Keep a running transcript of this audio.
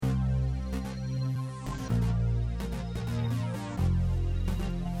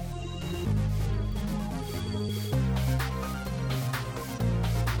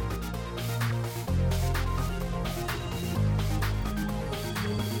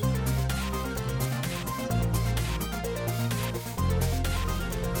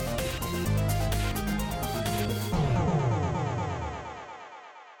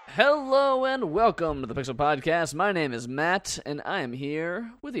Hello and welcome to the Pixel Podcast. My name is Matt, and I am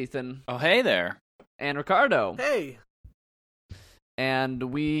here with Ethan. Oh, hey there. And Ricardo. Hey.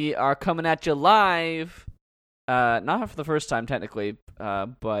 And we are coming at you live. Not for the first time, technically,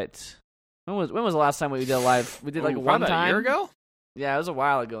 but when was the last time we did a live? We did one time. A year ago? Yeah, it was a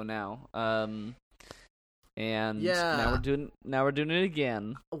while ago now. And yeah. now we're doing it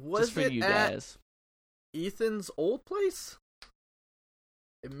again. Was just for it you at guys. Ethan's old place?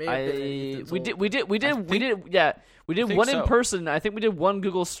 It may have been at Ethan's we old did think one so. in person. I think we did one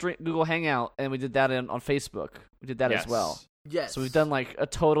Google Hangout, and we did that on Facebook. We did that as well. Yes. So we've done like a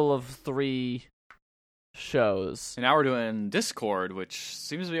total of 3 shows. And now we're doing Discord, which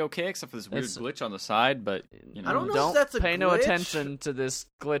seems to be okay, except for this weird glitch on the side, but, you know. I don't know if that's a pay glitch. no attention to this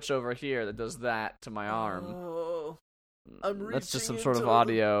glitch over here that does that to my arm. Oh, I'm reaching That's just some sort of into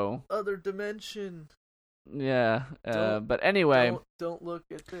audio. Other dimension. Yeah, but anyway. Don't look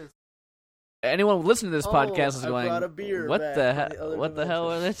at this. Anyone listening to this podcast is I going, brought a beer what back the from the other what the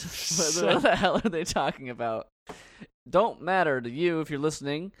hell are they dimension." what the hell are they talking about? Don't matter to you if you're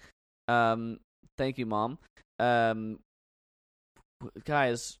listening. Thank you, Mom.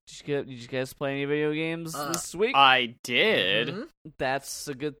 Guys, did you guys play any video games this week? I did. Mm-hmm. That's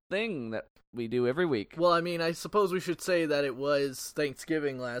a good thing that we do every week. Well, I mean, I suppose we should say that it was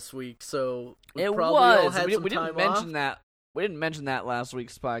Thanksgiving last week, so we It probably all was. had We some didn't time mention off. that. We didn't mention that last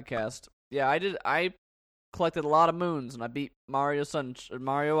week's podcast. Yeah, I did. I collected a lot of moons, and I beat Mario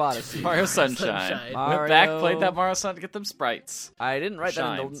Odyssey. Mario Sunshine. Sunshine. Went back, played that Mario Sunshine to get them sprites. I didn't write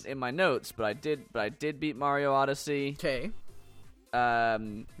Shines. that in my notes, but I did beat Mario Odyssey. Okay.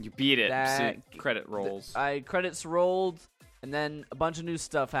 You beat it. That- See, credit rolls. Credits rolled, and then a bunch of new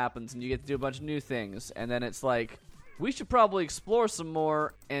stuff happens, and you get to do a bunch of new things, and then it's like, we should probably explore some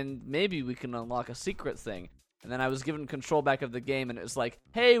more, and maybe we can unlock a secret thing. And then I was given control back of the game, and it was like,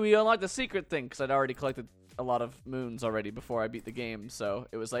 hey, we unlocked the secret thing, because I'd already collected a lot of moons already before I beat the game, so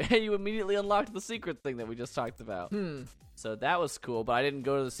it was like, hey, you immediately unlocked the secret thing that we just talked about. So that was cool, but I didn't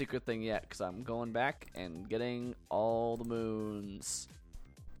go to the secret thing yet, because I'm going back and getting all the moons.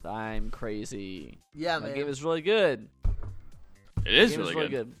 I'm crazy. Yeah, The man. game is really good. It is The game really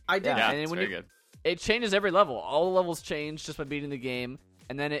good. I did. Yeah, and it's when very good. It changes every level. All the levels change just by beating the game.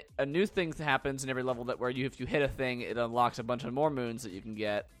 And then a new thing happens in every level that where if you hit a thing, it unlocks a bunch of more moons that you can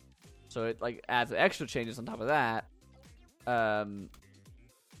get. So it like adds extra changes on top of that.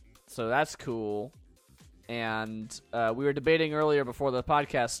 So that's cool. And we were debating earlier before the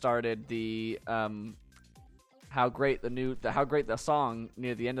podcast started the how great the song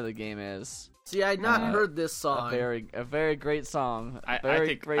near the end of the game is. See, I had not heard this song. A very great song. I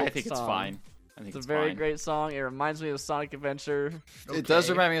think it's fine. I think It's a very fine. great song. It reminds me of Sonic Adventure. It does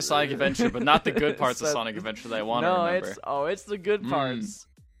remind me of Sonic Adventure, but not the good parts of Sonic Adventure that I want to remember. It's the good parts.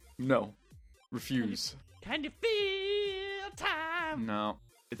 No. Refuse. Can you feel time? No.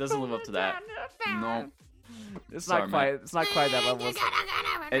 It doesn't live up to that. No. It's Sorry, not quite. man. It's not quite that level.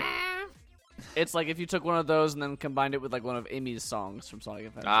 It's like if you took one of those and then combined it with like one of Amy's songs from Sonic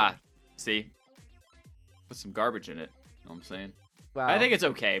Adventure. See? Put some garbage in it. You know what I'm saying? Wow. I think it's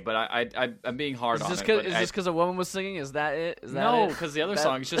okay, but I'm being hard on it. Is this because a woman was singing? Is that it? Is that no, it? because the other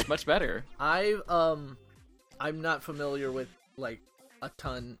song is just much better. I'm not familiar with like a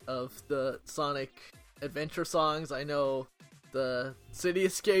ton of the Sonic Adventure songs. I know the City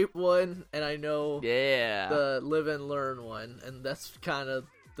Escape one, and I know the Live and Learn one, and that's kind of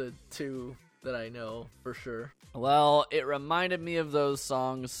the 2 that I know for sure. Well, it reminded me of those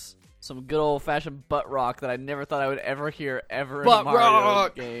songs. Some good old-fashioned butt rock that I never thought I would ever hear in a Mario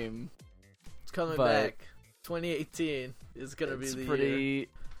game. It's coming But back. 2018 is gonna be the year.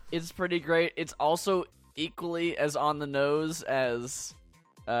 It's pretty great. It's also equally as on the nose as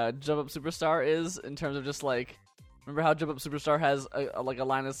Jump Up Superstar is in terms of just like, remember how Jump Up Superstar has a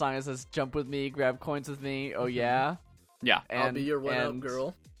line of the song that says "Jump with me, grab coins with me." Oh yeah, Yeah. and, I'll be your one-up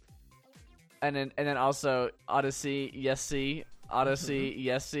girl. And then also Odyssey, Yessie. Odyssey,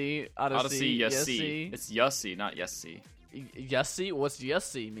 Yessie, Odyssey, Yessie. It's Yussie, not Yessie. Yessie? What's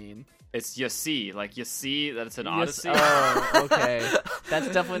Yessie mean? It's Yussie, like you see that it's an Odyssey. Oh, okay. That's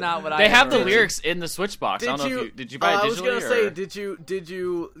definitely not what I. They have the heard. lyrics in the Switch box. I don't know if you did you buy it digitally? I was gonna or? say, did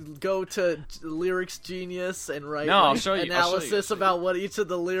you go to Lyrics Genius and write I'll show you. analysis about what each of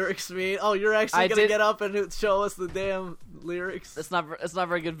the lyrics mean? Oh, you're actually gonna get up and show us the damn lyrics. It's not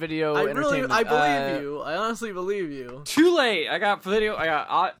very good video. I entertainment. believe you. I honestly believe you. Too late. I got video. I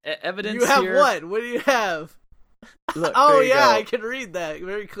got evidence. You have here. what? What do you have? Look, Oh there you yeah, go. I can read that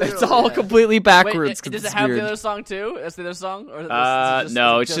very clearly. It's all completely backwards. Wait, 'cause does it's it have weird. the other song too? Is the other song? Or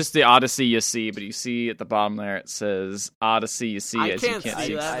No, it's just the Odyssey you see, but you see at the bottom there it says Odyssey you see I as can't you can't see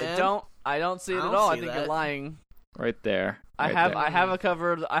see. that. I don't see it I at don't all. I see think that. you're lying. Right there. I Right have there. I have a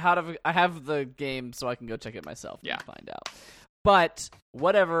covered. I have the game, so I can go check it myself. Yeah. And find out. But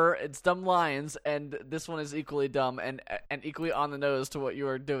whatever, it's dumb lions, and this one is equally dumb and equally on the nose to what you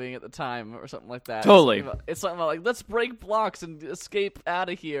were doing at the time, or something like that. Totally. It's something about like, let's break blocks and escape out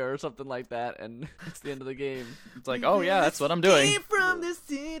of here, or something like that, and it's the end of the game. It's like, oh yeah, that's what I'm doing. Escape from the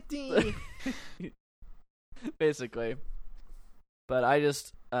city. Basically. But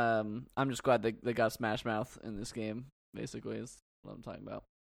I'm just glad they got Smash Mouth in this game. Basically, is what I'm talking about.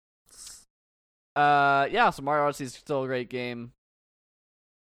 So Mario Odyssey is still a great game.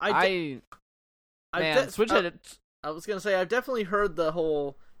 Switch had it. I was gonna say I've definitely heard the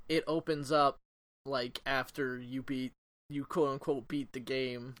whole it opens up like after you quote unquote beat the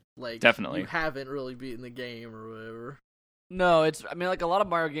game. Like Definitely. you haven't really beaten the game or whatever. No, like a lot of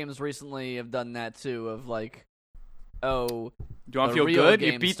Mario games recently have done that too. Of like, oh, Do you want to the feel real good?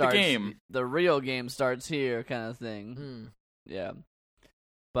 game You beat starts- the game. The real game starts here, kind of thing. Hmm. Yeah,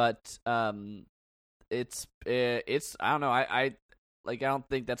 but it's I don't know. I don't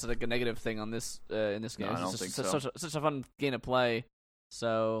think that's like a negative thing on this in this game. No, I It's don't just think so. such a fun game to play.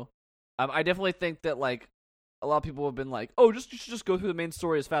 So I definitely think that like a lot of people have been like, oh, you should just go through the main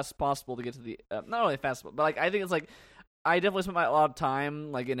story as fast as possible to get to the not only fast, but like I think it's like I definitely spent a lot of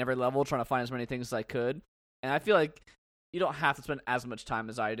time like in every level trying to find as many things as I could, and I feel like you don't have to spend as much time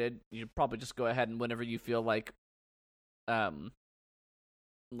as I did. You should probably just go ahead and whenever you feel like it's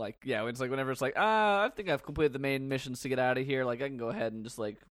like whenever it's like, I think I've completed the main missions to get out of here, like I can go ahead and just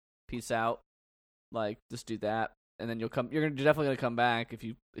like peace out, like just do that, and then you're definitely gonna come back if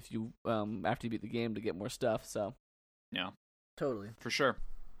you after you beat the game to get more stuff. So Yeah, Totally. for sure.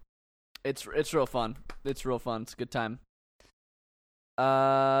 it's real fun. It's real fun. It's a good time.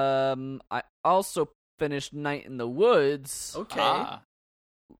 I also finished Night in the Woods. Okay.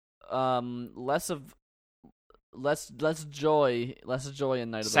 Less joy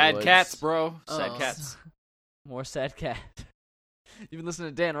in Night of the Woods. Sad cats, bro. Sad Oh. cats. More sad cat. You've been listening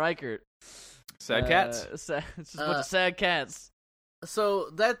to Dan Reichert. Sad cats. It's just a bunch of sad cats. So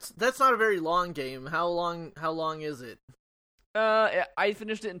that's not a very long game. How long is it? I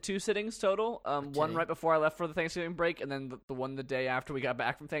finished it in 2 sittings total. One Okay. right before I left for the Thanksgiving break, and then the one the day after we got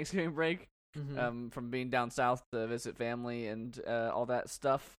back from Thanksgiving break. Mhm. From being down south to visit family and all that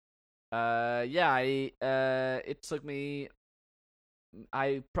stuff. It took me.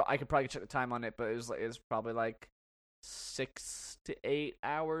 I could probably check the time on it, but it was probably like 6 to 8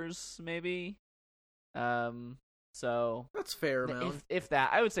 hours, maybe. So That's fair amount. if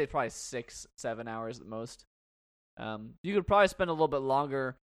that, I would say probably 6-7 hours at most. You could probably spend a little bit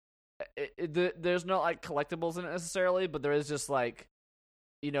longer. There's no like collectibles in it necessarily, but there is just like,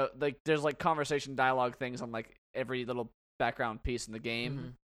 like there's like conversation dialogue things on like every little background piece in the game.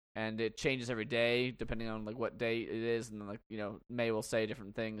 Mhm. And it changes every day depending on like what day it is, and then like May will say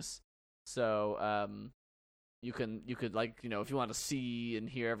different things. So you could like if you want to see and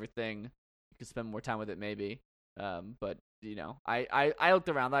hear everything, you could spend more time with it maybe. But I looked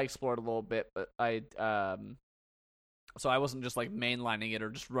around, I explored a little bit, but so I wasn't just like mainlining it or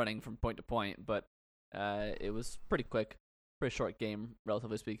just running from point to point, but it was pretty quick, pretty short game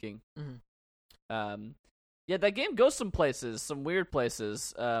relatively speaking. Mhm. Yeah, that game goes some places, some weird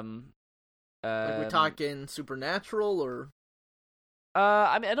places. Like we're talking supernatural or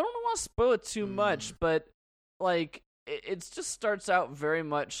I mean, I don't want to spoil it too much, but like it just starts out very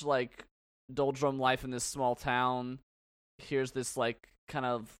much like doldrum life in this small town. Here's this like kind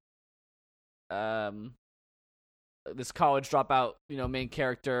of this college dropout, main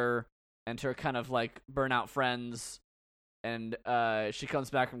character and her kind of like burnout friends, and she comes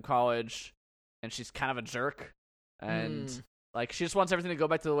back from college and she's kind of a jerk, and like she just wants everything to go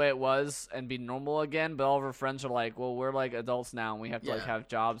back to the way it was and be normal again, but all of her friends are like, well, we're like adults now and we have to like have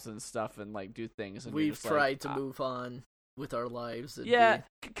jobs and stuff and like do things, and we've tried to move on with our lives. Yeah,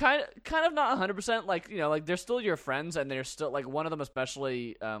 kind of not 100%. Like like they're still your friends, and they're still like one of them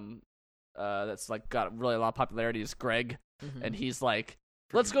especially. That's like got really a lot of popularity is Greg, and he's like,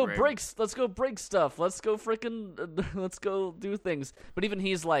 let's go break stuff. Let's go let's go do things. But even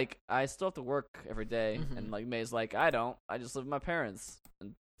he's like, I still have to work every day, and like May's like, I don't. I just live with my parents.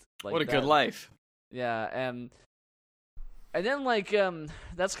 And like what a good life. Yeah, and then like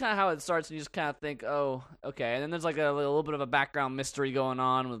that's kind of how it starts, and you just kind of think, oh, okay. And then there's like a little bit of a background mystery going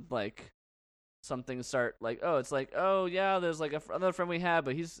on with like some things start like, oh, it's like, oh yeah, there's like another friend we had,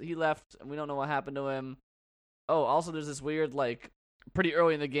 but he left and we don't know what happened to him. oh, also there's this weird like pretty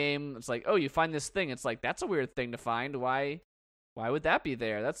early in the game. It's like, oh, you find this thing. It's like that's a weird thing to find. Why would that be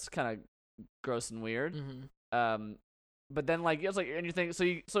there? That's kind of gross and weird. Mm-hmm. But then like it's like and you think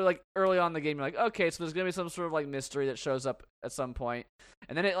so like early on in the game you're like, okay, so there's gonna be some sort of like mystery that shows up at some point,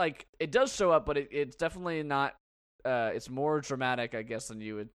 and then it does show up, but it's definitely not. It's more dramatic, I guess, than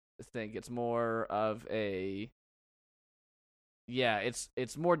you would think. It's more of a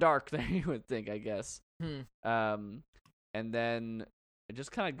it's more dark than you would think, I guess. And then it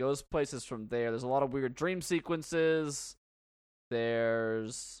just kind of goes places from there. There's a lot of weird dream sequences.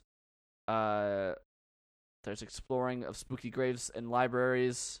 There's exploring of spooky graves and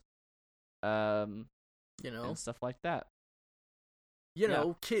libraries, and stuff like that.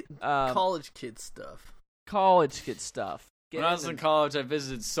 College kid stuff. College kid stuff. When I was in college, I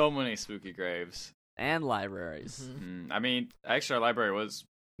visited so many spooky graves and libraries. I mean, actually, our library was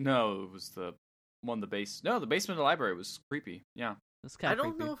it was the basement of the library was creepy. Yeah. I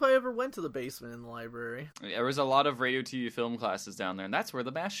don't know if I ever went to the basement in the library. There was a lot of radio, TV, film classes down there, and that's where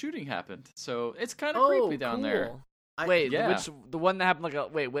the mass shooting happened. So it's kind of creepy down there. The one that happened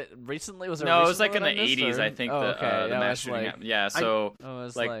recently? Was it? No, it was like in the 80s, I think. The mass shooting happened. Yeah, so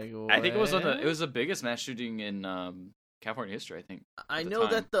I think it was it was the biggest mass shooting in California history. I think. I know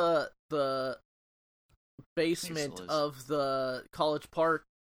that the basement of the College Park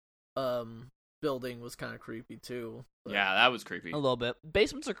building was kind of creepy too. But... Yeah, that was creepy. A little bit.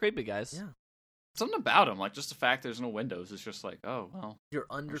 Basements are creepy, guys. Yeah. Something about them, like just the fact there's no windows, it's just like, oh well, you're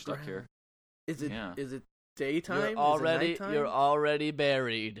underground here. Is it daytime? You're already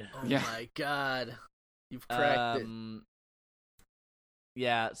buried. Oh my god, you've cracked it.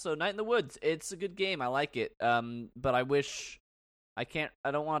 Yeah. So Night in the Woods, it's a good game. I like it. But I wish I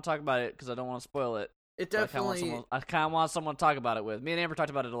don't want to talk about it because I don't want to spoil it. It definitely. I kind of want someone to talk about it with. Me and Amber talked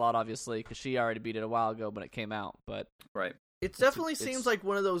about it a lot, obviously, because she already beat it a while ago when it came out. But right, it definitely seems like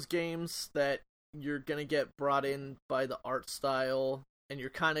one of those games that you're gonna get brought in by the art style, and you're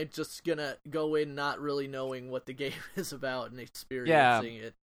kind of just gonna go in not really knowing what the game is about and experiencing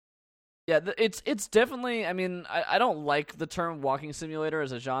it. Yeah, it's definitely. I mean, I don't like the term walking simulator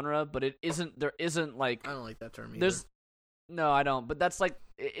as a genre, but it isn't. There isn't like I don't like that term either. No, I don't. But that's like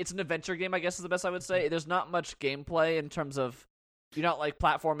it's an adventure game, I guess is the best I would say. There's not much gameplay in terms of you're not like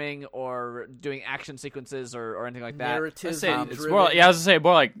platforming or doing action sequences or anything like that. It's more. I was gonna say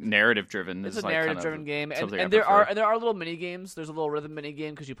more like narrative driven. It's a narrative driven game, and there are little mini games. There's a little rhythm mini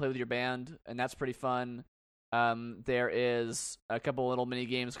game because you play with your band, and that's pretty fun. There is a couple little mini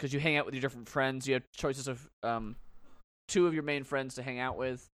games because you hang out with your different friends. You have choices of two of your main friends to hang out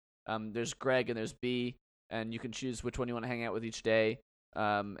with. There's Greg and there's B. And you can choose which one you want to hang out with each day,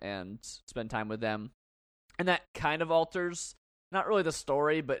 and spend time with them. And that kind of alters, not really the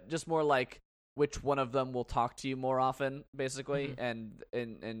story, but just more like which one of them will talk to you more often, basically, and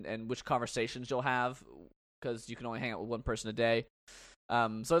which conversations you'll have, because you can only hang out with one person a day.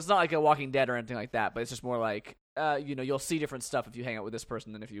 So it's not like a Walking Dead or anything like that, but it's just more like, you'll see different stuff if you hang out with this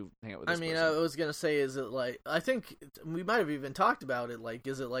person than if you hang out with this person. I was going to say, is it like, I think we might have even talked about it, like,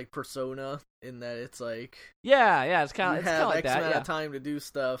 is it like Persona, in that it's like... Yeah, it's kind of like that. You have X amount of time to do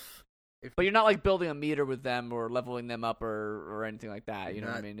stuff. But you're not like building a meter with them or leveling them up or anything like that, you know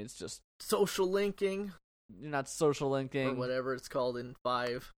what I mean? It's just... Social linking. You're not social linking. Or whatever it's called in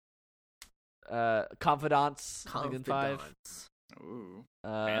 5. Confidants. In 5. Ooh,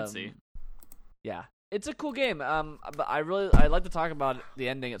 fancy. Yeah, it's a cool game. But I'd like to talk about the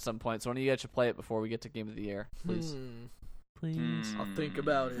ending at some point. So one of you guys should play it before we get to Game of the Year, please. Please, I'll think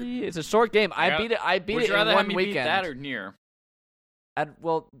about it. It's a short game. I beat it. Would you rather in have one me weekend. beat that or Nier?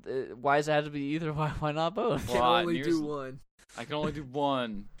 Why does it have to be either? Why not both? I can only do one. I can only do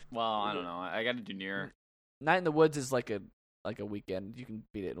one. Well, I don't know. I got to do Nier. Night in the Woods is like a weekend. You can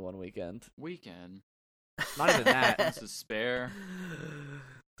beat it in one weekend. Not even that. It's to spare.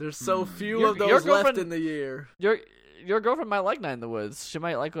 There's so few of those left in the year. Your girlfriend might like Night in the Woods. She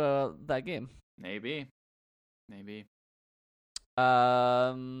might like that game. Maybe. What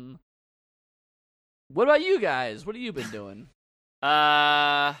about you guys? What have you been doing?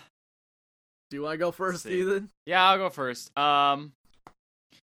 Do you want to go first, Ethan? Yeah, I'll go first. So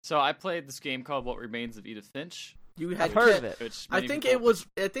I played this game called What Remains of Edith Finch. You had heard of it. I think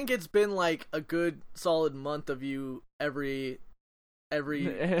it's been like a good solid month of you every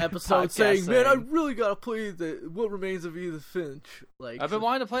episode saying, "Man, I really gotta play the What Remains of Edith Finch." Like I've been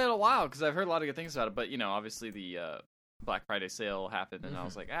wanting to play it a while because I've heard a lot of good things about it. But obviously the Black Friday sale happened, and I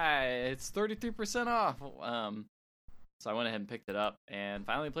was like, it's 33% off. So I went ahead and picked it up and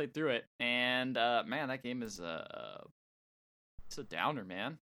finally played through it. And man, that game is it's a downer,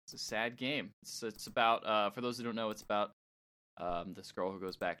 man. It's a sad game. It's about for those who don't know, it's about this girl who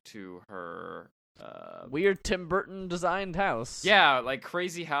goes back to her weird Tim Burton designed house. Yeah, like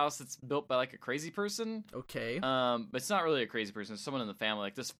crazy house that's built by like a crazy person. Okay. But it's not really a crazy person. It's someone in the family.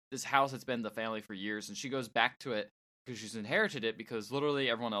 Like this house that's been in the family for years, and she goes back to it because she's inherited it because literally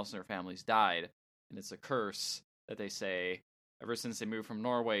everyone else in her family's died, and it's a curse that they say ever since they moved from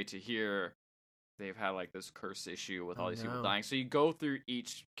Norway to here, they've had like this curse issue with all these people dying. So you go through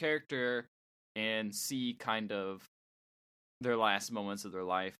each character and see kind of their last moments of their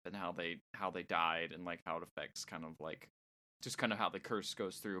life and how they died and like how it affects kind of like just kind of how the curse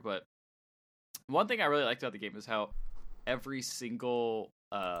goes through. But one thing I really liked about the game is how every single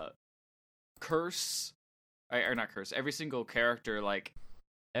curse or not curse, every single character like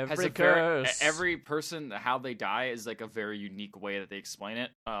every person how they die is like a very unique way that they explain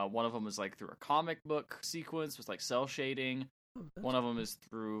it. One of them is like through a comic book sequence with like cell shading. One of them is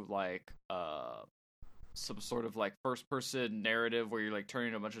through like some sort of like first person narrative where you're like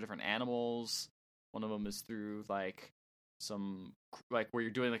turning a bunch of different animals. One of them is through like some like where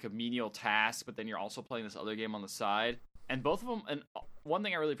you're doing like a menial task, but then you're also playing this other game on the side. And both of them, and one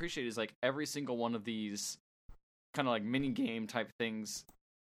thing I really appreciate is like every single one of these kind of like mini game type things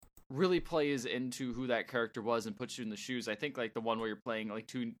really plays into who that character was and puts you in the shoes. I think like the one where you're playing like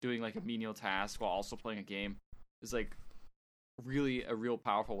doing like a menial task while also playing a game is like really a real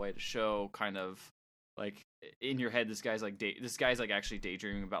powerful way to show kind of like in your head this guy's like actually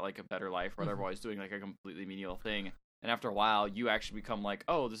daydreaming about like a better life or whatever while he's doing like a completely menial thing. And after a while you actually become like,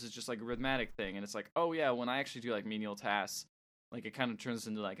 oh, this is just like a rhythmic thing, and it's like, oh yeah, when I actually do like menial tasks, like it kind of turns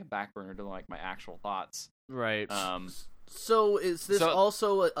into like a back burner to like my actual thoughts. Right. So is this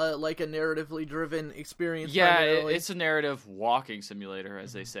also like a narratively driven experience? Yeah, it's a narrative walking simulator,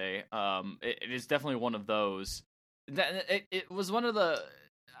 as they say. It is definitely one of those. It was one of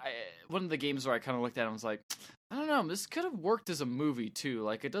the games where I kind of looked at it and was like, I don't know, this could have worked as a movie too.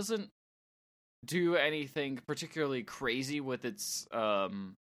 Like it doesn't do anything particularly crazy with its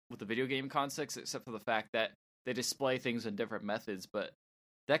with the video game context, except for the fact that they display things in different methods, but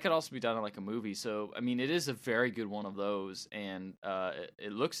that could also be done in like a movie. So I mean, it is a very good one of those, and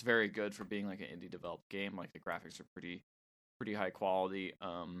it looks very good for being like an indie developed game. Like the graphics are pretty high quality.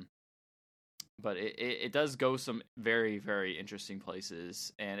 But it does go some very, very interesting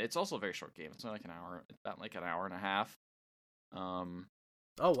places, and it's also a very short game. It's not like an hour. It's about like an hour and a half.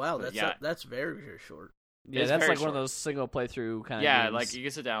 Oh wow, that's very, very short. Yeah, that's like one of those single playthrough kind of games. Yeah, like you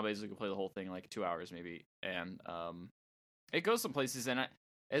can sit down, basically play the whole thing in like 2 hours maybe, and it goes some places. And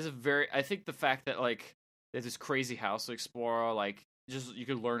I think the fact that like there's this crazy house to explore, like just you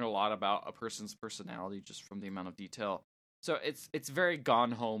could learn a lot about a person's personality just from the amount of detail. So it's very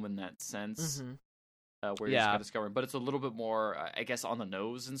Gone Home in that sense, where you're just kind of discovering, but it's a little bit more, I guess, on the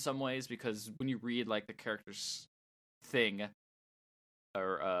nose in some ways, because when you read like the character's thing,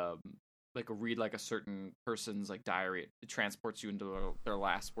 or like read like a certain person's like diary, it transports you into their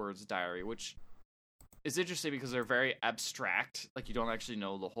last words diary, which is interesting because they're very abstract. Like you don't actually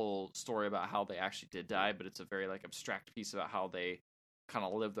know the whole story about how they actually did die, but it's a very like abstract piece about how they kind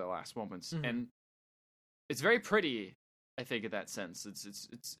of lived their last moments, and it's very pretty. I think in that sense,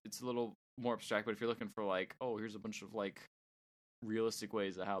 it's a little more abstract. But if you're looking for like, oh, here's a bunch of like realistic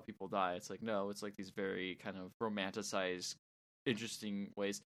ways of how people die, it's like no, it's like these very kind of romanticized, interesting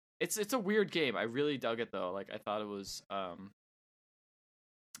ways. It's a weird game. I really dug it though. Like I thought it was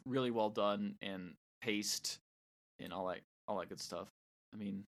really well done and paced and all that good stuff. I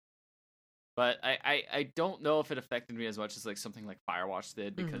mean, but I don't know if it affected me as much as like something like Firewatch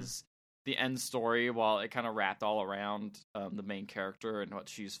did, because the end story, while it kind of wrapped all around the main character and what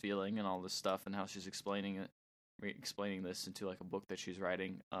she's feeling and all this stuff and how she's explaining this into like a book that she's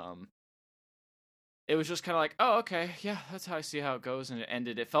writing, it was just kind of like, oh, okay, yeah, that's how I see how it goes. And it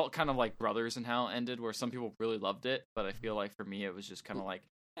ended. It felt kind of like Brothers in how it ended, where some people really loved it, but I feel like for me it was just kind of like,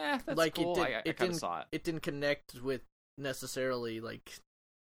 that's like cool. I kind of saw it. It didn't connect with necessarily like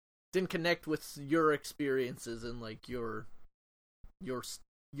didn't connect with your experiences and like your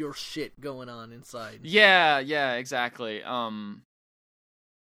shit going on inside. Yeah, exactly.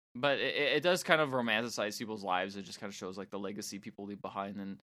 But it does kind of romanticize people's lives. It just kind of shows like the legacy people leave behind.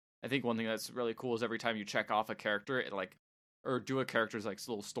 And I think one thing that's really cool is every time you check off a character, it like, or do a character's like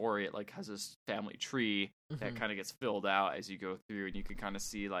little story, it like has this family tree that kind of gets filled out as you go through, and you can kind of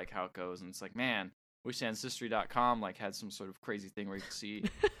see like how it goes. And it's like, man, wish Ancestry.com like had some sort of crazy thing where you can see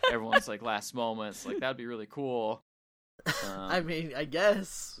everyone's like last moments. Like that'd be really cool. I mean, I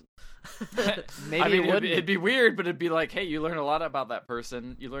guess. Maybe it'd be weird, but it'd be like, hey, you learn a lot about that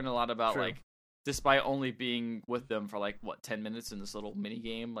person. You learn a lot about like despite only being with them for like 10 minutes in this little mini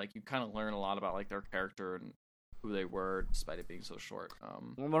game, like you kind of learn a lot about like their character and who they were, despite it being so short.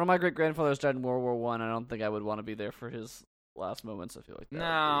 One of my great grandfathers died in World War One. I don't think I would want to be there for his last moments. I feel like that.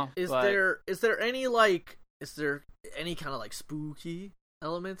 No. Is there any kind of like spooky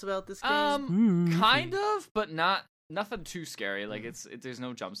elements about this game? Kind of, but nothing too scary. Like there's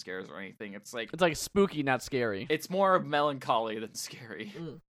no jump scares or anything. It's like spooky, not scary. It's more melancholy than scary.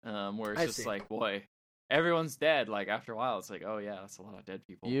 Where it's just like, boy, everyone's dead. Like after a while, it's like, oh yeah, that's a lot of dead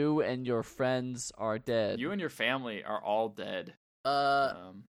people. You and your friends are dead. You and your family are all dead.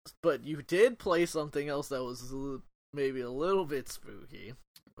 But you did play something else that was maybe a little bit spooky.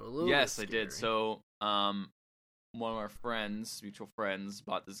 Yes, I did. So, one of our mutual friends,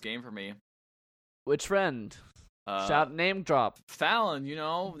 bought this game for me. Which friend? Shout name drop. Fallon,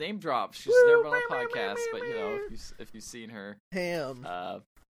 name drop. She's never on a podcast, but if you've seen her, Ham.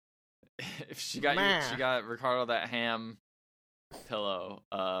 If she got Ricardo that ham pillow.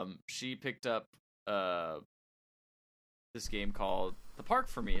 She picked up this game called The Park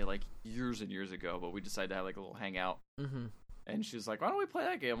for me like years and years ago, but we decided to have like a little hangout. Mm-hmm. And she's like, "Why don't we play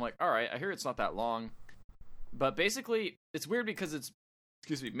that game?" I'm like, "All right." I hear it's not that long, but basically it's weird because it's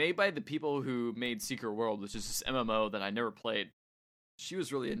made by the people who made Secret World, which is this MMO that I never played. She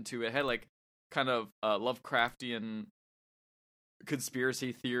was really into it. It had like kind of Lovecraftian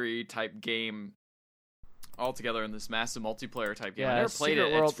conspiracy theory type game all together in this massive multiplayer type game. I never played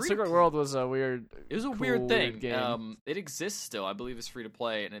it. Secret World was a weird. It was a cool, weird thing. Game. It exists still. I believe it's free to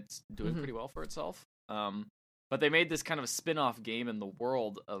play, and it's doing pretty well for itself. But they made this kind of a spin-off game in the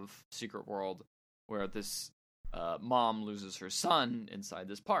world of Secret World, where this mom loses her son inside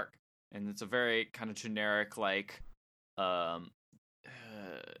this park, and it's a very kind of generic, like, kind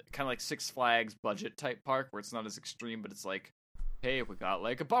of like Six Flags budget type park, where it's not as extreme, but it's like, hey, we got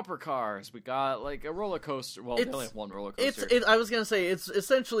like a bumper cars, we got like a roller coaster. Well, they only have one roller coaster. I was gonna say it's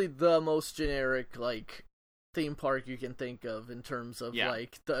essentially the most generic like theme park you can think of in terms of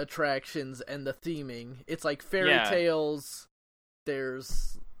like the attractions and the theming. It's like fairy tales.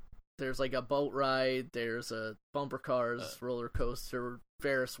 There's like a boat ride. There's a bumper cars, roller coaster,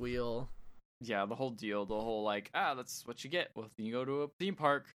 Ferris wheel. Yeah, the whole deal. The whole like that's what you get when you go to a theme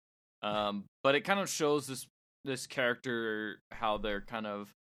park. But it kind of shows this character, how they're kind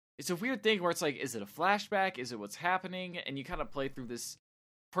of, it's a weird thing where it's like, is it a flashback? Is it what's happening? And you kind of play through this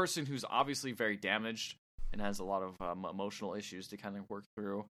person who's obviously very damaged and has a lot of emotional issues to kind of work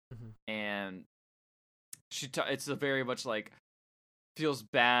through. Mm-hmm. And it's a very much like, feels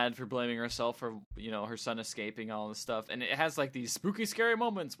bad for blaming herself for, her son escaping, all this stuff. And it has like these spooky, scary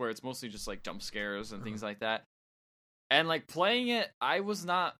moments where it's mostly just like jump scares and things like that. And, like, playing it, I was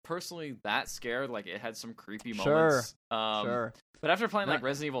not personally that scared. Like, it had some creepy moments. Sure. But after playing, like,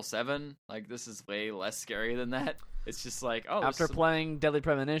 Resident Evil 7, like, this is way less scary than that. It's just like, After playing Deadly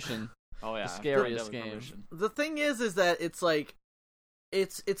Premonition. Oh, yeah. The scariest game. The thing is that it's, like,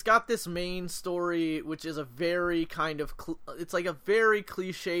 it's got this main story, which is a very kind of... it's, like, a very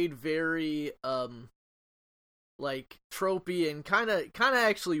cliched, very, like, tropey and kind of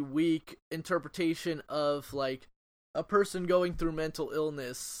actually weak interpretation of, like, a person going through mental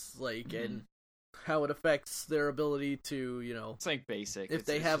illness, like, and how it affects their ability to, it's like basic. If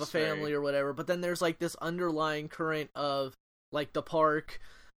they have a family or whatever. But then there's like this underlying current of, like, the park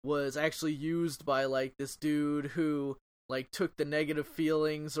was actually used by, like, this dude who, like, took the negative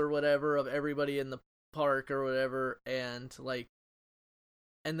feelings or whatever of everybody in the park or whatever, and, like,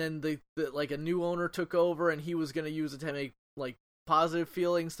 and then the like, a new owner took over and he was gonna use it to make, like, positive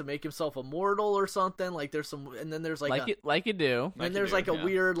feelings to make himself immortal or something. Like, there's some, and then there's like you do. And there's like a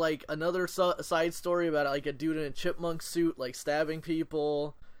weird, like, another side story about, like, a dude in a chipmunk suit, like, stabbing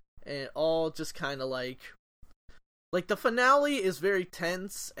people, and all just kind of like the finale is very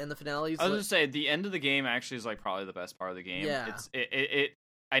tense, and the finale is, I was gonna say, the end of the game actually is, like, probably the best part of the game. Yeah.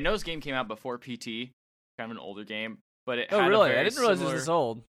 I know this game came out before PT, kind of an older game, but it I didn't realize it was this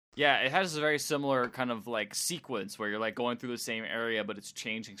old. Yeah, it has a very similar kind of, like, sequence where you're, like, going through the same area, but it's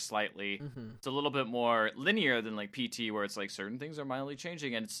changing slightly. Mm-hmm. It's a little bit more linear than, like, PT, where it's, like, certain things are mildly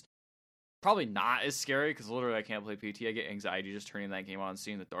changing, and it's probably not as scary, because literally I can't play PT. I get anxiety just turning that game on,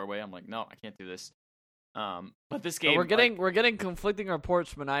 seeing the doorway. I'm like, no, I can't do this. But this game, we're getting conflicting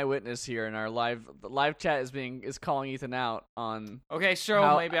reports from an eyewitness here, and our live chat is calling Ethan out on. Okay, sure.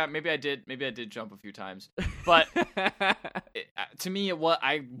 Maybe I did jump a few times, but to me,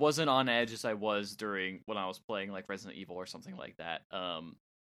 I wasn't on edge as I was during when I was playing, like, Resident Evil or something like that.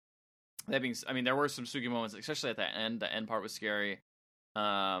 That being, I mean, there were some spooky moments, especially at the end. The end part was scary.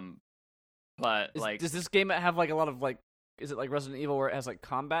 But does this game have, like, a lot of, like, is it like Resident Evil where it has like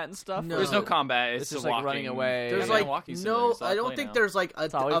combat and stuff? No. There's no combat. It's just like like running away. There's Yeah, like walking no. simulator, I don't think there's like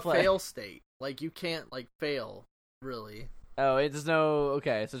a fail state. Like you can't like fail really. Oh, there's no.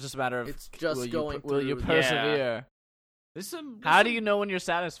 Okay, so it's just a matter of it's just will you through. persevere? Yeah. There's some. How do you know when you're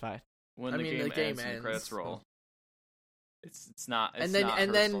satisfied? When the game ends and the credits roll. It's not. It's not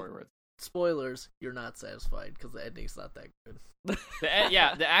her story worth. Spoilers, you're not satisfied because the ending's not that good.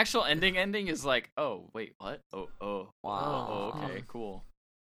 The actual ending is like, oh wait, what? Oh, wow. Oh, okay, cool.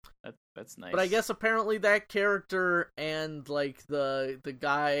 That's nice. But I guess apparently that character and like the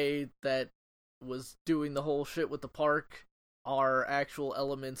guy that was doing the whole shit with the park are actual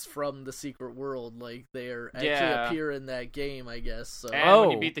elements from the secret world. Like they're actually appear in that game, I guess. So. And when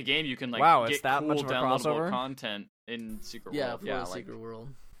you beat the game, you can like wow, get it's that cool much of a downloadable crossover? content in Secret Yeah, World. for the Secret World.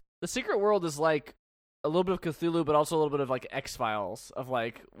 The Secret World is like a little bit of Cthulhu, but also a little bit of like X-Files of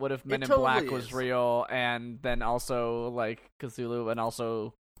like, what if Men in Black was real, and then also like Cthulhu, and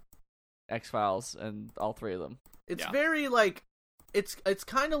also X-Files, and all three of them. It's very like, it's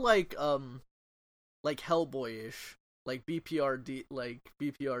kind of like Hellboy-ish, like BPRD,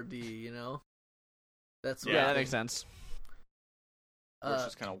 you know. That's what that makes sense. Which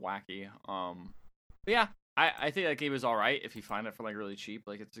is kind of wacky. But yeah. I think that game is all right if you find it for like really cheap.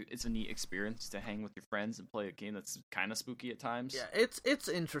 Like it's a neat experience to hang with your friends and play a game that's kind of spooky at times. Yeah, it's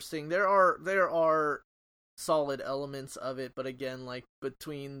interesting. There are solid elements of it, but again, like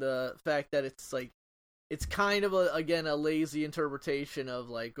between the fact that it's like it's kind of a lazy interpretation of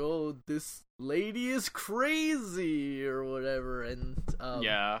like, oh, this lady is crazy or whatever, and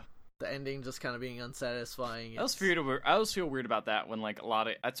the ending just kind of being unsatisfying. I always feel weird about that when like a lot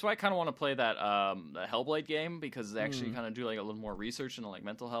of. That's why I kind of want to play that the Hellblade game, because they actually kind of do like a little more research into like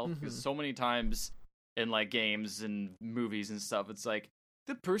mental health. Because so many times in like games and movies and stuff, it's like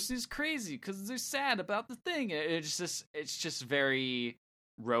the person is crazy because they're sad about the thing. It's just very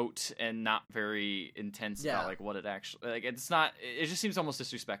rote and not very intense about like what it actually like. It's not. It just seems almost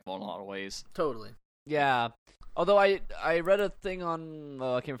disrespectful in a lot of ways. Totally. Yeah. Although I read a thing on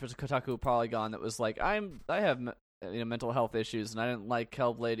I can't remember if it's Kotaku Polygon that was like I have mental health issues and I didn't like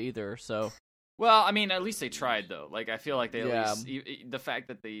Hellblade either. So well, I mean, at least they tried though. Like I feel like they at least the fact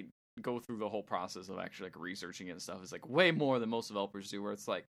that they go through the whole process of actually like researching it and stuff is like way more than most developers do. Where it's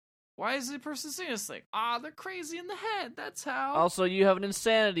like, why is the person saying this thing? They're crazy in the head. That's how. Also, you have an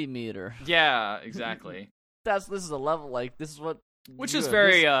insanity meter. Yeah, exactly. This is a level like this is what. Which is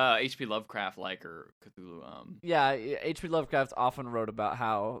very H.P. Lovecraft-like or Cthulhu. Yeah, H.P. Lovecraft often wrote about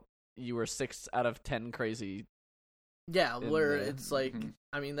how you were 6 out of 10 crazy. Yeah, where it's like,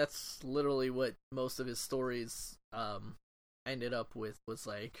 I mean, that's literally what most of his stories ended up with, was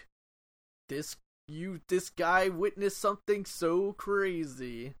like, this guy witnessed something so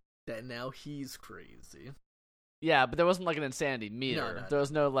crazy that now he's crazy. Yeah, but there wasn't like an insanity meter. No. There was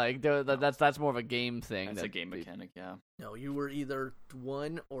no like. That's more of a game thing. That's a game mechanic, yeah. No, you were either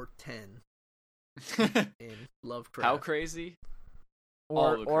 1 or 10 in Lovecraft. How crazy?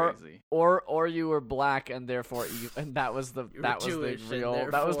 Or you were black and therefore and that was the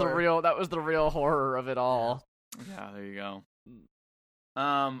real horror of it all. Yeah, there you go.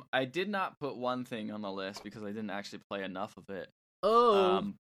 I did not put one thing on the list because I didn't actually play enough of it. But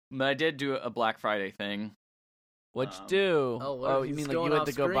I did do a Black Friday thing. What'd you do? You mean like you had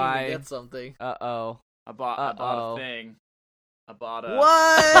to go buy get something? I bought a thing. I bought a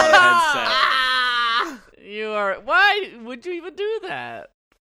headset. You are. Why would you even do that?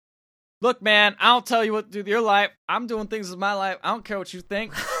 Look, man, I don't tell you what to do with your life. I'm doing things with my life. I don't care what you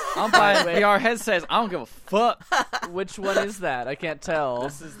think. I'm buying VR headsets. I don't give a fuck. Which one is that? I can't tell.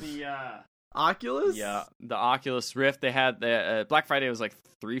 This is the Oculus? Yeah, the Oculus Rift. They had the Black Friday was like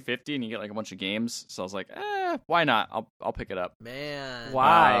 $350 and you get like a bunch of games. So I was like, why not? I'll pick it up. Man.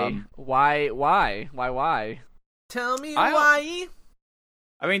 Why? Why? Tell me why.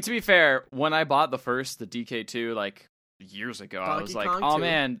 I mean, to be fair, when I bought the DK2 like years ago, I was like, oh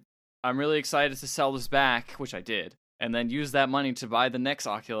man, I'm really excited to sell this back, which I did, and then use that money to buy the next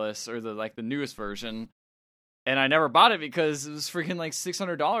Oculus or the newest version. And I never bought it because it was freaking like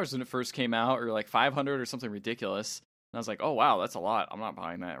 $600 when it first came out, or like $500 or something ridiculous. And I was like, oh wow, that's a lot. I'm not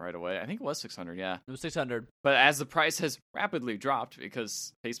buying that right away. I think it was $600, yeah. It was $600. But as the price has rapidly dropped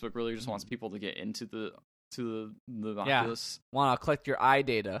because Facebook really just wants people to get into the Oculus. Want to collect your eye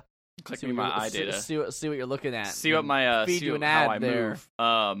data. Collect my eye data. See what you're looking at. See what my feed you an ad how I there. Move.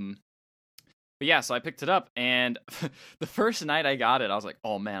 But yeah, so I picked it up, and the first night I got it, I was like,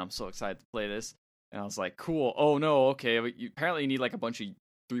 oh man, I'm so excited to play this. And I was like, cool. Oh no, okay. Apparently you need like a bunch of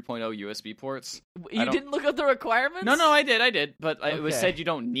 3.0 USB ports. You didn't look up the requirements? No, I did. But it was said you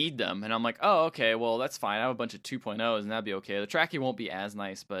don't need them. And I'm like, oh, okay, well, that's fine. I have a bunch of 2.0s, and that'd be okay. The tracking won't be as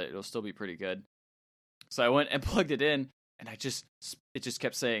nice, but it'll still be pretty good. So I went and plugged it in, and it just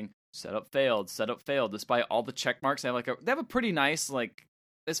kept saying, setup failed, despite all the check marks. They have a pretty nice, like,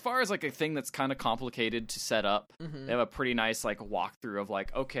 as far as, like, a thing that's kind of complicated to set up, they have a pretty nice, like, walkthrough of,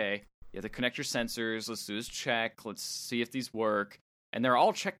 like, okay, you have to connect your sensors, let's do this check, let's see if these work. And they're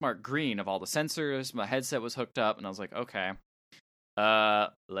all checkmark green of all the sensors. My headset was hooked up, and I was like, okay,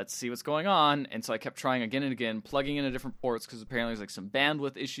 let's see what's going on. And so I kept trying again and again, plugging into different ports, because apparently there's, like, some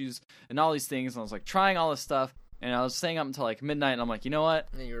bandwidth issues and all these things. And I was, like, trying all this stuff, and I was staying up until, like, midnight, and I'm like, you know what?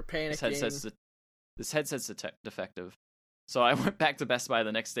 And you were panicking. This headset's defective. So I went back to Best Buy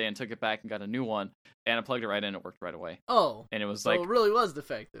the next day and took it back and got a new one, and I plugged it right in. It worked right away. Oh. And it was so like... it really was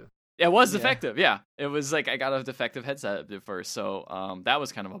defective. It was defective, yeah. It was like I got a defective headset at first, so that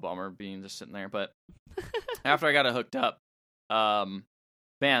was kind of a bummer being just sitting there. But after I got it hooked up,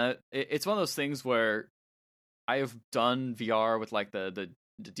 man, it's one of those things where I have done VR with like the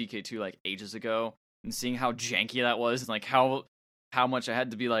DK2 like ages ago, and seeing how janky that was, and like how much I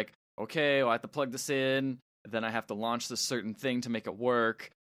had to be like, okay, well, I have to plug this in, then I have to launch this certain thing to make it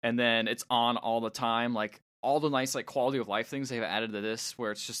work, and then it's on all the time, like. All the nice like quality of life things they've added to this,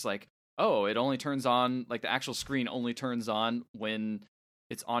 where it's just like, oh, it only turns on, like the actual screen only turns on when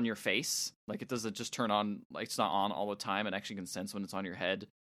it's on your face. Like it doesn't just turn on, like it's not on all the time. It actually can sense when it's on your head,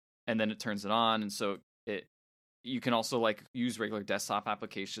 and then it turns it on. And so you can also like use regular desktop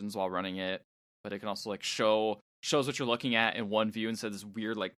applications while running it, but it can also like shows what you're looking at in one view instead of this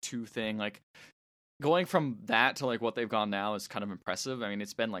weird like two thing. Like going from that to like what they've gone now is kind of impressive. I mean,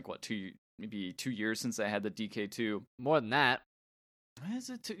 it's been like maybe 2 years since I had the DK2. More than that.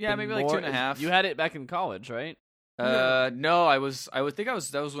 Is it two? Yeah, maybe like 2.5. You had it back in college, right? No, that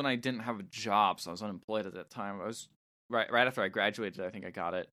was when I didn't have a job, so I was unemployed at that time. I was right after I graduated, I think I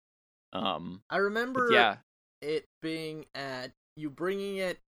got it. I remember it being at you bringing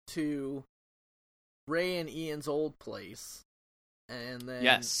it to Ray and Ian's old place. And then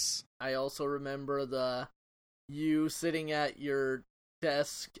yes. I also remember you sitting at your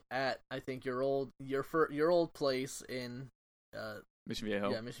desk at I think your old place in Mission Viejo.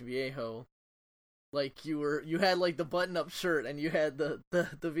 Yeah, Mission Viejo. Like you had like the button-up shirt and you had the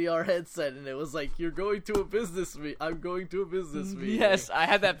VR headset, and it was like, you're going to a business meeting. I'm going to a business meeting. Yes, I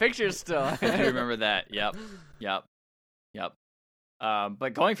have that picture still. I do remember that. Yep.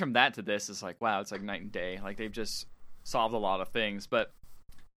 But going from that to this is like, wow, it's like night and day. Like they've just solved a lot of things. But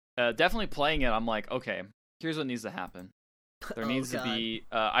definitely playing it, I'm like, okay, here's what needs to happen. There needs to be.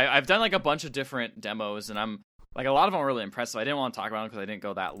 I've done like a bunch of different demos, and I'm like, a lot of them are really impressive. I didn't want to talk about them because I didn't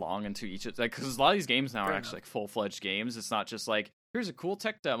go that long into each. Like, because a lot of these games now are actually like full-fledged games. It's not just like, here's a cool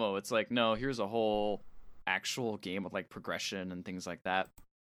tech demo. It's like, no, here's a whole actual game with like progression and things like that.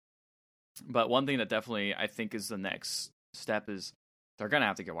 But one thing that definitely I think is the next step is they're gonna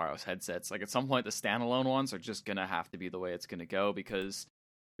have to get wireless headsets. Like at some point, the standalone ones are just gonna have to be the way it's gonna go, because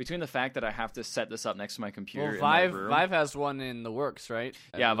between the fact that I have to set this up next to my computer, Vive has one in the works, right?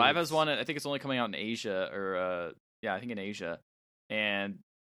 Yeah, Vive has one. I think it's only coming out in Asia, or I think in Asia, and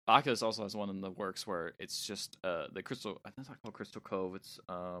Oculus also has one in the works where it's just the Crystal. I think it's not called Crystal Cove. It's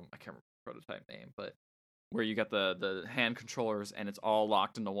I can't remember the prototype name, but where you got the hand controllers and it's all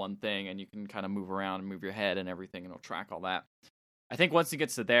locked into one thing, and you can kind of move around and move your head and everything, and it'll track all that. I think once it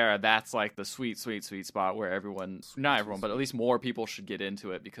gets to there, that's like the sweet spot where not everyone, but at least more people should get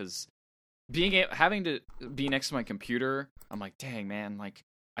into it, because having to be next to my computer, I'm like, dang man, like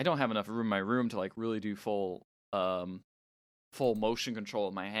I don't have enough room in my room to like really do full motion control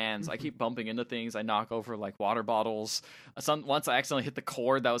with my hands. I keep bumping into things. I knock over like water bottles. Once I accidentally hit the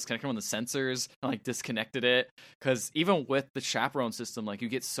cord that was connected on the sensors and like disconnected it, because even with the chaperone system, like you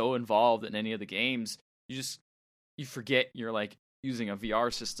get so involved in any of the games, you forget you're like using a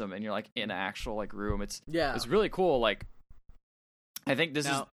VR system and you're like in an actual like room. It's really cool. Like I think this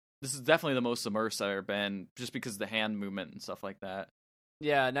is definitely the most immersed I've ever been, just because of the hand movement and stuff like that.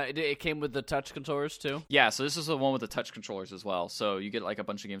 Yeah, no, it came with the touch controllers too. Yeah, so this is the one with the touch controllers as well. So you get like a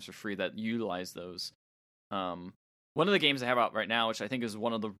bunch of games for free that utilize those. One of the games I have out right now, which I think is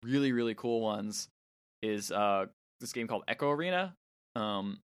one of the really, really cool ones, is this game called Echo Arena,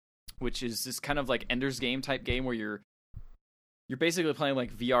 which is this kind of like Ender's Game type game where you're basically playing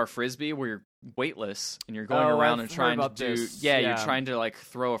like VR Frisbee, where you're weightless and you're going around and trying to do you're trying to like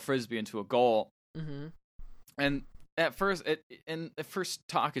throw a Frisbee into a goal. Mm-hmm. And at first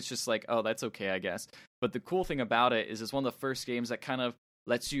talk, it's just like, oh, that's okay, I guess. But the cool thing about it is it's one of the first games that kind of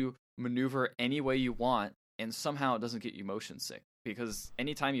lets you maneuver any way you want, and somehow it doesn't get you motion sick. because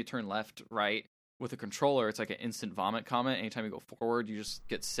anytime you turn left, right with a controller, it's like an instant vomit comment. Anytime you go forward, you just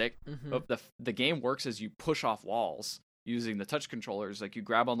get sick. But the game works as you push off walls using the touch controllers. Like you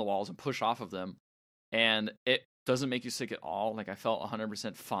grab on the walls and push off of them, and it doesn't make you sick at all. Like I felt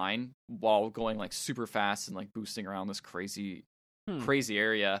 100% fine while going like super fast and like boosting around this crazy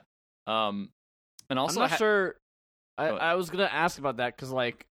area. And also I'm not sure. I was gonna ask about that because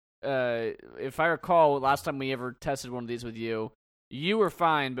like if I recall, last time we ever tested one of these with you, you were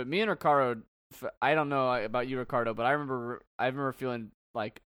fine, but me and Ricardo, I don't know about you, Ricardo, but I remember feeling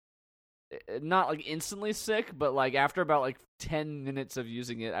like not like instantly sick, but like after about like 10 minutes of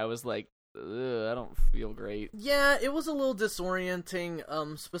using it, I was like, I don't feel great. Yeah, it was a little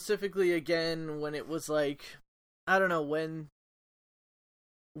disorienting, specifically again when it was like, I don't know,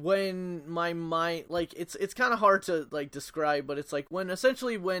 when my mind, like, it's kind of hard to like describe, but it's like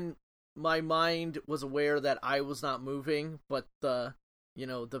when my mind was aware that I was not moving, but the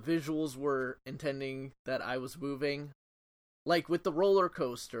visuals were intending that I was moving. Like with the roller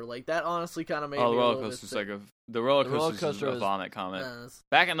coaster, like that honestly kind of made me the roller coaster's like the roller coaster was a vomit comment.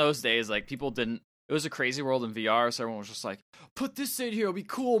 Back in those days, like people didn't. It was a crazy world in VR, so everyone was just like, "Put this in here, it'll be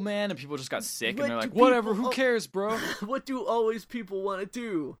cool, man." And people just got sick, and they're like, "Whatever, who cares, bro?" What do always people want to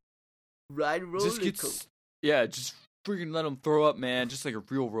do? Ride a roller coaster. Yeah, just freaking let them throw up, man. Just like a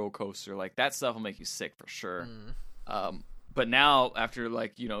real roller coaster, like that stuff will make you sick for sure. But now, after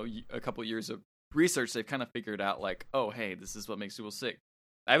like a couple years of research, they've kind of figured out like, oh hey, this is what makes people sick.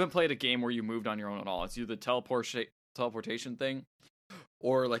 I haven't played a game where you moved on your own at all. It's either the teleportation thing,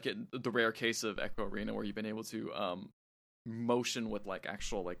 or like the rare case of Echo Arena where you've been able to motion with like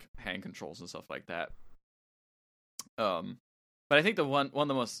actual like hand controls and stuff like that. But I think the one of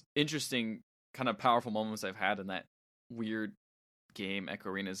the most interesting kind of powerful moments I've had in that weird game Echo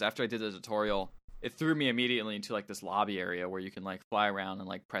Arena is after I did the tutorial. It threw me immediately into like this lobby area where you can like fly around and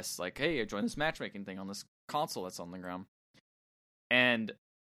like press like, hey, I joined this matchmaking thing on this console that's on the ground. And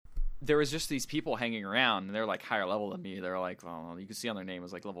there was just these people hanging around, and they're like higher level than me. They're like, well, you can see on their name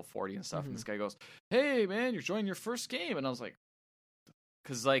was like level 40 and stuff. And this guy goes, hey man, you're joining your first game. And I was like,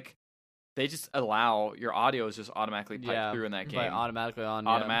 because like they just allow your audio is just automatically piped through in that game.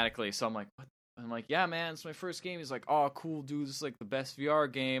 Automatically. Yeah. So I'm like, what? I'm like, yeah, man, it's my first game. He's like, oh, cool, dude. This is like the best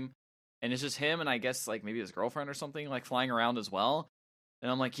VR game. And it's just him and I guess like maybe his girlfriend or something like flying around as well.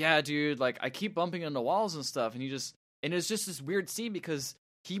 And I'm like, yeah, dude, like I keep bumping into walls and stuff. And it's just this weird scene because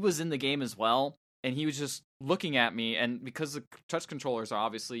he was in the game as well. And he was just looking at me. And because the touch controllers are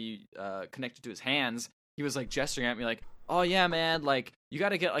obviously connected to his hands, he was like gesturing at me like, oh yeah, man, like you got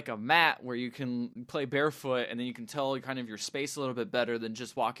to get like a mat where you can play barefoot. And then you can tell kind of your space a little bit better than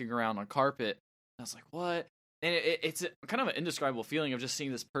just walking around on carpet. And I was like, what? And it's kind of an indescribable feeling of just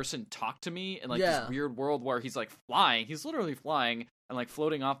seeing this person talk to me in like this weird world where he's like flying. He's literally flying and like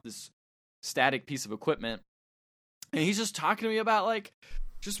floating off this static piece of equipment. And he's just talking to me about like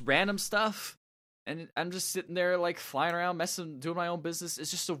just random stuff. And I'm just sitting there like flying around, doing my own business. It's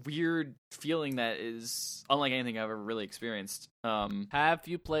just a weird feeling that is unlike anything I've ever really experienced. Have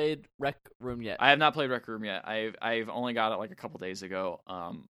you played Rec Room yet? I have not played Rec Room yet. I've only got it like a couple days ago.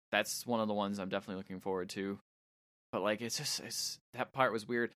 That's one of the ones I'm definitely looking forward to. But like it's that part was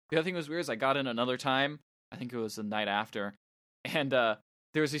weird. The other thing was weird is I got in another time. I think it was the night after, and there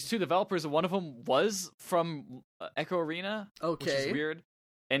was these two developers, and one of them was from Echo Arena, which is weird.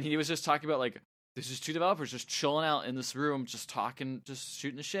 And he was just talking about like there's just two developers just chilling out in this room, just talking, just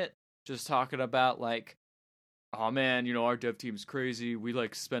shooting the shit, just talking about like, oh man, our dev team's crazy. We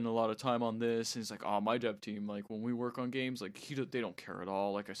like spend a lot of time on this, and he's like, oh, my dev team, like when we work on games, like they don't care at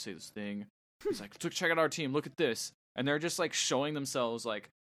all. Like I say this thing, he's like, check out our team, look at this. And they're just like showing themselves like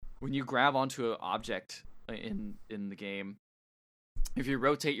when you grab onto an object in the game, if you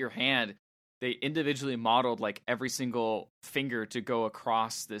rotate your hand, they individually modeled like every single finger to go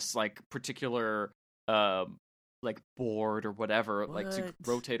across this like particular like board or whatever, like to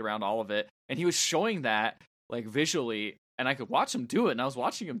rotate around all of it. And he was showing that like visually, and I could watch him do it. And I was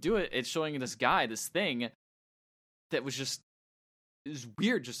watching him do it. It's showing this guy this thing that was just. It was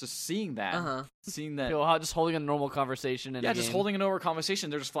weird just seeing that. Seeing that. Just holding a normal conversation. Just holding a normal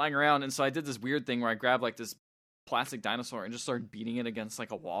conversation. They're just flying around. And so I did this weird thing where I grabbed like this plastic dinosaur and just started beating it against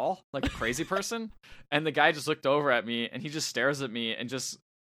like a wall, like a crazy person. And the guy just looked over at me and he just stares at me and just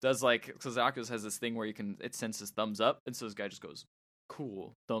does like, because the Oculus has this thing where it senses thumbs up. And so this guy just goes,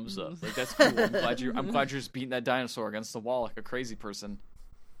 cool, thumbs up. Like, that's cool. I'm glad you're just beating that dinosaur against the wall like a crazy person.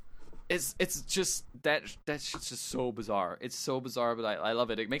 It's just that shit's just so bizarre. It's so bizarre, but I love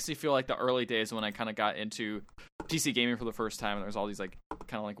it. It makes me feel like the early days when I kind of got into PC gaming for the first time, and there's all these like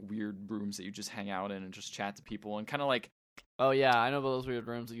kind of like weird rooms that you just hang out in and just chat to people, and kind of like Oh yeah, I know about those weird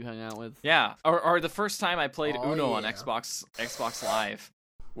rooms that you hang out with. Yeah, or the first time I played Uno on yeah. Xbox Live,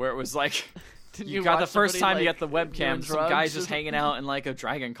 where it was like you got the watch first time somebody, you get the webcam, some guy drugs? just hanging out in like a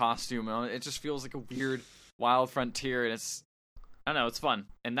dragon costume. And it just feels like a weird wild frontier, and I don't know, it's fun.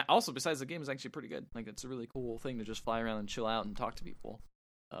 And that also, besides the game, is actually pretty good. Like, it's a really cool thing to just fly around and chill out and talk to people.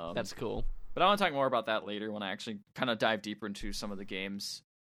 That's cool. But I want to talk more about that later when I actually kind of dive deeper into some of the games.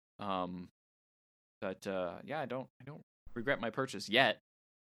 But yeah, I don't regret my purchase yet,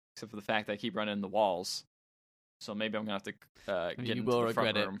 except for the fact that I keep running into the walls. So maybe I'm gonna have to get into the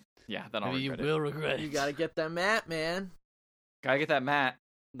front room. Yeah, then I'll regret it. You will regret it. You gotta get that mat, man. Gotta get that mat.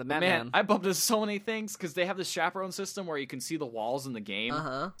 The mat Man, I bumped into so many things because they have this chaperone system where you can see the walls in the game.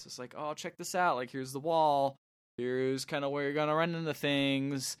 It's just like, oh, check this out. Like, here's the wall. Here's kind of where you're gonna run into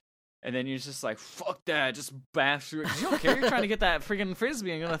things. And then you're just like, fuck that. Just bash through it. 'Cause you don't care. You're trying to get that freaking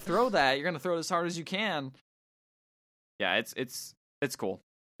frisbee and you're gonna throw that. You're gonna throw it as hard as you can. Yeah, it's cool.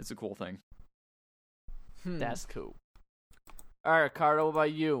 It's a cool thing. That's cool. All right, Ricardo, what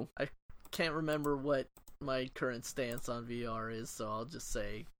about you? I can't remember what my current stance on VR is, so I'll just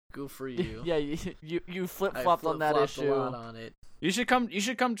say, go for you. Yeah, you flip-flopped on that issue. A lot on it. You should come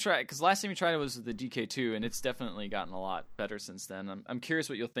try, because last time you tried it was the DK2, and it's definitely gotten a lot better since then. I'm curious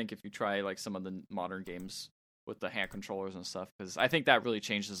what you'll think if you try like some of the modern games with the hand controllers and stuff, because I think that really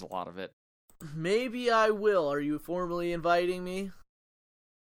changes a lot of it. Maybe I will. Are you formally inviting me?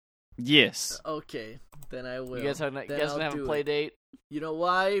 Yes. Okay, then I will. You guys gonna have a play date? You know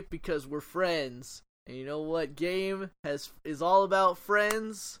why? Because we're friends. And you know what game is all about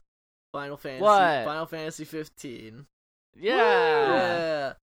friends? Final Fantasy. What? Final Fantasy 15. Yeah.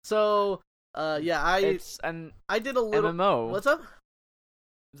 Yeah. So, yeah, I did a little MMO. What's up?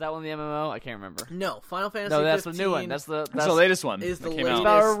 Is that one the MMO? I can't remember. No, Final Fantasy. No, that's 15 the new one. That's the latest one. Is the that came latest It's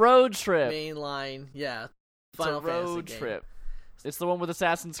out. about a road trip. Mainline, yeah. It's Final a road Fantasy trip. It's the one with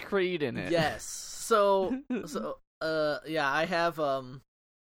Assassin's Creed in it. Game. Yes. So, yeah, I have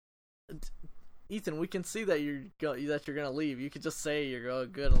Ethan, we can see that you're gonna leave. You could just say you're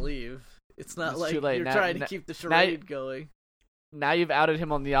gonna leave. It's not like too late. you're Now- trying to keep the charade going. Now you've outed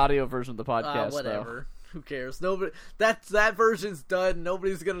him on the audio version of the podcast. Whatever. Who cares? Nobody. That version's done.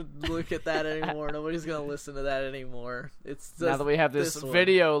 Nobody's gonna look at that anymore. Nobody's gonna listen to that anymore. It's just Now that we have this one.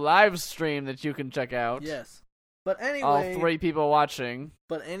 video live stream that you can check out. Yes. But anyway, All 3 people watching.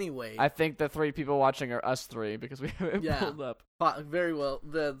 But anyway, I think the 3 people watching are us 3 because we have it pulled up. Very well.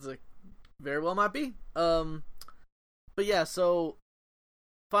 Very well might be. But yeah. So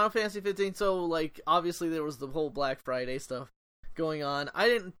Final Fantasy 15. So like, obviously there was the whole Black Friday stuff going on. I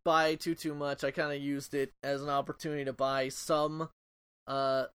didn't buy too much. I kind of used it as an opportunity to buy some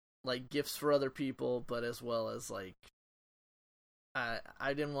like gifts for other people, but as well as like I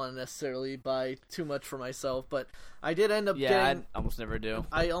didn't want to necessarily buy too much for myself, but I did end up getting. I almost never do.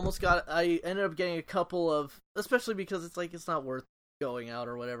 I ended up getting a couple of, especially because it's like it's not worth going out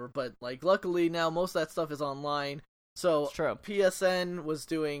or whatever. But like, luckily now most of that stuff is online. So It's true. PSN was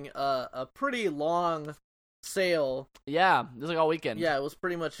doing a pretty long sale. Yeah, it was like all weekend. Yeah, it was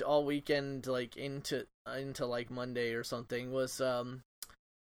pretty much all weekend, like into like Monday or something.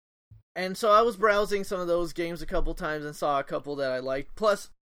 And so I was browsing some of those games a couple times and saw a couple that I liked. Plus,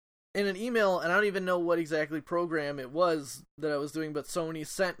 in an email, and I don't even know what exactly program it was that I was doing, but Sony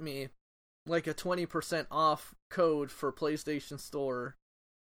sent me like a 20% off code for PlayStation Store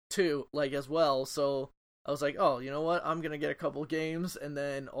 2, like as well. So I was like, oh, you know what? I'm gonna get a couple games and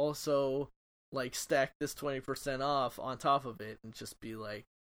then also like stack this 20% off on top of it and just be like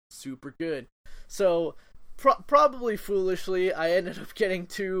super good. So probably foolishly, I ended up getting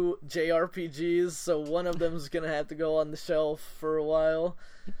 2 JRPGs, so one of them's gonna have to go on the shelf for a while.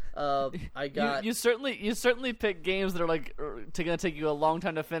 I got you certainly pick games that are like gonna take you a long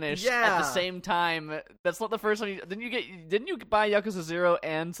time to finish. Yeah. At the same time, that's not the first one. Didn't you buy Yakuza 0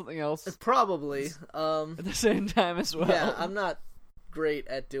 and something else probably at the same time as well? Yeah, I'm not great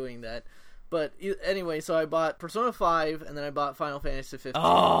at doing that. But anyway, so I bought Persona 5, and then I bought Final Fantasy 15.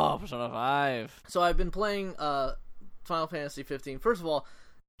 Oh, Persona 5. So I've been playing Final Fantasy 15. First of all,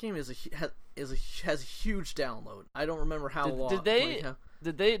 the game has a huge download. I don't remember how long. Did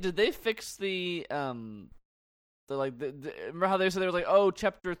they fix the remember how they said they were like, oh,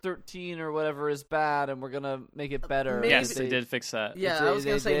 chapter 13 or whatever is bad, and we're gonna make it better? Maybe. Yes, they did fix that. Yeah, I was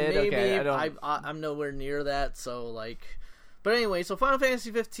gonna say did? maybe. Okay, I'm nowhere near that. So like, but anyway, so Final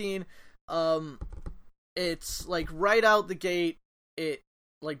Fantasy 15. It's like right out the gate, it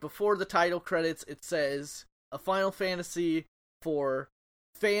like before the title credits, it says a Final Fantasy for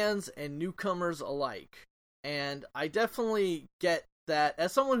fans and newcomers alike. And I definitely get that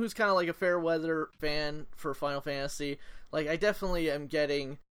as someone who's kind of like a fair weather fan for Final Fantasy. Like, I definitely am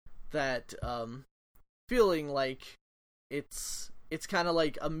getting that feeling like it's kind of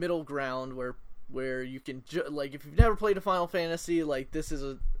like a middle ground where you can like, if you've never played a Final Fantasy, like, this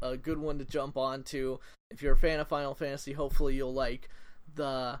is a good one to jump onto. If you're a fan of Final Fantasy, hopefully you'll like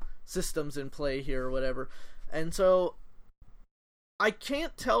the systems in play here or whatever. And so I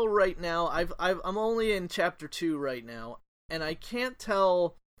can't tell right now. I'm only in chapter 2 right now, and I can't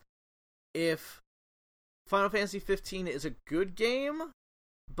tell if Final Fantasy 15 is a good game,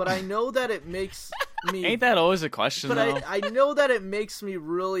 but I know that it makes me... Ain't that always a question, but though? I know that it makes me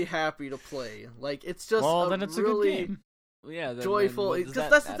really happy to play. Like, it's just then it's really a good game. Yeah, joyful. Because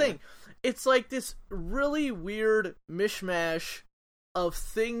that's the thing. It's like this really weird mishmash of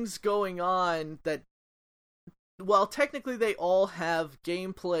things going on that, while technically they all have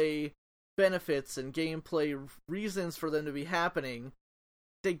gameplay benefits and gameplay reasons for them to be happening,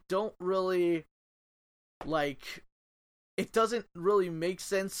 they don't really, like, it doesn't really make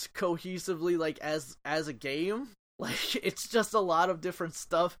sense cohesively, like, as a game. Like, it's just a lot of different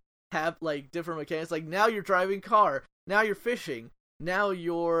stuff have, like, different mechanics. Like, now you're driving car, now you're fishing, now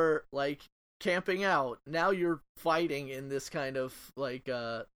you're, like, camping out, now you're fighting in this kind of, like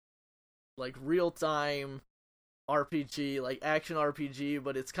real-time RPG, like, action RPG,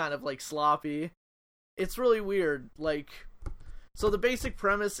 but it's kind of, like, sloppy. It's really weird. Like, so the basic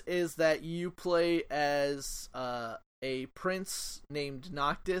premise is that you play as a prince named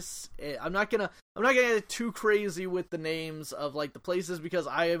Noctis. I'm not gonna get too crazy with the names of, like, the places, because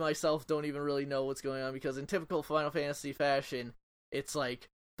I myself don't even really know what's going on, because in typical Final Fantasy fashion, it's like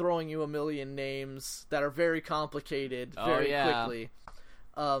throwing you a million names that are very complicated quickly.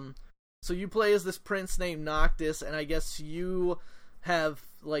 So you play as this prince named Noctis, and I guess you have,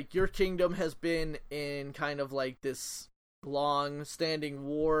 like, your kingdom has been in kind of like this long-standing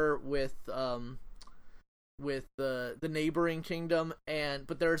war with the neighboring kingdom,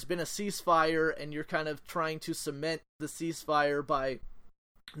 but there's been a ceasefire, and you're kind of trying to cement the ceasefire by,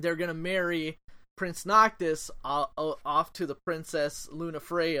 they're gonna marry Prince Noctis off to the Princess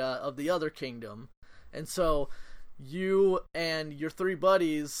Lunafreya of the other kingdom. And so you and your 3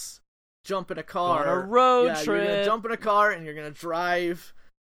 buddies jump in a car. On a road trip. You're gonna jump in a car and you're gonna drive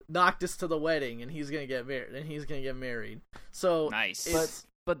Noctis to the wedding, and he's gonna get married. So nice.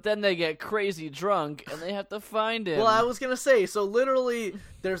 But then they get crazy drunk and they have to find him. Well, I was gonna say, so literally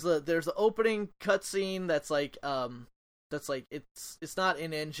there's the opening cutscene that's like it's not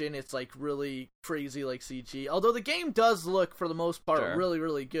in engine, it's like really crazy, like CG. Although the game does look, for the most part, really,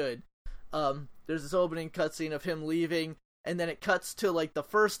 really good. There's this opening cutscene of him leaving, and then it cuts to, like, the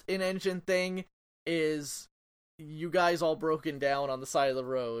first in-engine thing is you guys all broken down on the side of the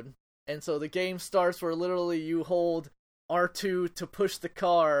road. And so the game starts where literally you hold R2 to push the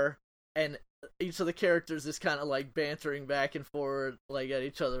car, and each of the characters is kind of, like, bantering back and forth, like, at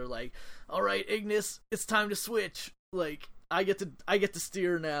each other, like, alright, Ignis, it's time to switch. Like, I get to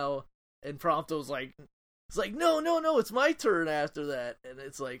steer now. And Prompto's like, it's like, no, it's my turn after that. And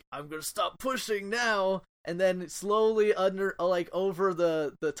it's like, I'm gonna stop pushing now. And then slowly over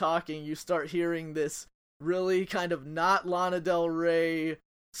the talking, you start hearing this really kind of not Lana Del Rey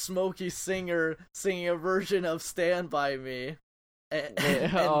smoky singer singing a version of Stand By Me.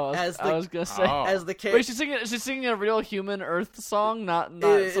 As the Wait, she's singing a real human Earth song, not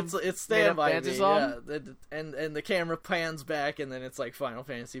it's Stand By Me, song? yeah. And the camera pans back, and then it's like Final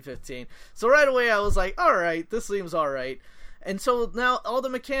Fantasy 15. So right away I was like, alright, this seems alright. And so now all the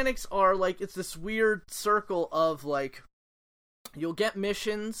mechanics are like, it's this weird circle of, like, you'll get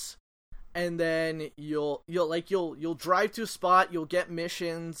missions, and then you'll drive to a spot, you'll get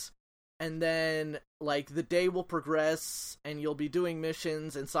missions, and then, like, the day will progress, and you'll be doing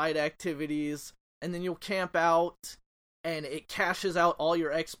missions and side activities, and then you'll camp out, and it cashes out all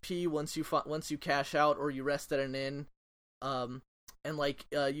your XP once you cash out, or you rest at an inn. And, like,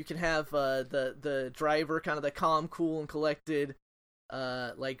 you can have the driver, kind of the calm, cool, and collected,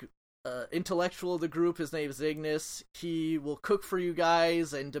 intellectual of the group. His name is Ignis. He will cook for you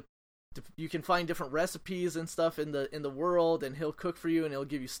guys, and you can find different recipes and stuff in the world, and he'll cook for you, and he'll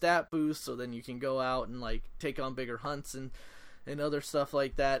give you stat boosts, so then you can go out and, like, take on bigger hunts and other stuff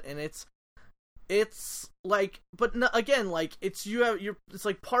like that. And it's like, but no, again, like, it's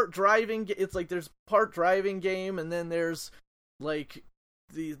like part driving. It's like there's part driving game, and then there's, like,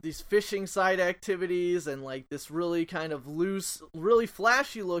 these fishing side activities, and, like, this really kind of loose, really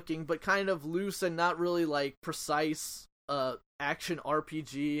flashy looking, but kind of loose and not really, like, precise action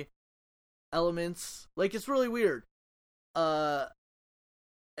RPG elements. Like, it's really weird. And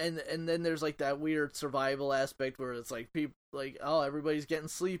and then there's like that weird survival aspect where it's like people like, oh, everybody's getting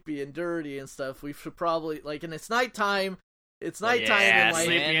sleepy and dirty and stuff. We should probably like, and it's nighttime. It's nighttime and like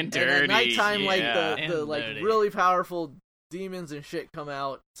sleepy and dirty. And at nighttime, like the like dirty. really powerful demons and shit come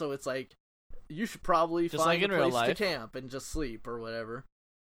out. So it's like you should probably just find like a in real place to life. camp and just sleep or whatever.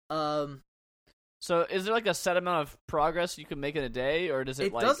 So is there like a set amount of progress you can make in a day, or does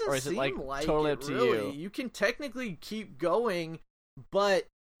it like, doesn't or is it like totally up to really. you? You can technically keep going, but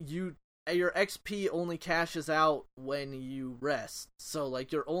your XP only cashes out when you rest. So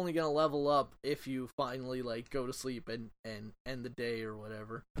like you're only gonna level up if you finally like go to sleep and end the day or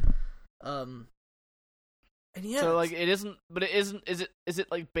whatever. And yeah. So like it isn't, but it isn't. Is it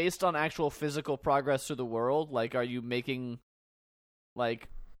like based on actual physical progress through the world? Like, are you making like?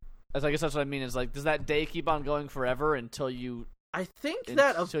 As I guess that's what I mean. Is like, does that day keep on going forever until you? I think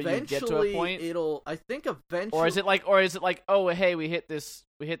that until eventually you get to a point? it'll. I think eventually. Or is it like, oh hey, we hit this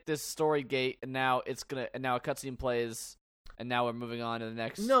story gate, and now a cutscene plays, and now we're moving on to the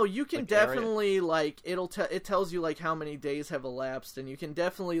next. No, you can like, definitely area? like it tells you like how many days have elapsed, and you can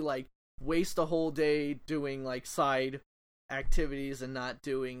definitely like waste a whole day doing like side activities and not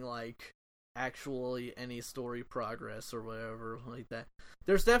doing like actually any story progress or whatever like that.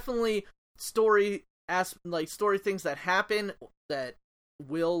 There's definitely story things that happen that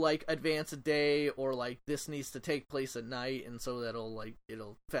will like advance a day, or like this needs to take place at night, and so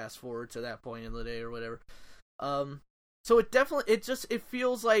it'll fast forward to that point in the day or whatever. So it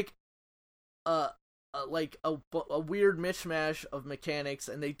feels like a weird mishmash of mechanics,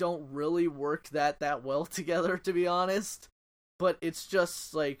 and they don't really work that well together, to be honest. But it's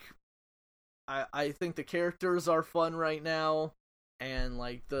just like I think the characters are fun right now, and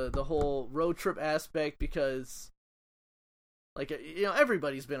like the whole road trip aspect, because like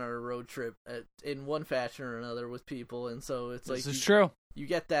everybody's been on a road trip in one fashion or another with people, and so it's like this is true. You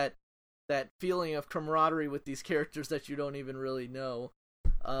get that feeling of camaraderie with these characters that you don't even really know.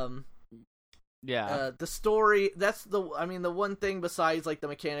 Yeah. The story, the one thing besides like the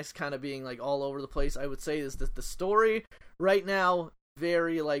mechanics kind of being like all over the place, I would say, is that the story right now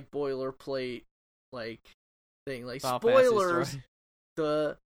very like boilerplate like thing. Like spoilers,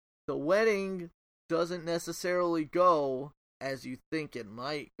 the wedding doesn't necessarily go as you think it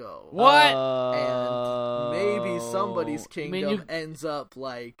might go. What? And maybe somebody's kingdom ends up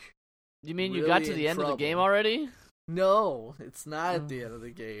like. You mean you really got to the end of the game already? No, it's not at the end of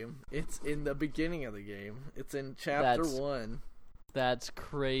the game. It's in the beginning of the game. It's in chapter 1. That's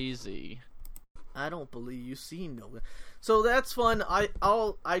crazy. I don't believe you've seen no. So that's fun. I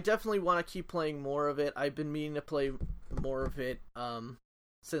definitely want to keep playing more of it. I've been meaning to play more of it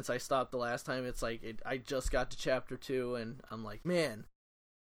since I stopped the last time. It's like I just got to chapter 2, and I'm like, man,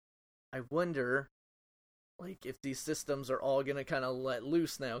 I wonder like if these systems are all gonna kind of let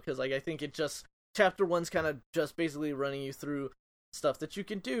loose now, because like I think chapter 1's kind of just basically running you through stuff that you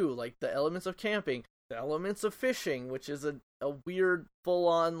can do, like the elements of camping, the elements of fishing, which is a weird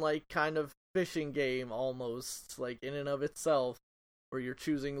full-on like kind of fishing game almost, like in and of itself, where you're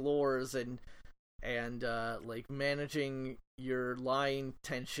choosing lures and like managing your line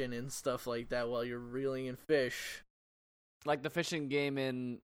tension and stuff like that while you're reeling in fish. Like the fishing game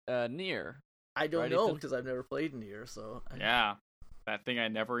in Nier. I don't know, because I've never played Nier, so... Yeah, that thing I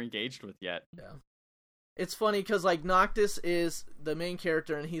never engaged with yet. Yeah. It's funny, because, like, Noctis is the main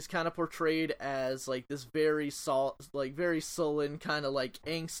character, and he's kind of portrayed as, like, this very sullen, kind of, like,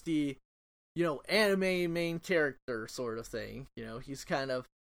 angsty, anime main character sort of thing. He's kind of...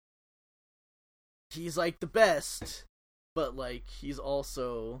 He's, like, the best, but, like, he's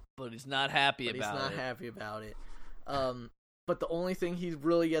also... But he's not happy about it. He's not happy about it. But the only thing he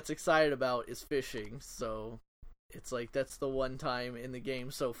really gets excited about is fishing, so it's like that's the one time in the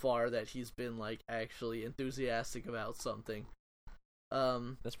game so far that he's been like actually enthusiastic about something.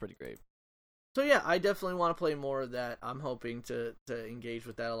 That's pretty great. So yeah, I definitely want to play more of that. I'm hoping to engage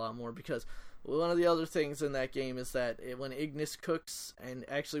with that a lot more, because one of the other things in that game is that when Ignis cooks, and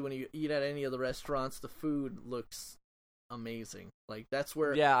actually when you eat at any of the restaurants, the food looks amazing. Like that's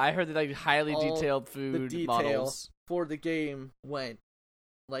where I heard that like highly detailed food models for the game went.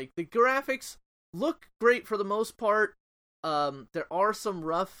 Like the graphics look great for the most part. There are some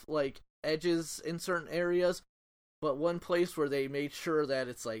rough like edges in certain areas, but one place where they made sure that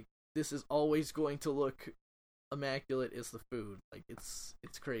it's like this is always going to look immaculate is the food. Like it's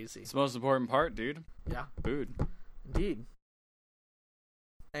crazy. It's the most important part, dude. Yeah, food. Indeed.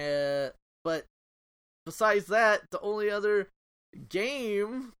 But besides that, the only other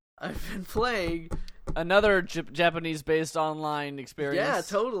game I've been playing another Japanese-based online experience. Yeah,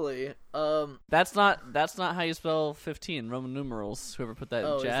 totally. That's not how you spell 15 Roman numerals. Whoever put that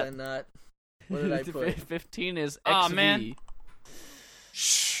in chat. Is that not? What did I put? 15 is XV. Oh man.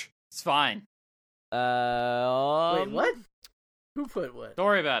 Shh. It's fine. Wait, what? Who put what? Don't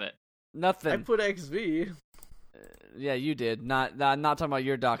worry about it. Nothing. I put XV. Yeah, you did. Not talking about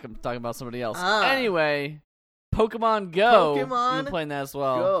your doc. I'm talking about somebody else. Anyway, Pokemon Go. You've been playing that as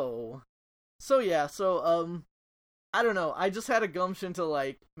well. Go. So yeah, I don't know. I just had a gumption to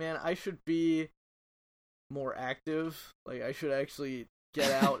like, man, I should be more active. Like, I should actually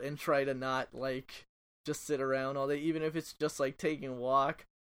get out and try to not like just sit around all day, even if it's just like taking a walk.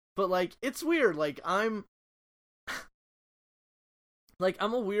 But like, it's weird. Like, I'm a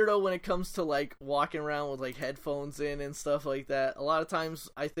weirdo when it comes to like walking around with like headphones in and stuff like that. A lot of times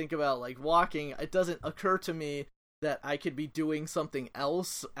I think about like walking. It doesn't occur to me that I could be doing something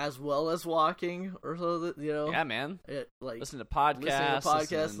else as well as walking, or so that, you know. Yeah, man. Like listening to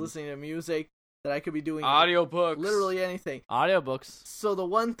podcasts, listening to music, that I could be doing audiobooks, literally anything. Audiobooks. So the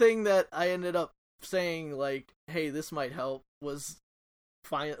one thing that I ended up saying, like, hey, this might help, was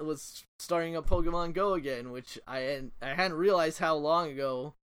starting up Pokemon Go again, which I hadn't realized how long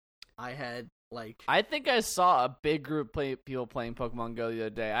ago I had, like... I think I saw a big group people playing Pokemon Go the other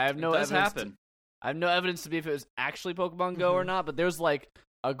day. I have no evidence. I have no evidence to be if it was actually Pokemon Go or not, but there's like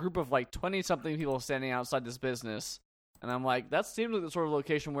a group of like 20-something people standing outside this business, and I'm like, that seems like the sort of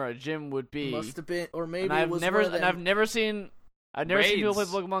location where a gym would be. Must have been, or maybe I've never seen people play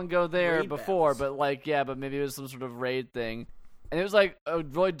Pokemon Go there before, battles. but maybe it was some sort of raid thing. And it was like a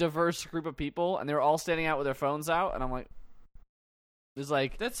really diverse group of people, and they were all standing out with their phones out, and I'm like, there's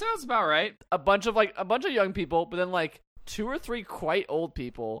like, that sounds about right. A bunch of young people, but then like 2 or 3 quite old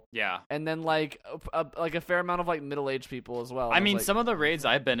people. Yeah. And then like a fair amount of like middle-aged people as well. I mean, some of the raids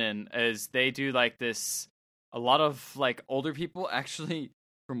I've been in is they do like this, a lot of like older people actually,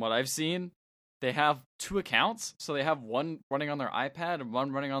 from what I've seen, they have 2 accounts. So they have one running on their iPad and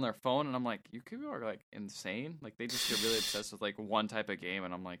one running on their phone, and I'm like, you people are like insane. Like, they just get really obsessed with like one type of game,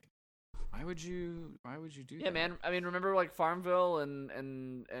 and I'm like, why would you do that? Yeah, man. I mean, remember like Farmville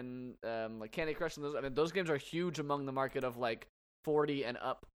and like Candy Crush and those. I mean, those games are huge among the market of like 40 and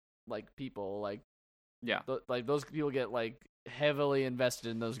up like people. Like, yeah, like those people get like heavily invested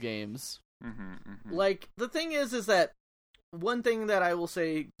in those games. Like, the thing is that one thing that I will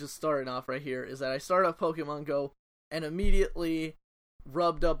say, just starting off right here, is that I started up Pokemon Go and immediately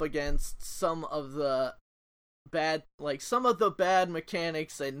rubbed up against some of the bad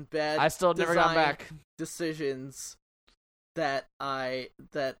mechanics and bad I still never got back decisions that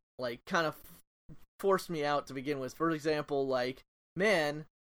like kind of forced me out to begin with. For example, like, man,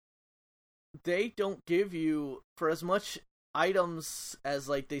 they don't give you, for as much items as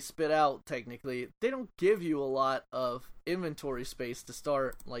like they spit out, technically they don't give you a lot of inventory space to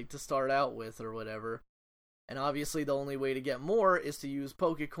start out with or whatever. And obviously the only way to get more is to use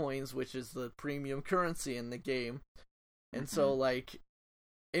Pokecoins, which is the premium currency in the game. And so like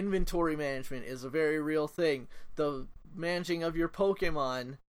inventory management is a very real thing. The managing of your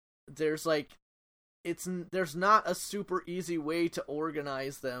Pokemon, there's not a super easy way to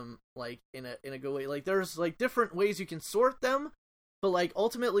organize them like in a good way. Like, there's like different ways you can sort them, but like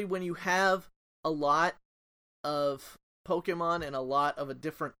ultimately when you have a lot of Pokemon and a lot of a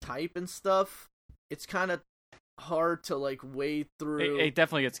different type and stuff, it's kind of hard to like wade through. It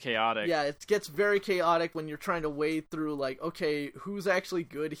definitely gets chaotic. Yeah, it gets very chaotic when you're trying to wade through like, okay, who's actually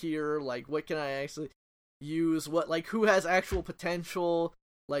good here? Like, what can I actually use? What, like, who has actual potential?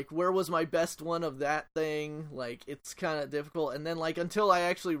 Like, where was my best one of that thing? Like, it's kind of difficult. And then, like, until I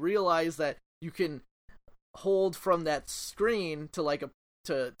actually realized that you can hold from that screen to, like,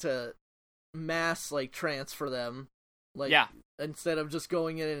 to mass, like, transfer them. Like, yeah. Instead of just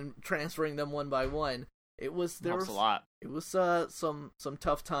going in and transferring them one by one. It was, helps a lot. It was, some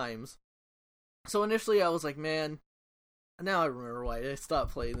tough times. So initially I was like, man, now I remember why I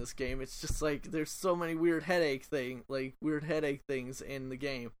stopped playing this game. It's just like, there's so many weird headache things in the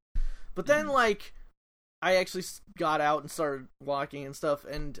game. But then, like, I actually got out and started walking and stuff,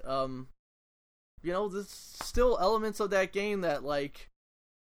 and, you know, there's still elements of that game that, like,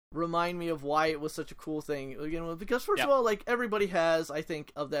 remind me of why it was such a cool thing. You know, because first of all, like, everybody has, I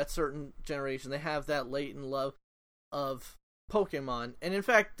think, of that certain generation, they have that latent love of Pokemon. And in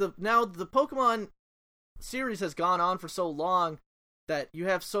fact, the Pokemon series has gone on for so long that you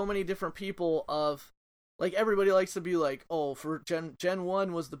have so many different people of, like, everybody likes to be like, oh, for Gen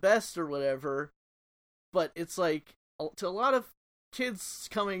 1 was the best or whatever, but it's like, to a lot of kids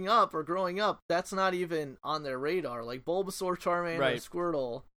coming up or growing up, that's not even on their radar. Like, Bulbasaur, Charmander, and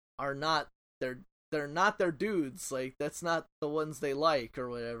Squirtle are not they're not their dudes. Like, that's not the ones they like or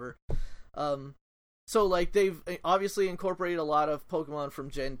whatever. So, like, they've obviously incorporated a lot of Pokemon from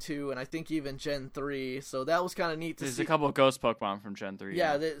Gen 2, and I think even Gen 3, so that was kind of neat to see. There's a couple of ghost Pokemon from Gen 3.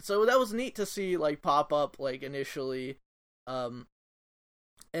 Yeah, so that was neat to see, like, pop up, like, initially. And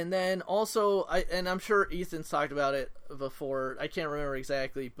then also, I'm sure Ethan's talked about it before, I can't remember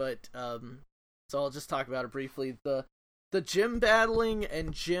exactly, but, so I'll just talk about it briefly. The gym battling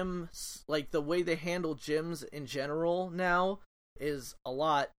and gyms, like, the way they handle gyms in general now is a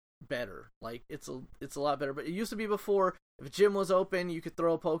lot better. Like, it's a lot better. But it used to be before, if a gym was open, you could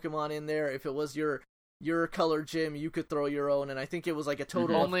throw a Pokemon in there. If it was your color gym, you could throw your own, and I think it was like a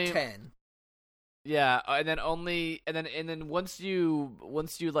total of 10. Yeah, and then once you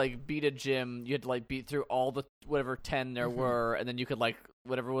like beat a gym, you had to like beat through all the whatever 10 there were, and then you could like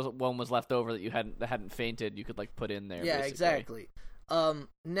whatever one was left over that hadn't fainted, you could like put in there. Yeah, basically. exactly.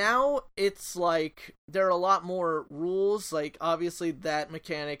 Now it's like there are a lot more rules. Like, obviously that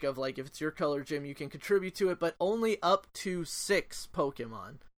mechanic of like if it's your color gym, you can contribute to it, but only up to 6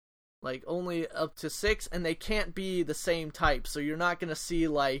 Pokemon. Like, only up to 6, and they can't be the same type. So you're not gonna see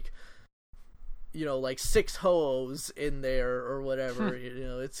like, you know, like 6 Ho-Ohs in there or whatever. You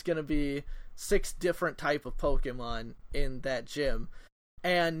know, it's gonna be 6 different type of Pokemon in that gym.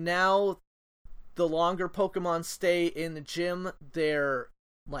 And now, the longer Pokemon stay in the gym, they're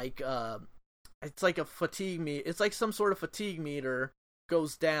like, it's like a fatigue meter. It's like some sort of fatigue meter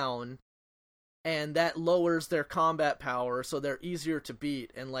goes down, and that lowers their combat power, so they're easier to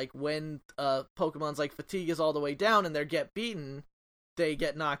beat. And like when Pokemon's like fatigue is all the way down and they get beaten, they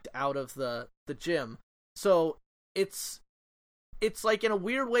get knocked out of the gym. So it's like, in a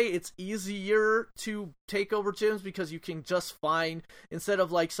weird way, it's easier to take over gyms because you can just find, instead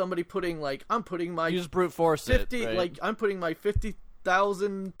of like somebody putting like, I'm putting my, you just brute force 50, it, right? like I'm putting my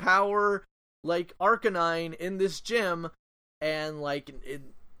 50,000 power like Arcanine in this gym, and like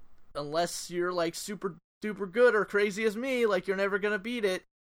unless you're like super duper good or crazy as me, like you're never gonna beat it.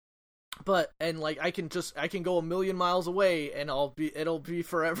 But, and like I can go a million miles away and it'll be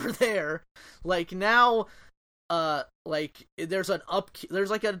forever there. Like now, like there's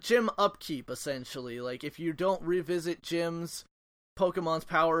like a gym upkeep essentially. Like if you don't revisit gyms, Pokemon's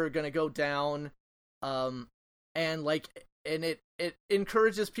power are gonna go down, and it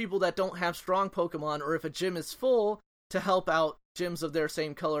encourages people that don't have strong Pokemon, or if a gym is full, to help out gyms of their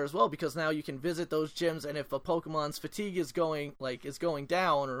same color as well, because now you can visit those gyms, and if a Pokemon's fatigue is going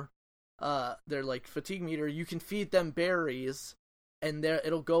down, or their like fatigue meter, you can feed them berries, and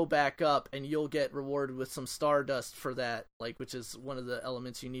it'll go back up, and you'll get rewarded with some Stardust for that, like, which is one of the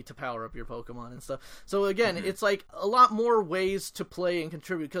elements you need to power up your Pokemon and stuff. So again, it's like a lot more ways to play and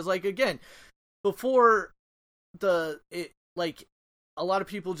contribute, because like again, before like a lot of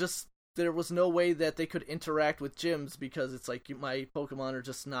people just, there was no way that they could interact with gyms, because it's like my Pokemon are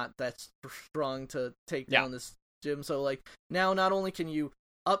just not that strong to take down this gym. So like now, not only can you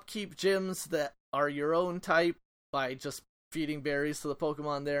upkeep gyms that are your own type by just feeding berries to the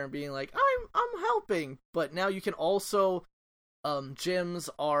Pokemon there and being like, I'm helping, but now you can also, gyms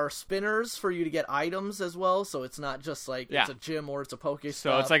are spinners for you to get items as well, so it's not just like it's a gym or it's a Pokestop.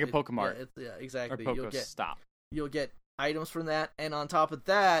 So it's like a Pokemart. Yeah, exactly. Or Pokestop. You'll get items from that, and on top of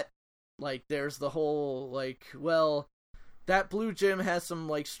that, like there's the whole like, well, that blue gym has some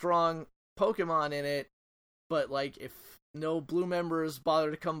like strong Pokemon in it, but like if no blue members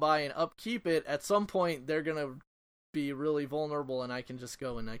bother to come by and upkeep it, at some point they're gonna be really vulnerable, and I can just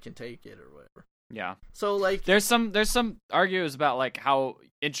go and I can take it or whatever. Yeah. So like there's some arguments about like how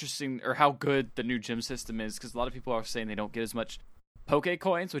interesting or how good the new gym system is, because a lot of people are saying they don't get as much Poke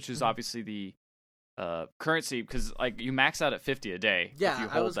Coins, which is obviously the currency, because like you max out at 50 a day. Yeah, if you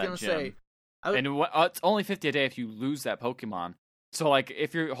hold I was that gonna gym. say, and it's only 50 a day if you lose that Pokemon. So like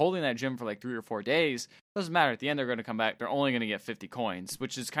if you're holding that gym for like 3 or 4 days, doesn't matter. At the end, they're going to come back. They're only going to get 50 coins,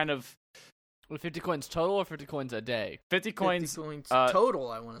 which is kind of 50 coins total or 50 coins a day? 50 coins total,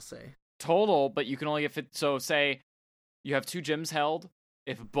 I want to say. Total, but you can only get 50. So say you have 2 gyms held.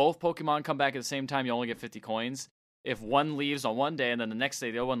 If both Pokemon come back at the same time, you only get 50 coins. If one leaves on one day and then the next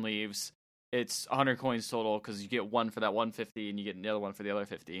day the other one leaves, it's 100 coins total, because you get one for that 150 and you get the other one for the other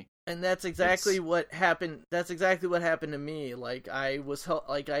 50. And that's exactly what happened. That's exactly what happened to me. Like I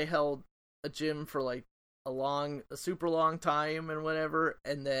held a gym for like a super long time and whatever,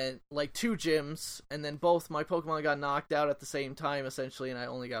 and then like 2 gyms, and then both my Pokemon got knocked out at the same time essentially, and I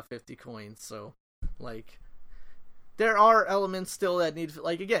only got 50 coins. So like there are elements still that need,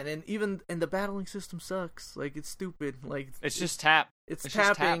 like, again, and the battling system sucks. Like, it's stupid. Like, it's just tap. It's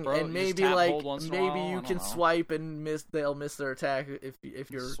tapping, tap, and maybe maybe you can swipe and they'll miss their attack if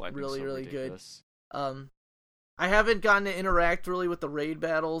you're really good. I haven't gotten to interact really with the raid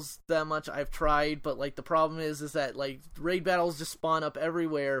battles that much. I've tried, but like the problem is that like raid battles just spawn up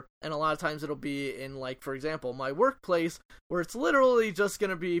everywhere, and a lot of times it'll be in like, for example, my workplace, where it's literally just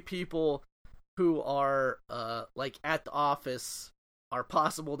gonna be people who are like at the office are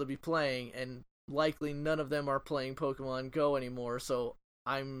possible to be playing, and likely none of them are playing Pokemon Go anymore. So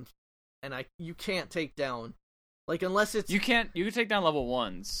you can't take down. Like, unless it's... You can take down level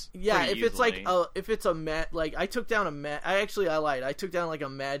 1s. Yeah, if easily. it's like... if it's a... Like, I took down I lied. I took down, like, a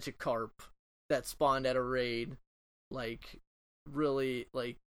Magikarp that spawned at a raid. Like, really,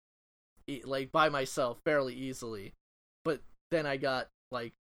 like by myself, fairly easily. But then I got,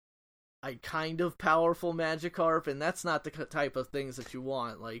 like, a kind of powerful Magikarp, and that's not the type of things that you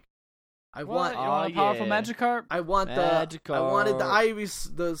want. Like, you want a powerful Magikarp? I wanted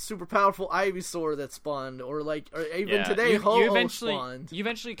the super powerful Ivysaur that spawned, or even today Ho-Oh spawned. You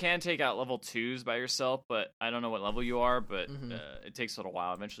eventually can take out level 2s by yourself, but I don't know what level you are, but it takes a little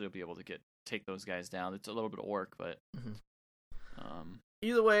while. Eventually you'll be able to take those guys down. It's a little bit of work, but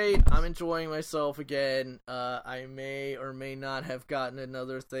either way, I'm enjoying myself again. I may or may not have gotten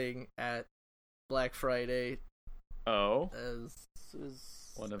another thing at Black Friday. Oh.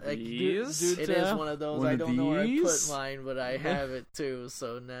 One of these? It is one of those. I don't know where I put mine, but I have it too,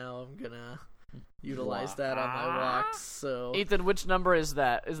 so now I'm gonna utilize that on my walks. So, Ethan, which number is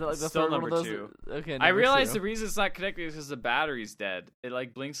that? Is it like the still third number one of those? 2. Okay, I realize the reason it's not connected is because the battery's dead. It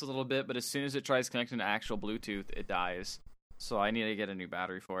like blinks a little bit, but as soon as it tries connecting to actual Bluetooth, it dies. So I need to get a new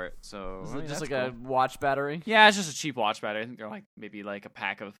battery for it. So is it just like a watch battery? Yeah, it's just a cheap watch battery. I think they're like maybe like a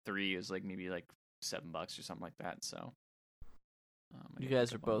pack of 3 is like maybe like $7 or something like that. So. You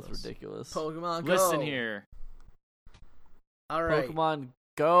guys are both ridiculous. Pokemon Go. Listen here. All right. Pokemon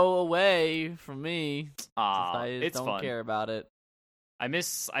Go away from me. It's don't fun. care about it. I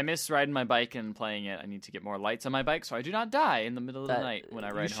miss riding my bike and playing it. I need to get more lights on my bike so I do not die in the middle of the night when I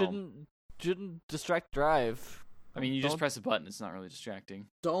ride home. You shouldn't distract drive. I mean, you just press a button. It's not really distracting.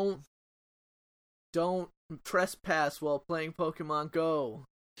 Don't trespass while playing Pokemon Go.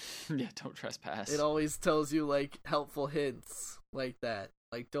 Yeah, don't trespass. It always tells you like helpful hints like that.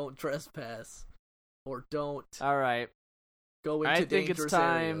 Like, don't trespass, or don't. All right. Go into dangerous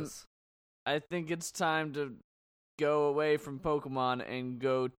areas. I think it's time to go away from Pokemon and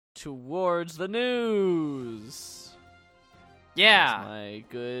go towards the news. Yeah. That's my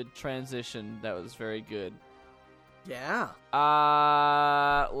good transition. That was very good. Yeah.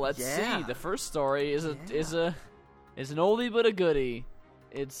 Let's see. The first story is an oldie but a goodie.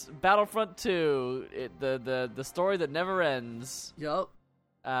 It's Battlefront II. The story that never ends. Yup.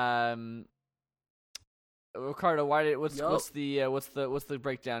 Ricardo, what's the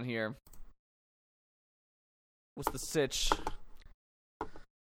breakdown here? What's the sitch?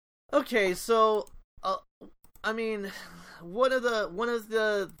 Okay, so I mean, one of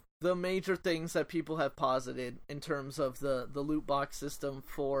the major things that people have posited in terms of the loot box system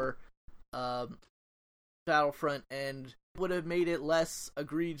for Battlefront and would have made it less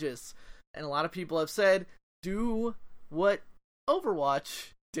egregious, and a lot of people have said do what Overwatch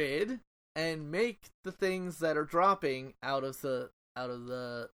did and make the things that are dropping out of the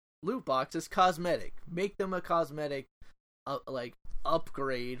loot boxes cosmetic. Make them a cosmetic like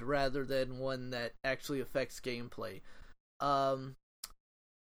upgrade rather than one that actually affects gameplay. But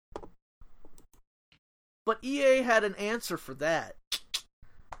EA had an answer for that,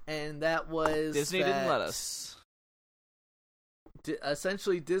 and that was Disney didn't let us.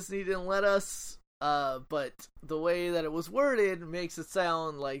 Essentially, Disney didn't let us, but the way that it was worded makes it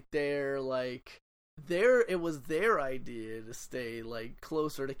sound like it was their idea to stay like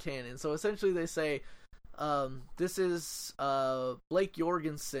closer to canon. So essentially they say, this is Blake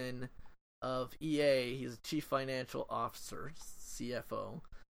Jorgensen of EA. He's a chief financial officer, CFO.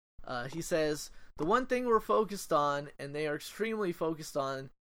 He says, the one thing we're focused on, and they are extremely focused on,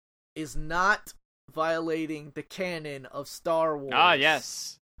 is not violating the canon of Star Wars. Ah,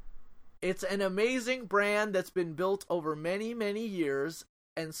 yes. It's an amazing brand that's been built over many, many years,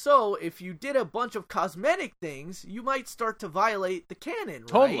 and so if you did a bunch of cosmetic things, you might start to violate the canon,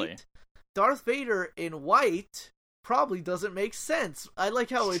 totally. Right? Darth Vader in white probably doesn't make sense. I like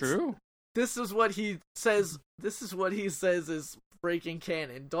how it's true. This is what he says is breaking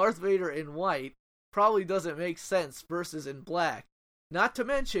canon. Darth Vader in white probably doesn't make sense versus in black. Not to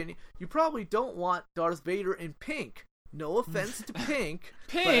mention, you probably don't want Darth Vader in pink. No offense to pink,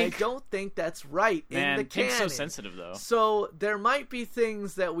 but I don't think that's right in the canon. Pink's so sensitive, though. So there might be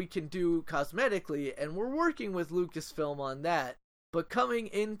things that we can do cosmetically, and we're working with Lucasfilm on that. But coming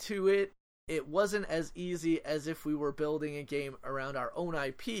into it, it wasn't as easy as if we were building a game around our own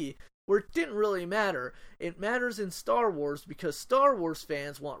IP, where it didn't really matter. It matters in Star Wars because Star Wars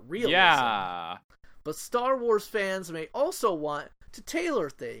fans want realism. Yeah. But Star Wars fans may also want to tailor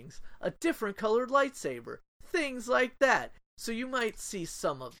things. A different colored lightsaber. Things like that. So you might see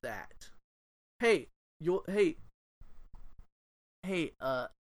some of that. Hey, Yorgi,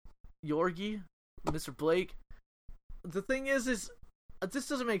 Mr. Blake. The thing is this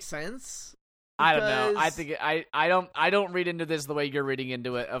doesn't make sense. I don't know. I think I don't read into this the way you're reading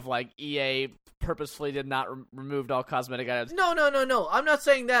into it. Of like EA purposefully did not removed all cosmetic items. No. I'm not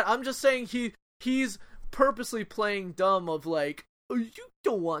saying that. I'm just saying he's purposely playing dumb. Of like, oh, you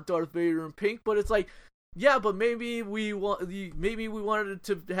don't want Darth Vader in pink, but it's like, yeah, but maybe we wanted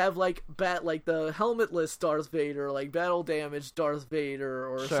to have like the helmetless Darth Vader, like battle damaged Darth Vader,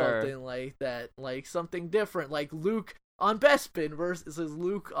 or something like that, like something different, like Luke on Bespin versus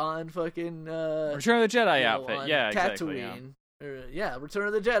Luke on fucking Return of the Jedi outfit, Tatooine. Exactly, yeah. Return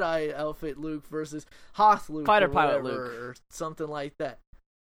of the Jedi outfit Luke versus Hoth Luke, Fighter or pilot whatever, Luke, or something like that.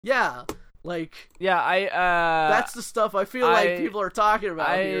 Yeah. Like, that's the stuff I feel like people are talking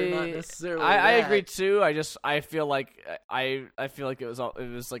about here, not necessarily. I agree too. I feel like it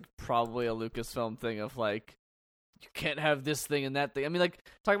was like probably a Lucasfilm thing of like, you can't have this thing and that thing. I mean, like,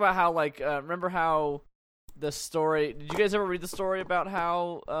 talk about how like remember how the story? Did you guys ever read the story about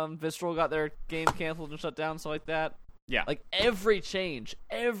how Visceral got their game canceled and shut down, stuff like that? Yeah. Like every change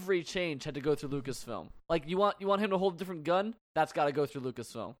had to go through Lucasfilm. Like you want him to hold a different gun, that's got to go through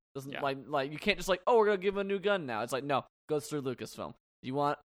Lucasfilm. Doesn't like you can't just like, oh, we're gonna give him a new gun now. It's like, no, goes through Lucasfilm. You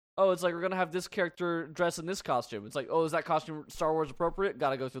want, oh, it's like we're gonna have this character dress in this costume. It's like, oh, is that costume Star Wars appropriate? Got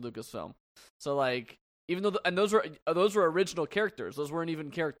to go through Lucasfilm. So like, even though those were original characters, those weren't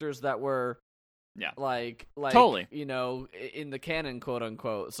even characters that were. Yeah, like totally, you know, in the canon, quote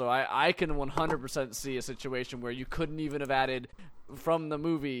unquote. So I can 100% see a situation where you couldn't even have added from the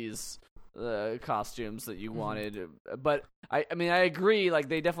movies costumes that you wanted. But I mean, I agree. Like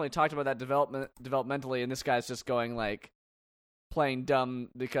they definitely talked about that developmentally, and this guy's just going like playing dumb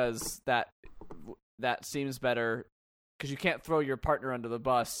because that seems better. Because you can't throw your partner under the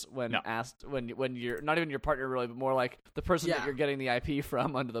bus when asked when you're not even your partner really, but more like the person that you're getting the IP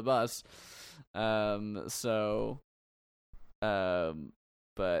from under the bus. But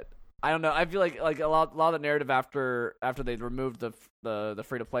I don't know. I feel like a lot of the narrative after they removed the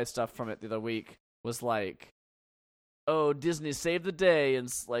free to play stuff from it the other week was like, oh, Disney saved the day,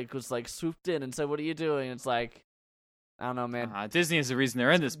 and was swooped in and said, "What are you doing?" And it's like, I don't know, man. Disney is the reason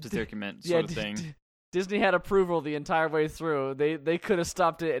they're in this predicament, sort of thing. Disney had approval the entire way through. They could have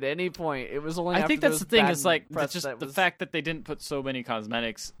stopped it at any point. It was only. I think that's the thing. Is like just the fact that they didn't put so many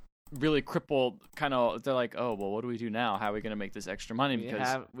cosmetics really crippled. Kind of, they're like, oh well, what do we do now? How are we going to make this extra money?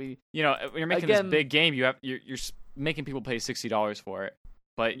 Because when you're making this big game, you're making people pay $60 for it.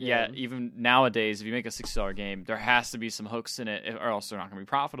 But yet, even nowadays, if you make a $60 game, there has to be some hooks in it, or else they're not going to be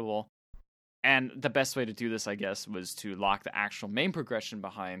profitable. And the best way to do this, I guess, was to lock the actual main progression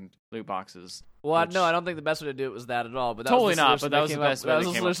behind loot boxes. Well, no, I don't think the best way to do it was that at all. But that totally was not. But that was the best way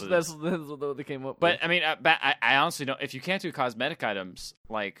they came up with That's what they came up with. But I mean, I honestly don't. If you can't do cosmetic items,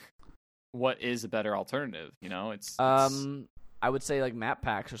 like, what is a better alternative? You know, it's I would say like map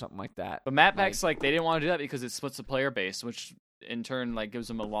packs or something like that. But map packs, like they didn't want to do that because it splits the player base, which in turn like gives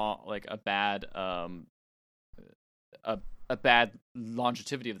them a bad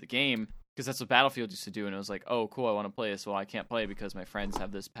longevity of the game. Because that's what Battlefield used to do, and it was like, oh, cool, I want to play this. Well, I can't play because my friends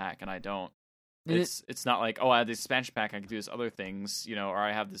have this pack and I don't. It's not like, oh, I have this expansion pack, I can do this other things, or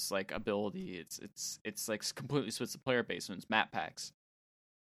I have this like ability. It's like completely splits the player base when it's map packs.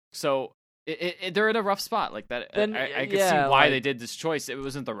 So they're in a rough spot like that. Then, I can see why they did this choice. It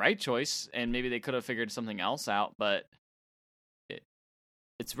wasn't the right choice, and maybe they could have figured something else out, but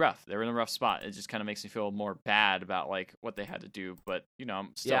it's rough. They're in a rough spot. It just kind of makes me feel more bad about like what they had to do. But I'm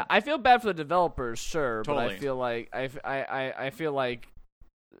still. Yeah, I feel bad for the developers, sure, totally. But I feel like I feel like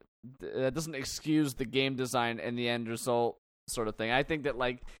that doesn't excuse the game design and the end result sort of thing. I think that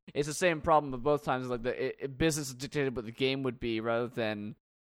like it's the same problem of both times. Like the business is dictated what the game would be rather than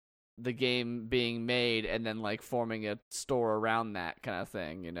the game being made and then like forming a store around that kind of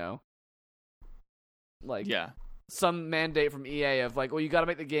thing. Like some mandate from EA of like, well, you got to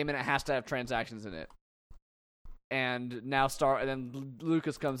make the game and it has to have transactions in it. And now then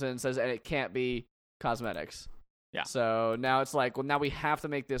Lucas comes in and says, and it can't be cosmetics. Yeah. So now it's like, well, now we have to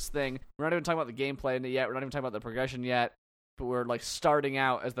make this thing. We're not even talking about the gameplay in it yet. We're not even talking about the progression yet. But we're like starting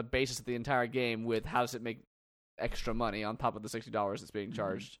out as the basis of the entire game with how does it make extra money on top of the $60 it's being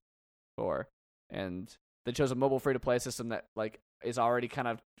charged for. And they chose a mobile free-to-play system that like is already kind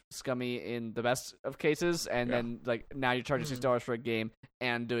of scummy in the best of cases, and then like now you're charging $6 for a game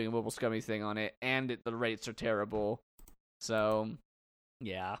and doing a mobile scummy thing on it, and the rates are terrible. So,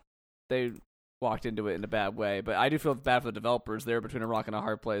 yeah, they walked into it in a bad way. But I do feel bad for the developers. They're between a rock and a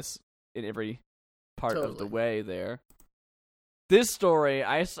hard place in every part of the way there. This story,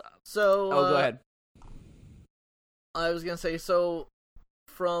 go ahead. I was going to say, so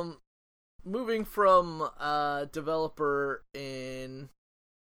moving from a developer in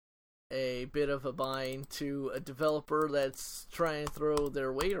a bit of a bind to a developer that's trying to throw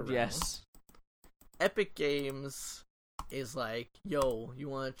their weight around. Yes. Epic Games is like, yo, you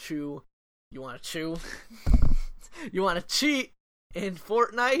want to chew? You want to chew? You want to cheat in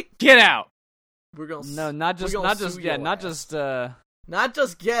Fortnite? Get out! We're gonna not just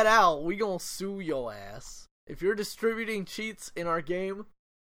get out. We gonna sue your ass. If you're distributing cheats in our game,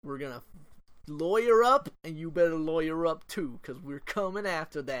 we're gonna lawyer up, and you better lawyer up too, because we're coming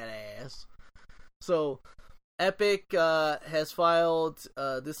after that ass. So, Epic has filed,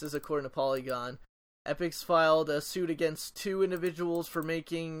 this is according to Polygon, Epic's filed a suit against 2 individuals for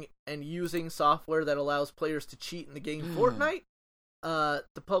making and using software that allows players to cheat in the game Fortnite.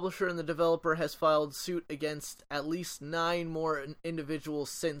 The publisher and the developer has filed suit against at least 9 more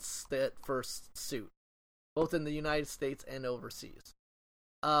individuals since that first suit, both in the United States and overseas.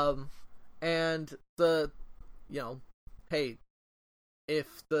 And hey,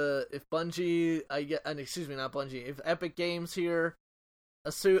 if Bungie, not Bungie, if Epic Games here,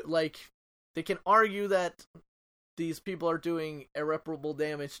 a suit, like, they can argue that these people are doing irreparable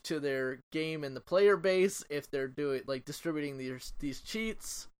damage to their game and the player base if they're distributing these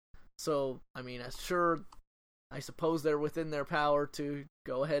cheats. So, I mean, I suppose they're within their power to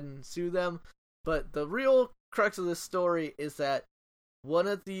go ahead and sue them. But the real crux of this story is that one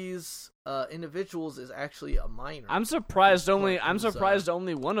of these individuals is actually a minor. I'm surprised only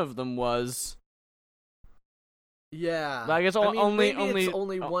one of them was. Yeah, I guess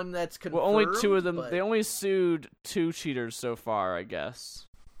only one that's confirmed. Well, only 2 of them. But... They only sued 2 cheaters so far, I guess.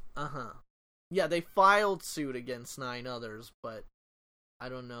 Yeah, they filed suit against 9 others, but I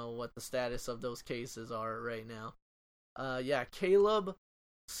don't know what the status of those cases are right now. Caleb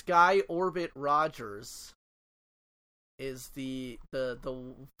Sky Orbit Rogers is the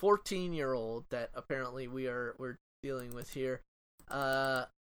 14-year-old that apparently we're dealing with here.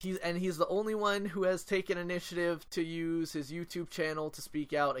 He's the only one who has taken initiative to use his YouTube channel to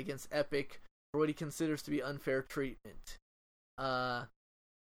speak out against Epic for what he considers to be unfair treatment.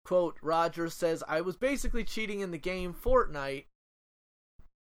 Quote, Rogers says, I was basically cheating in the game Fortnite,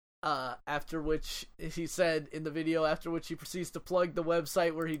 after which he said in the video, after which he proceeds to plug the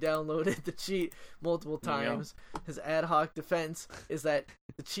website where he downloaded the cheat multiple times. His ad hoc defense is that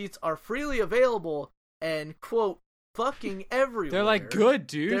the cheats are freely available and, quote, fucking everywhere. They're like, good,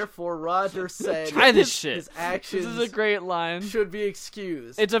 dude. Therefore, Rogers said, try this shit. His actions this is a great line. Should be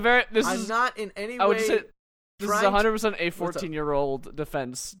excused. It's a very. I'm not in any way. This is 100% a 14-year-old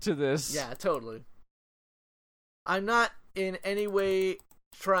defense to this. Yeah, totally. I'm not in any way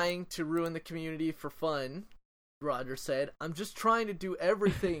trying to ruin the community for fun, Roger said. I'm just trying to do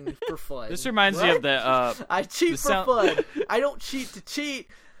everything for fun. This reminds me of the I cheat for fun. I don't cheat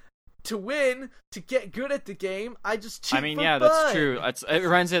to win, to get good at the game. I just cheat for fun. That's true. It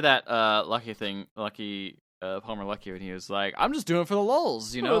reminds me of that Palmer Lucky, when he was like, I'm just doing it for the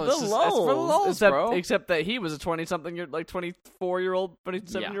lulz, you know? It's for the lulz, bro. Except that he was a 20-something, 24-year-old,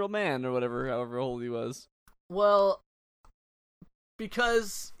 27-year-old man, or however old he was. Well,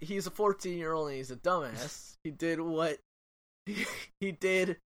 because he's a 14-year-old and he's a dumbass, he did what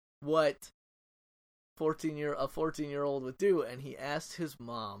 14-year-old would do, and he asked his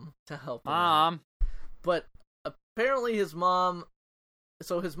mom to help him out. But apparently his mom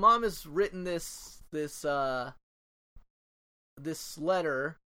has written this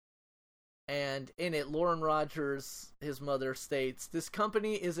letter, and in it, Lauren Rogers, his mother, states, this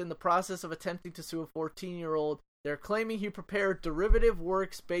company is in the process of attempting to sue a 14-year-old. They're claiming he prepared derivative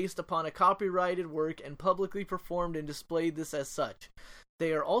works based upon a copyrighted work and publicly performed and displayed this as such.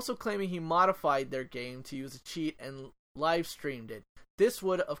 They are also claiming he modified their game to use a cheat and live streamed it. This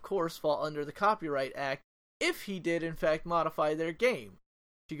would, of course, fall under the Copyright Act if he did, in fact, modify their game.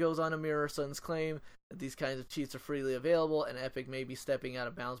 She goes on to mirror her son's claim that these kinds of cheats are freely available, and Epic may be stepping out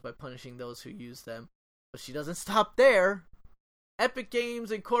of bounds by punishing those who use them. But she doesn't stop there. Epic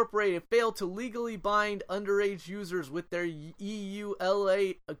Games Incorporated failed to legally bind underage users with their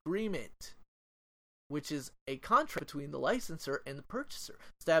EULA agreement, which is a contract between the licensor and the purchaser,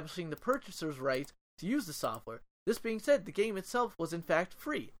 establishing the purchaser's rights to use the software. This being said, the game itself was in fact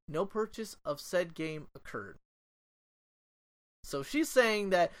free. No purchase of said game occurred. So she's saying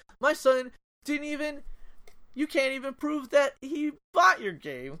that my son you can't even prove that he bought your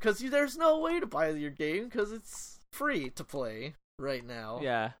game, because there's no way to buy your game because it's free to play right now.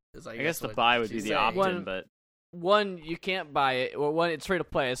 Yeah. I guess the buy would be the opt-in, but... One, you can't buy it. Well, one, it's free to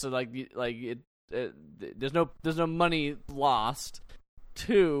play, so there's no money lost.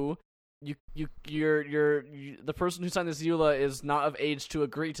 Two, you're the person who signed this EULA is not of age to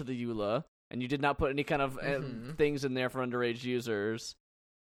agree to the EULA, and you did not put any kind of things in there for underage users.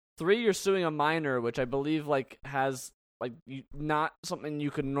 Three, you're suing a minor, which I believe has not something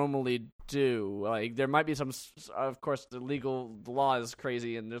you could normally do. Like, there might be some, of course, the law is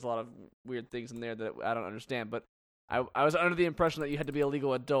crazy, and there's a lot of weird things in there that I don't understand. But I was under the impression that you had to be a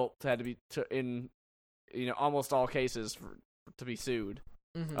legal adult in almost all cases to be sued.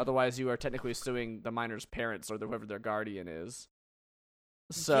 Mm-hmm. Otherwise, you are technically suing the minor's parents or whoever their guardian is.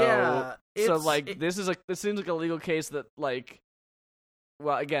 So, this seems like a legal case that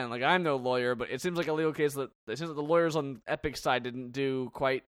well, again, I'm no lawyer, but it seems like a legal case that it seems like the lawyers on Epic's side didn't do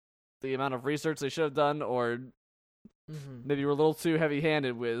quite the amount of research they should have done, or maybe were a little too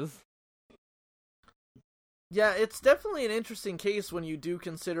heavy-handed with. Yeah, it's definitely an interesting case when you do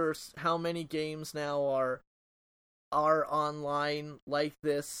consider how many games now are online like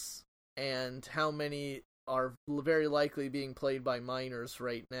this, and how many are very likely being played by minors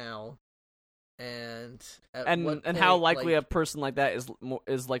right now. And how likely a person like that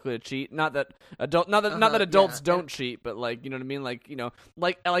is likely to cheat. Not that adults don't cheat, but you know what I mean.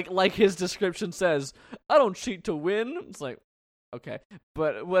 Like his description says, I don't cheat to win. It's okay,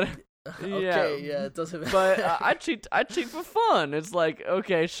 but what? It doesn't. But I cheat for fun. It's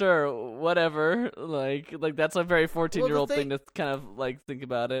okay, sure, whatever. That's a very 14-year-old thing to kind of think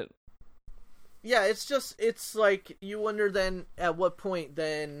about it. Yeah, it's you wonder then at what point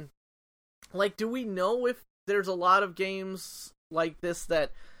then. Do we know if there's a lot of games like this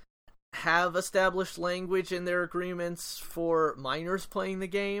that have established language in their agreements for minors playing the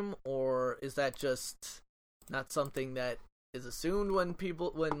game, or is that just not something that is assumed when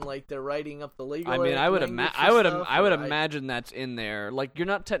they're writing up the legal? I mean, I would imagine that's in there. You're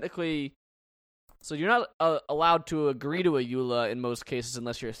not technically, so you're not allowed to agree to a EULA in most cases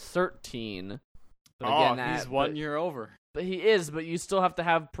unless you're 13. But again, he's 1 year over. But he is, but you still have to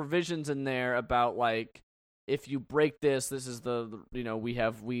have provisions in there about if you break this is the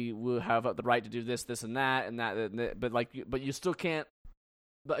we will have the right to do this and that, but you still can't.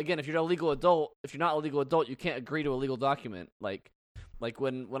 But again, if you're not a legal adult, you can't agree to a legal document.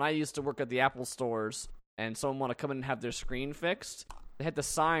 When I used to work at the Apple stores and someone want to come in and have their screen fixed, they had to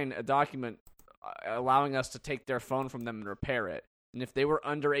sign a document allowing us to take their phone from them and repair it. And if they were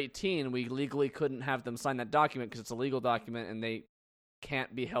under 18, we legally couldn't have them sign that document because it's a legal document and they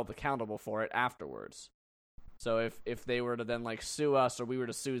can't be held accountable for it afterwards. So if they were to then sue us or we were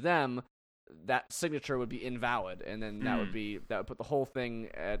to sue them, that signature would be invalid, and then that would put the whole thing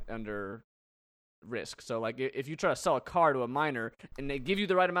under risk. So if you try to sell a car to a minor and they give you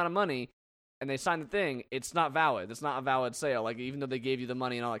the right amount of money and they sign the thing, it's not valid. It's not a valid sale. Even though they gave you the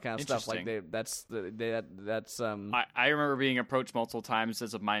money and all that kind of stuff, that's. I remember being approached multiple times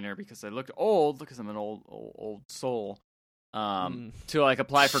as a minor because I looked old, because I'm an old soul. To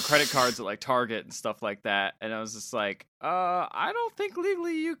apply for credit cards at Target and stuff like that, and I was just I don't think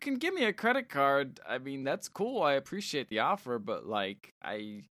legally you can give me a credit card. I mean, that's cool. I appreciate the offer, but when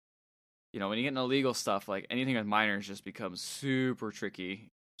you get into legal stuff, anything with minors just becomes super tricky.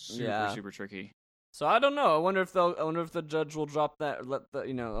 Super tricky. So I don't know. I wonder if the judge will drop that. I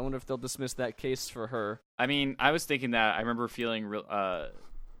wonder if they'll dismiss that case for her. I mean, I was thinking that. I remember feeling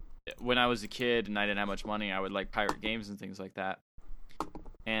when I was a kid and I didn't have much money, I would pirate games and things like that.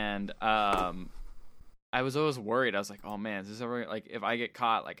 And I was always worried. I was oh man, is this ever if I get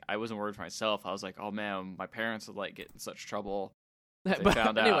caught? I wasn't worried for myself. I was oh man, my parents would get in such trouble. But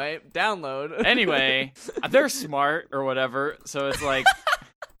found anyway, out. Download. Anyway, they're smart or whatever, so it's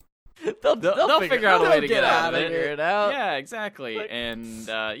They'll figure out a way to get out of it. Figure it out. Yeah, exactly. And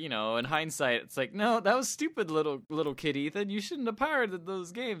in hindsight, it's no, that was stupid, little kid Ethan. You shouldn't have pirated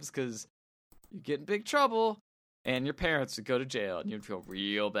those games because you get in big trouble, and your parents would go to jail, and you'd feel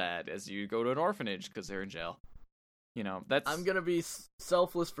real bad as you go to an orphanage because they're in jail. That's. I'm gonna be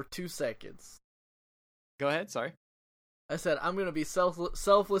selfless for 2 seconds. Go ahead. Sorry. I said I'm gonna be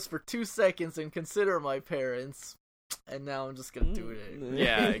selfless for 2 seconds and consider my parents. And now I'm just gonna do it.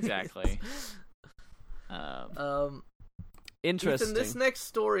 Yeah, exactly. Interesting. Ethan, this next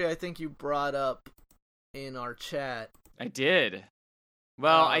story I think you brought up in our chat. I did.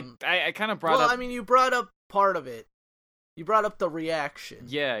 Well, I kind of brought up. Well, I mean, you brought up part of it. You brought up the reaction.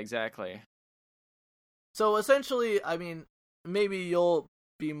 Yeah, exactly. So essentially, I mean, maybe you'll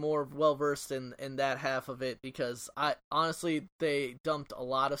be more well versed in that half of it, because I honestly they dumped a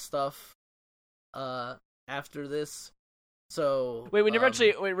lot of stuff after this. So wait,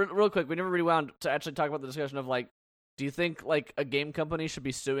 real quick, we never rewound to actually talk about the discussion of like, do you think like a game company should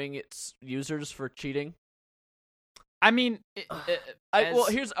be suing its users for cheating? I mean,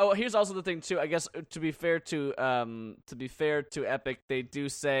 here's also the thing too. I guess to be fair to Epic, they do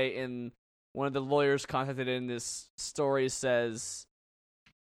say in one of the lawyers contacted in this story says,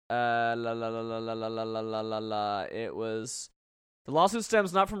 it was the lawsuit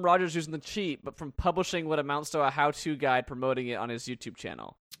stems not from Rogers using the cheat, but from publishing what amounts to a how-to guide promoting it on his YouTube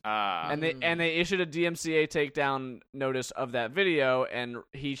channel. And they issued a DMCA takedown notice of that video, and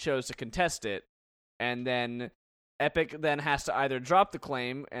he chose to contest it, and then Epic then has to either drop the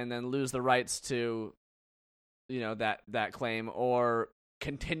claim and then lose the rights to, that claim, or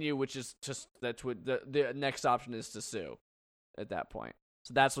continue, which is just the next option is to sue at that point.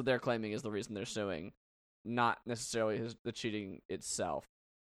 So that's what they're claiming is the reason they're suing, not necessarily the cheating itself.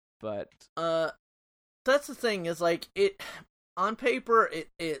 But that's the thing, is like it on paper it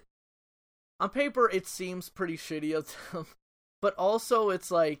seems pretty shitty of them, but also it's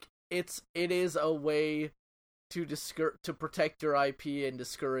like it is a way to protect your IP and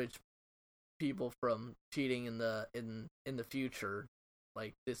discourage people from cheating in the future,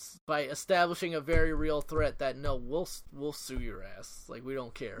 like this, by establishing a very real threat that we'll sue your ass, like we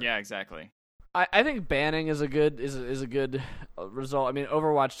don't care. Yeah, exactly. I think banning is a good result. I mean,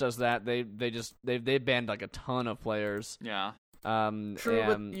 Overwatch does that. They banned like a ton of players. Yeah. True,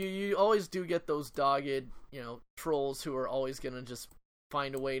 but you always do get those dogged, trolls who are always gonna just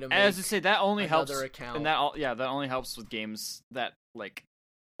find a way to make, as I say, that only helps account. And that only helps with games that like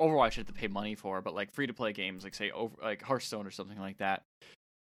Overwatch have to pay money for, but like free to play games like say like Hearthstone or something like that,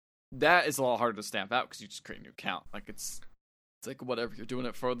 that is a lot harder to stamp out because you just create a new account. Like it's like whatever, you're doing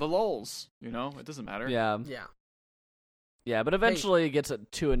it for the lols, it doesn't matter. Yeah, but eventually it gets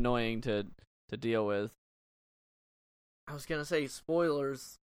too annoying to deal with. I was gonna say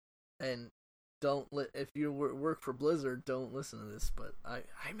spoilers, and if you work for Blizzard, don't listen to this, but I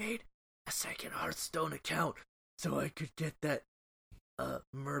made a second Hearthstone account so I could get that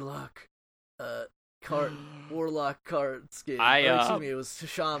Murloc Warlock card skin. Excuse me, it was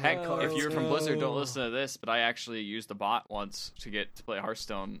Shaman card. If you're from Blizzard, don't listen to this, but I actually used a bot once to get to play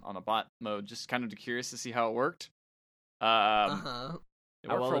Hearthstone on a bot mode, just kind of curious to see how it worked. It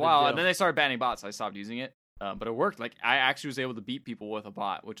worked for a while, and then they started banning bots, so I stopped using it. But it worked. Like I actually was able to beat people with a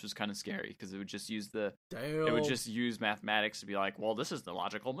bot, which was kind of scary because it would just use mathematics to be like, well, this is the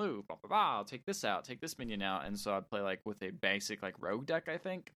logical move. Blah, blah, blah. I'll take this out, take this minion out, and so I'd play like with a basic like rogue deck, I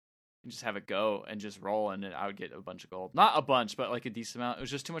think, and just have it go and just roll, and then I would get a bunch of gold. Not a bunch, but like a decent amount. It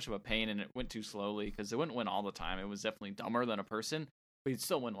was just too much of a pain, and it went too slowly because it wouldn't win all the time. It was definitely dumber than a person, but you'd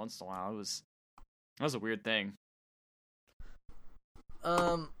still win once in a while. That was a weird thing.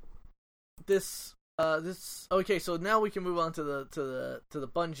 Okay, so now we can move on to the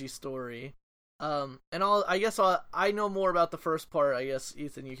Bungie story. And I know more about the first part. I guess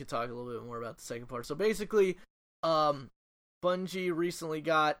Ethan, you could talk a little bit more about the second part. So basically, Bungie recently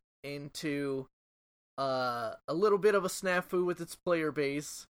got into a little bit of a snafu with its player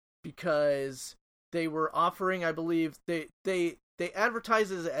base because they were offering, I believe, they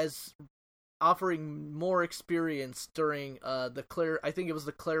advertised it as offering more experience during I think it was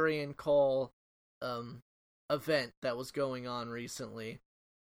the Clarion Call event that was going on recently.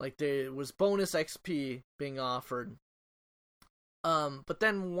 Like there was bonus XP being offered. But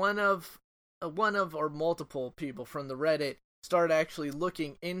then one of or multiple people from the Reddit started actually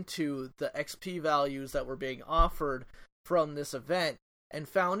looking into the XP values that were being offered from this event and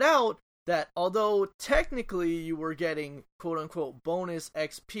found out that although technically you were getting quote unquote bonus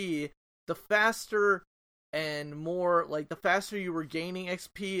XP, the faster and more, like, the faster you were gaining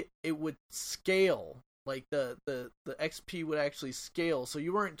XP, it would scale. Like, the XP would actually scale. So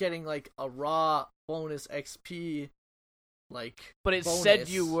you weren't getting, like, a raw bonus XP, like, but it bonus. said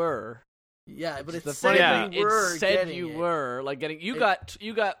you were. Yeah, but it the said funny you were. It said getting you it. were, like, getting... You got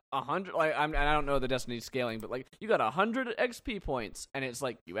 100... Like, I don't know the Destiny scaling, but, like, you got 100 XP points, and it's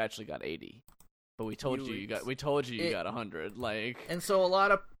like, you actually got 80. But we told you got 100, like... And so a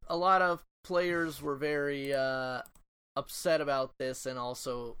lot of players were very upset about this, and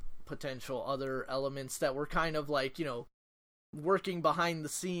also potential other elements that were kind of like, working behind the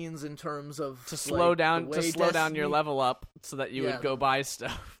scenes in terms of to slow down your level up so that you would go buy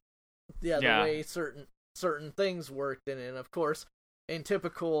stuff. The way certain things worked, and of course, in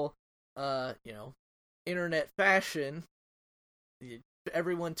typical internet fashion,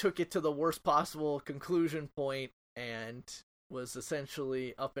 everyone took it to the worst possible conclusion point and was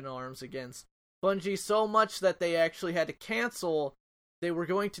essentially up in arms against Bungie so much that they actually had to cancel. They were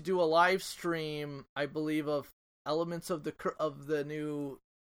going to do a live stream, I believe, of elements of the new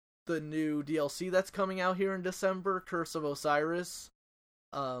DLC that's coming out here in December, Curse of Osiris.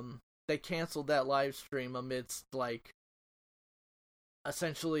 They canceled that live stream amidst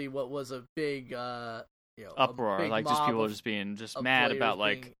essentially what was a big uproar. Big Just people are just being mad about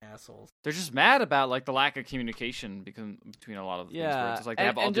assholes. They're just mad about the lack of communication between a lot of things. Where it's they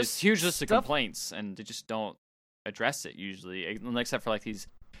have all this huge list of complaints and they just don't address it usually, except for these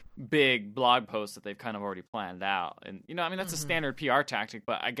big blog posts that they've kind of already planned out. And that's a standard PR tactic,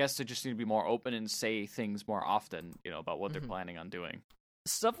 but I guess they just need to be more open and say things more often, about what they're planning on doing.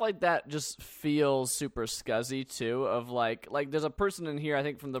 Stuff like that just feels super scuzzy too. Of there's a person in here, I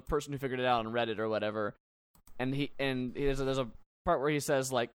think from the person who figured it out on Reddit or whatever, and there's a part where he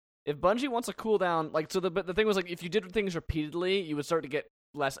says if Bungie wants a cooldown, the thing was if you did things repeatedly, you would start to get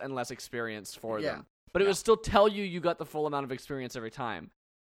less and less experience for them, but it would still tell you got the full amount of experience every time.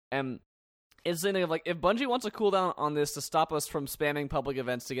 And it's saying if Bungie wants a cooldown on this to stop us from spamming public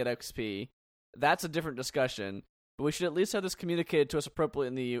events to get XP, that's a different discussion. But we should at least have this communicated to us appropriately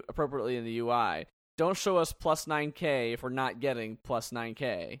in the UI. Don't show us plus 9k if we're not getting plus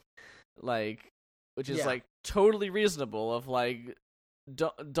 9k, which is totally reasonable. Of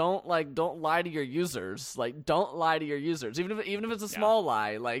don't lie to your users. Don't lie to your users, even if it's a small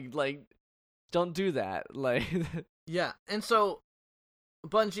lie. Don't do that. Yeah, and so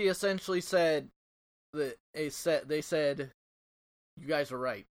Bungie essentially said that they said you guys are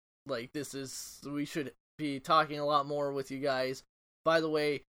right. We should be talking a lot more with you guys. By the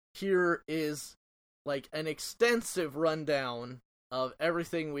way, here is an extensive rundown of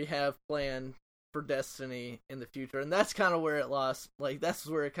everything we have planned for Destiny in the future. And that's kind of where it lost, that's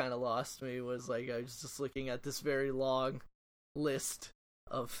where it kind of lost me, was I was just looking at this very long list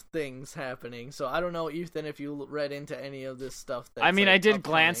of things happening. So I don't know, Ethan, if you read into any of this stuff. I did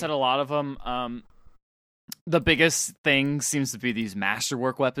glance at a lot of them. The biggest thing seems to be these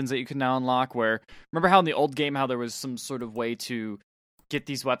masterwork weapons that you can now unlock, where, remember how in the old game, how there was some sort of way to get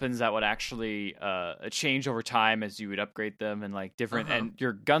these weapons that would actually change over time as you would upgrade them, and different, and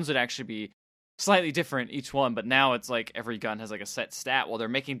your guns would actually be slightly different each one, but now it's every gun has a set stat. Well, they're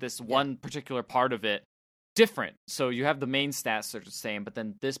making this one particular part of it different. So you have the main stats that are the same, but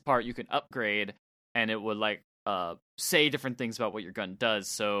then this part you can upgrade, and it would say different things about what your gun does.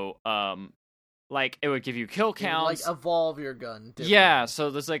 So it would give you kill counts, evolve your gun. Yeah, so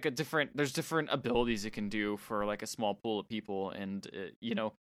there's there's different abilities it can do for a small pool of people, and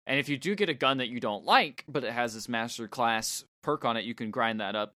and if you do get a gun that you don't like, but it has this master class perk on it, you can grind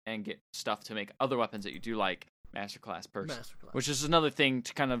that up and get stuff to make other weapons that you do like master class perks, which is another thing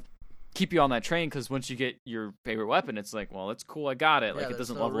to kind of keep you on that train, because once you get your favorite weapon, it's well, it's cool, I got it. It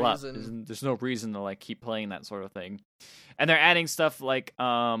doesn't level up. There's no reason to keep playing that sort of thing. And they're adding stuff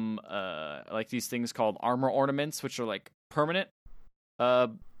these things called armor ornaments, which are permanent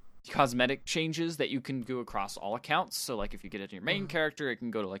cosmetic changes that you can do across all accounts. So if you get it to your main character, it can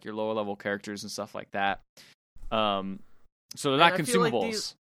go to your lower level characters and stuff like that. So they're not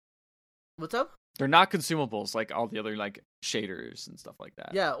consumables. What's up? They're not consumables like all the other shaders and stuff like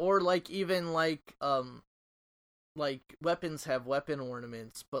that. Yeah, or even weapons have weapon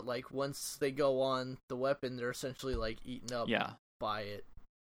ornaments, but once they go on the weapon, they're essentially eaten up by it.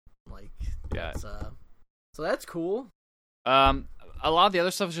 So that's cool. A lot of the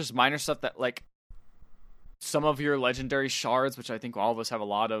other stuff is just minor stuff that some of your legendary shards, which I think all of us have a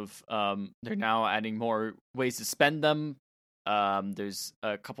lot of. They're now adding more ways to spend them. There's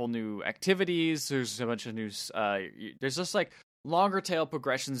a couple new activities. There's a bunch of new. There's just longer tail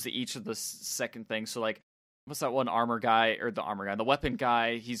progressions to each of the second things. So what's that one the weapon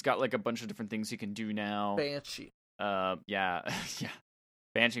guy? He's got a bunch of different things he can do now. Banshee. Yeah.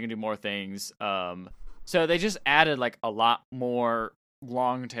 Banshee can do more things. So they just added a lot more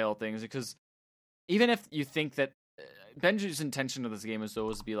long tail things, because even if you think that Bungie's intention of this game is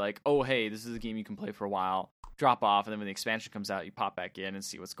always to be oh hey, this is a game you can play for a while, drop off, and then when the expansion comes out, you pop back in and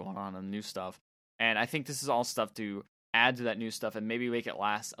see what's going on the new stuff. And I think this is all stuff to add to that new stuff and maybe make it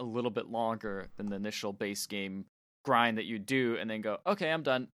last a little bit longer than the initial base game grind that you do, and then go, okay, I'm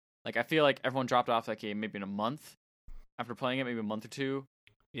done. I feel everyone dropped off that game maybe in a month after playing it, maybe a month or two.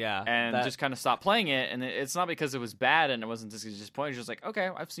 Yeah. And just kind of stopped playing it, and it's not because it was bad and it wasn't disappointing. It's just okay,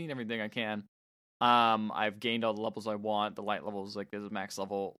 I've seen everything I can. I've gained all the levels I want. The light levels is a max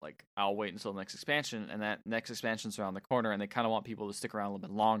level. I'll wait until the next expansion, and that next expansion's around the corner, and they kind of want people to stick around a little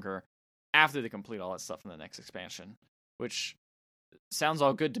bit longer after they complete all that stuff in the next expansion, which sounds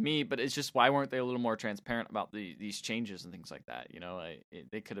all good to me, but it's just, why weren't they a little more transparent about these changes and things like that? You know,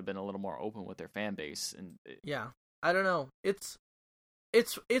 they could have been a little more open with their fan base. And yeah, I don't know. It's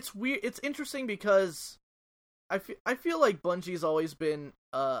weird. It's interesting because I feel like Bungie's always been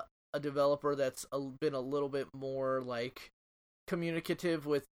a developer that's been a little bit more like communicative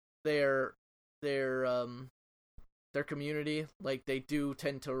with their community. Like, they do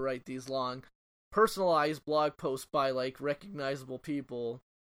tend to write these long personalized blog posts by like recognizable people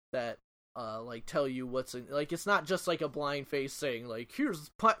that like tell you what's in, like, it's not just like a blind face saying like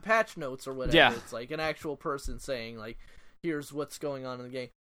here's patch notes or whatever. Yeah. It's like an actual person saying like here's what's going on in the game.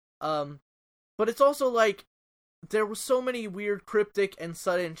 But it's also like there were so many weird, cryptic and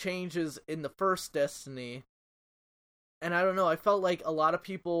sudden changes in the first Destiny, and I don't know, I felt like a lot of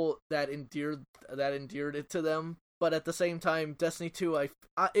people that endeared it to them. But at the same time, Destiny 2,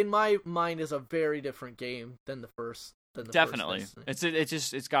 in my mind, is a very different game than the first. Definitely,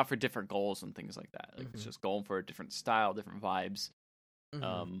 it's got for different goals and things like that. Like, it's just going for a different style, different vibes.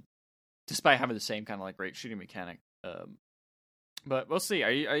 Despite having the same kind of like great shooting mechanic. But we'll see. Are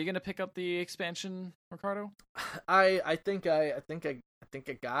you gonna pick up the expansion, Ricardo? I think I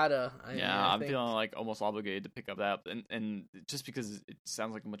gotta. I'm feeling like almost obligated to pick up that, and just because it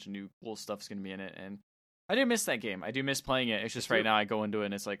sounds like a bunch of new cool stuff's gonna be in it, and I do miss that game. I do miss playing it. It's just right now I go into it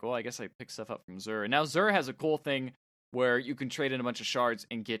and it's like, well, I guess I pick stuff up from Xur. And now Xur has a cool thing where you can trade in a bunch of shards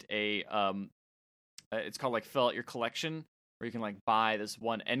and get a it's called like fill out your collection, where you can like buy this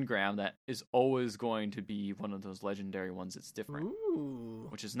one engram that is always going to be one of those legendary ones that's different. Ooh.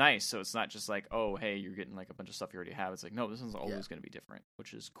 Which is nice. So it's not just like, oh, hey, you're getting like a bunch of stuff you already have. It's like, no, this one's always going to be different,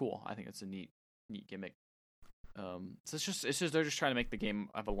 which is cool. I think it's a neat gimmick. So it's just they're just trying to make the game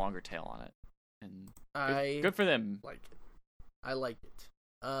have a longer tail on it. And good for them. I like it.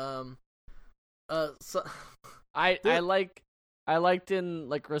 So I liked in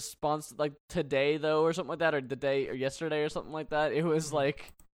like response like today though or something like that, or the day or yesterday or something like that. It was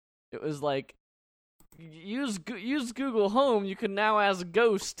like use Google Home. You can now ask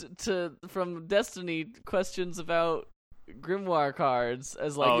Ghost from Destiny questions about Grimoire cards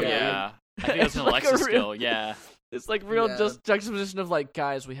as like I think it's an Alexa skill. Yeah. It's like real just juxtaposition of like,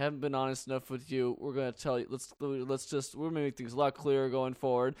 guys, we haven't been honest enough with you. We're gonna tell you. We're gonna make things a lot clearer going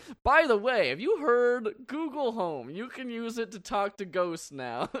forward. By the way, have you heard Google Home? You can use it to talk to Ghosts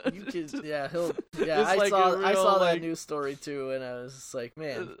now. I saw that news story too, and I was just like,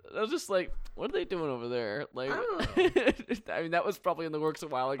 man, I was just like, what are they doing over there? Like, I don't know. I mean, that was probably in the works a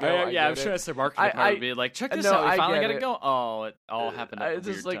while ago. I'm sure it's their marketing department would be like, check this out. We finally got to go. Oh, it all happened. At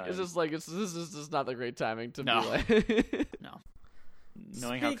this is just not the great timing to be like. No.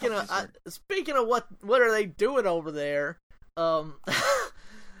 Speaking of what are they doing over there? And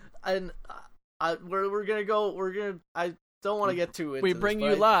we're gonna go. I don't want to get too into. We bring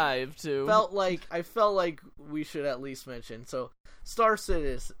you live to. I felt like we should at least mention. So Star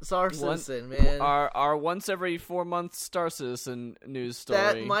Citizen, man. Our once every 4 months Star Citizen news story.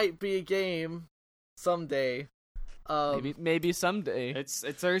 That might be a game someday. Maybe someday. It's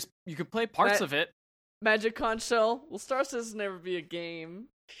you can play parts of it. Magic Conch Shell, will Star Citizen never be a game?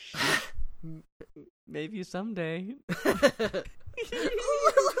 Maybe someday.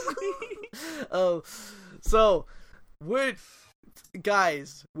 So, would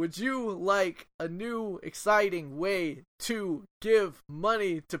you like a new exciting way to give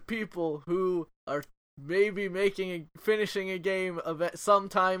money to people who are maybe finishing a game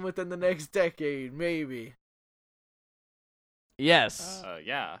sometime within the next decade? Maybe. Yes.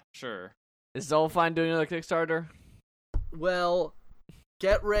 Yeah, sure. Is Zoll fine doing another Kickstarter? Well,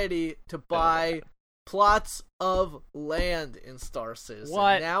 get ready to buy plots of land in Star Citizen.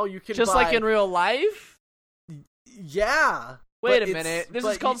 What? Now you can just like in real life? Yeah. Wait a minute. This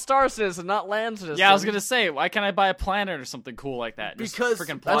is called Star Citizen, not Land Citizen. Yeah, I was gonna say, why can't I buy a planet or something cool like that? Because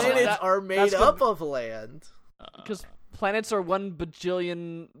planets are made up of land. Because planets are 1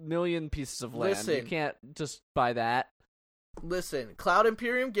 bajillion million pieces of land. You can't just buy that. Listen, Cloud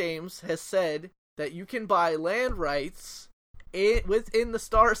Imperium Games has said that you can buy land rights within the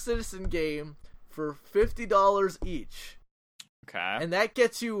Star Citizen game for $50 each. Okay. And that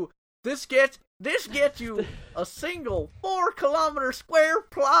gets you this gets you a single 4-kilometer square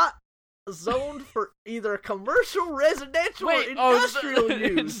plot zoned for either commercial, residential, or industrial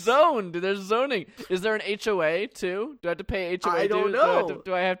use. It's zoned. There's zoning. Is there an HOA too? Do I have to pay HOA? I don't know.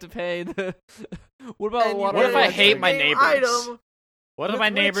 Do I have to pay the? What about water? What if I hate my neighbors? What if my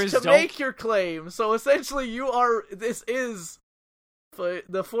neighbors don't make your claim? So essentially, this is the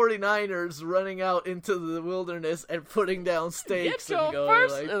 49ers running out into the wilderness and putting down stakes and going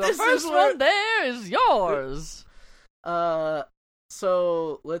the first one there is yours.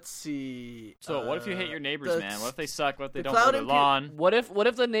 So let's see. So what if you hate your neighbors, man? What if they suck? What if they don't cloud mow their lawn? What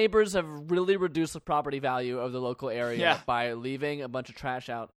if the neighbors have really reduced the property value of the local area by leaving a bunch of trash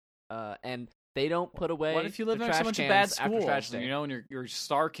out, and they don't put away? What if you live the next to a trash bunch of cans bad after schools? trash day? You know, and your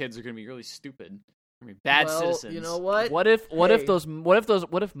star kids are gonna be really stupid. They're gonna be bad citizens. You know what? What if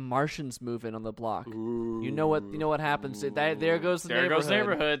Martians move in on the block? Ooh. You know what happens? There goes the there neighborhood. goes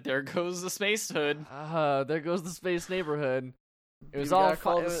neighborhood. There goes the space hood. There goes the space neighborhood. It was you all gotta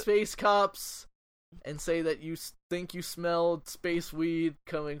call the space cops and say that you think you smelled space weed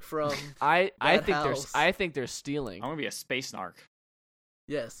coming from. I house. think they're stealing. I'm gonna be a space narc.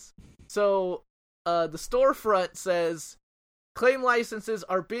 Yes. So, the storefront says claim licenses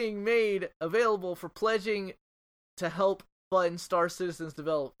are being made available for pledging to help fund Star Citizen's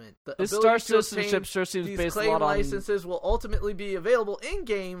development. The This ability Star to Citizenship obtain sure seems these based a claim lot on. licenses will ultimately be available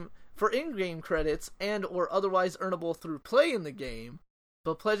in-game for in-game credits and or otherwise earnable through play in the game.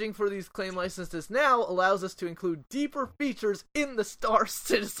 But pledging for these claim licenses now allows us to include deeper features in the Star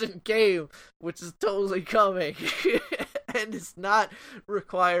Citizen game, which is totally coming. And it's not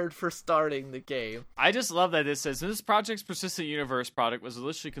required for starting the game. I just love that this says this project's Persistent Universe product was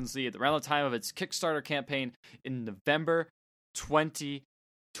initially conceived around the time of its Kickstarter campaign in November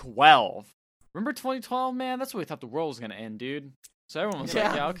 2012. Remember 2012, man? That's when we thought the world was going to end, dude. So everyone was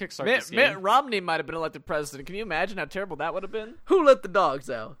like, yeah, I'll kickstart this game. Mitt Romney might have been elected president. Can you imagine how terrible that would have been? Who let the dogs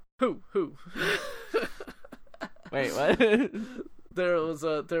out? Who? Wait, what? There was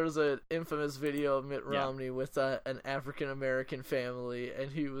an infamous video of Mitt Romney with an African American family,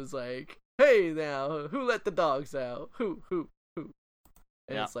 and he was like, "Hey, now, who let the dogs out? Who?" And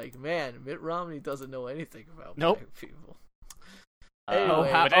it's like, man, Mitt Romney doesn't know anything about black people.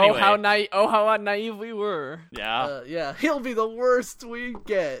 Anyway, how naive we were. Yeah. He'll be the worst we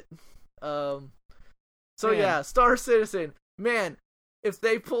get. So Man. yeah, Star Citizen. Man, if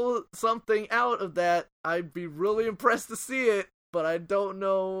they pull something out of that, I'd be really impressed to see it. But I don't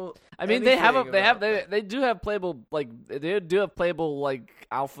know. I mean, they do have playable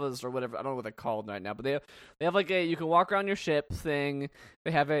alphas or whatever. I don't know what they're called right now, but they have like you can walk around your ship thing.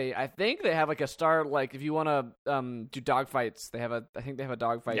 I think they have like a star, like if you want to do dogfights, I think they have a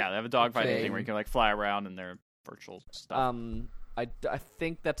dogfight. Yeah, they have a dogfight thing where you can like fly around in their virtual stuff. I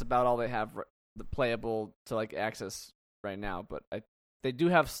think that's about all they have playable to like access right now, but they do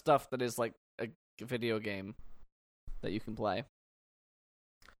have stuff that is like a video game that you can play.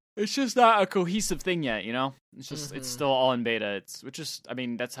 It's just not a cohesive thing yet, you know? It's just it's still all in beta.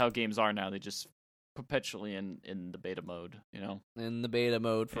 That's how games are now. They just perpetually in the beta mode, you know? In the beta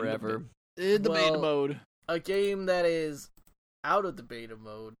mode forever. In the beta mode. A game that is out of the beta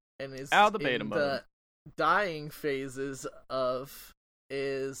mode and is out of the beta mode. The dying phases of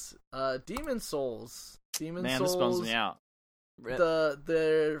is Demon Souls. This bums me out. You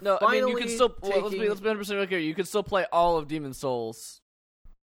can still let's be 100% clear. You can still play all of Demon Souls.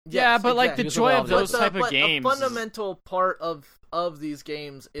 Yeah, but like the joy of those type of games. A fundamental part of these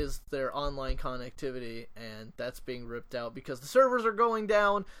games is their online connectivity, and that's being ripped out because the servers are going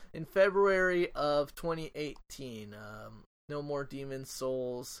down in February of 2018. No more Demon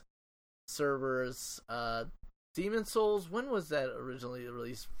Souls servers. Demon Souls, when was that originally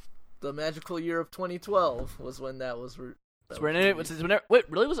released? The magical year of 2012 was when that was. Wait, really? Was it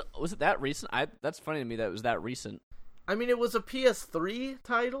that recent? That's funny to me that it was that recent. I mean, it was a PS3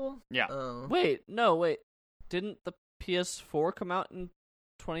 title. Yeah. Wait. Didn't the PS4 come out in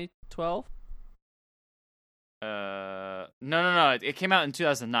 2012? No. It came out in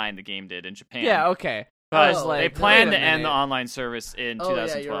 2009. The game did in Japan. Yeah. Okay. But they planned to end the online service in 2012.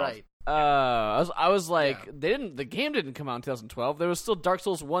 Yeah, you're right. I was like, the game didn't come out in 2012. There was still Dark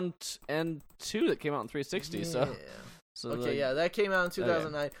Souls 1 and 2 that came out in 360. Yeah. So that came out in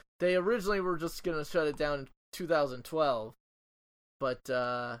 2009. Okay. They originally were just gonna shut it down in 2012, but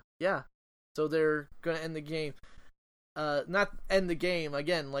so they're gonna end the game. Not end the game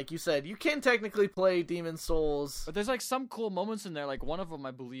again, like you said. You can technically play Demon Souls, but there's like some cool moments in there. Like one of them,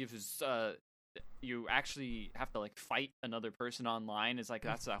 I believe, is you actually have to like fight another person online. It's like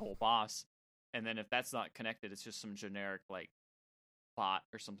that's that whole boss, and then if that's not connected, it's just some generic like bot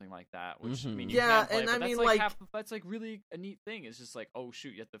or something like that. Which I mean, you can play, but that's like that's like really a neat thing. It's just like, oh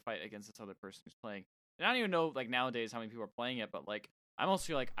shoot, you have to fight against this other person who's playing. And I don't even know like nowadays how many people are playing it, but like I almost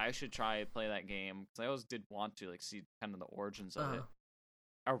feel like I should try and play that game because I always did want to like see kind of the origins of it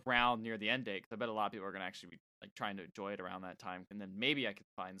around near the end date. Because I bet a lot of people are gonna actually be like trying to enjoy it around that time, and then maybe I could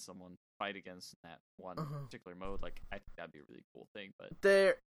find someone to fight against in that one particular mode. Like I think that'd be a really cool thing. But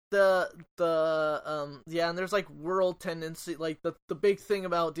and there's like world tendency. Like the big thing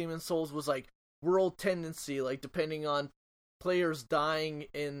about Demon Souls was like world tendency. Like depending on players dying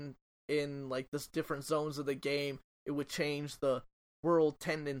in like this different zones of the game, it would change the world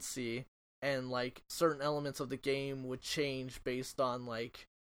tendency, and like certain elements of the game would change based on like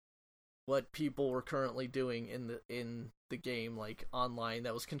what people were currently doing in the game, like online,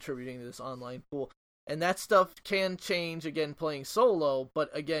 that was contributing to this online pool. And that stuff can change again playing solo,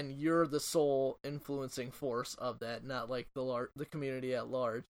 but again, you're the sole influencing force of that, not like the community at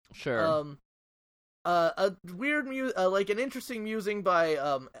large. Sure. A weird like an interesting musing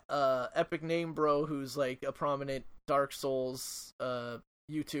by Epic Name Bro, who's like a prominent Dark Souls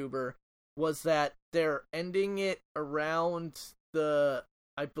YouTuber, was that they're ending it around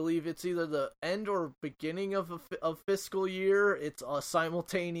I believe it's either the end or beginning of a fiscal year. It's a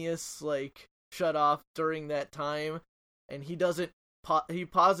simultaneous like shut off during that time, and he doesn't he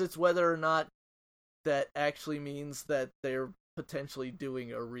posits whether or not that actually means that they're potentially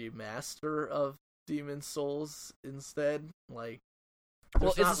doing a remaster of Demon's Souls instead. Like,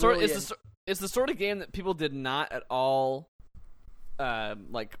 well, it's the sort of game that people did not at all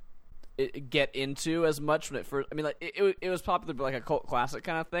get into as much when it first. I mean, like it was popular, but like a cult classic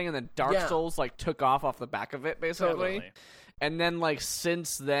kind of thing, and then Dark Souls like took off the back of it basically. Totally. And then like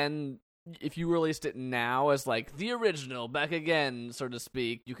since then, if you released it now as like the original back again, so to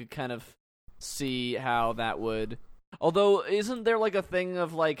speak, you could kind of see how that would. Although, isn't there like a thing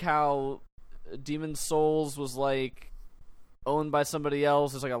of like how Demon's Souls was like owned by somebody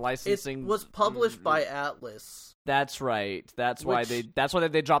else? There's like a licensing. It was published by Atlas. That's right. That's why they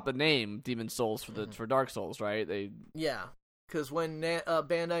dropped the name Demon's Souls for Dark Souls, right? Yeah, because when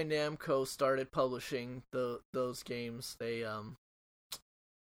Bandai Namco started publishing those games, they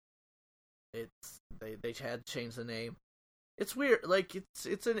had to change the name. It's weird. Like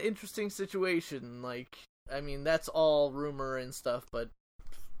it's an interesting situation. Like, I mean, that's all rumor and stuff, but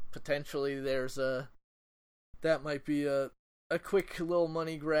potentially that might be a quick little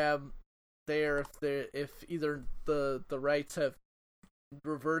money grab there if either the rights have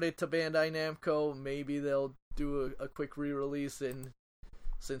reverted to Bandai Namco. Maybe they'll do a quick re-release, and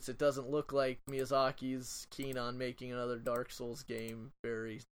since it doesn't look like Miyazaki's keen on making another Dark Souls game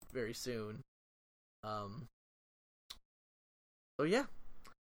very, very soon. So yeah.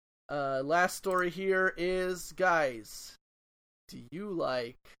 Last story here is, guys, do you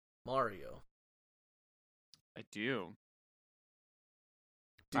like Mario? I do.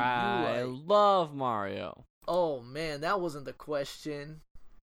 I love Mario. Oh man, that wasn't the question.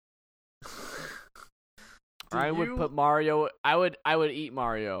 I would put Mario. I would eat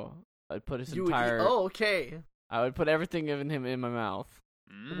Mario. I'd put his entire. Okay. I would put everything of him in my mouth.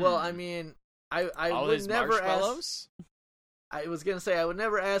 Well, I mean, I would never ask. I was gonna say I would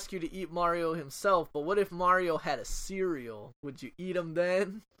never ask you to eat Mario himself, but what if Mario had a cereal? Would you eat him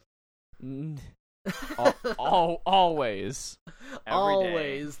then? Always.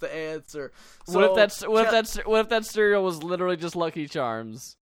 Always the answer. So, what if that cereal was literally just Lucky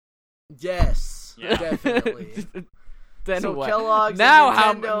Charms? Yes, definitely. Then so what? Kellogg's now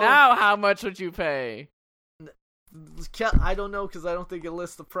how much would you pay? I don't know, because I don't think it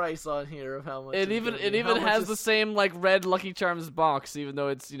lists the price on here of how much. It even has the same like red Lucky Charms box, even though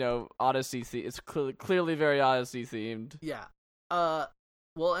it's Odyssey. It's clearly very Odyssey themed. Yeah.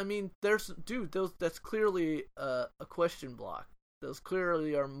 Well, I mean, that's clearly a question block. Those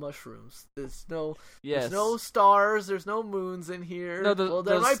clearly are mushrooms. There's no stars. There's no moons in here. No,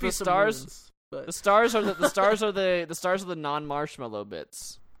 there might be some stars. Moons, but... The stars are the stars are the non-marshmallow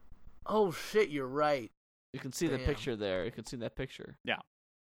bits. Oh shit! You're right. You can see the picture there. You can see that picture. Yeah.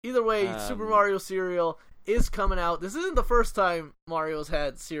 Either way, Super Mario cereal is coming out. This isn't the first time Mario's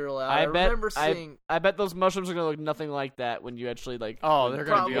had cereal out. I remember seeing. I bet those mushrooms are gonna look nothing like that when you actually like. Oh, they're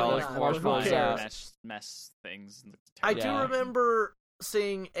gonna be all like marshmallows, mess things. I do remember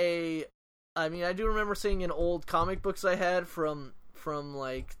seeing I do remember seeing in old comic books I had from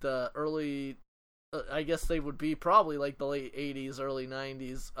like the early. I guess they would be probably like the late 80s, early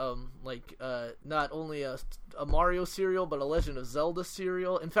 90s. Not only a Mario cereal, but a Legend of Zelda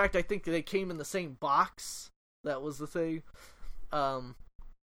cereal. In fact, I think they came in the same box. That was the thing. So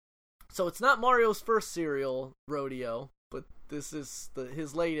it's not Mario's first cereal rodeo, but this is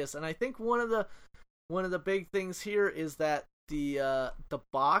his latest. And I think one of the big things here is that the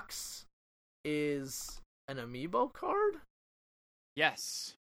box is an amiibo card.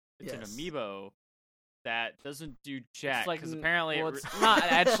 Yes, it's an amiibo. That doesn't do jack, because apparently it's not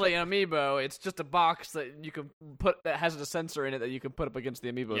actually an amiibo. It's just a box that you can put that has a sensor in it that you can put up against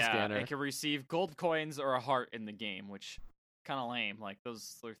the amiibo scanner. It can receive gold coins or a heart in the game, which kind of lame. Like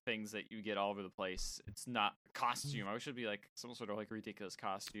those are things that you get all over the place. It's not a costume. I wish it'd be like some sort of like ridiculous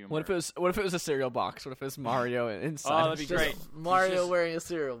costume. What if it was a cereal box? What if it was Mario inside? Oh, that'd be great. Mario wearing a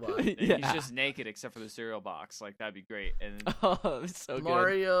cereal box. Yeah. He's just naked except for the cereal box. Like that'd be great. And Oh, it's so good.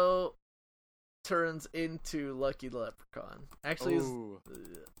 Mario turns into Lucky Leprechaun. Actually,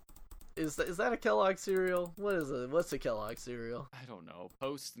 is that a Kellogg cereal? What is it? What's a Kellogg cereal? I don't know.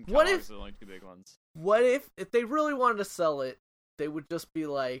 Post and What Kellogg's are the only two big ones. What if they really wanted to sell it, they would just be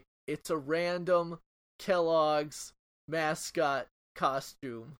like, it's a random Kellogg's mascot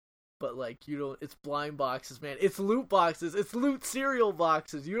costume, but like it's blind boxes, man. It's loot boxes. It's loot cereal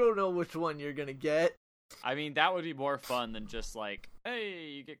boxes. You don't know which one you're gonna get. I mean, that would be more fun than just like, hey,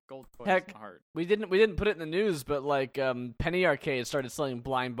 you get gold coins Heck, in the heart. We didn't put it in the news, but like Penny Arcade started selling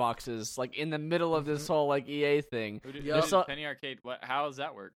blind boxes like in the middle of this whole like EA thing. Who did Penny Arcade? How does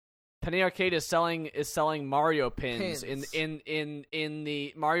that work? Penny Arcade is selling Mario pins. in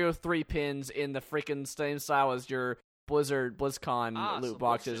the Mario 3 pins in the freaking same style as your BlizzCon loot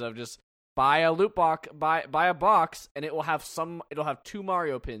boxes of just buy a loot box, buy a box, and it'll have 2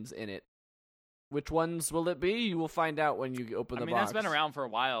 Mario pins in it. Which ones will it be? You will find out when you open the box. I mean, that's been around for a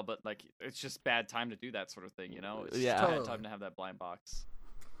while, but like, it's just bad time to do that sort of thing, you know? It's just bad time to have that blind box.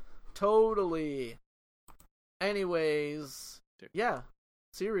 Totally. Anyways, yeah,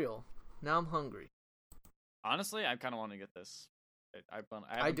 cereal. Now I'm hungry. Honestly, I kind of want to get this. I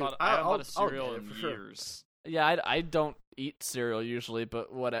haven't bought a cereal in years. Sure. Yeah, I don't eat cereal usually, but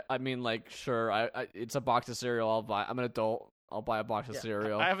sure, it's a box of cereal I'll buy. I'm an adult. I'll buy a box of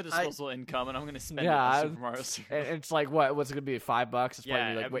cereal. I have a disposable income, and I'm going to spend it on Super Mario cereal. It's like what's it going to be? $5? It's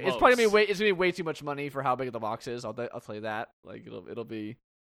it's probably gonna be way too much money for how big the box is. I'll tell you that. Like it'll be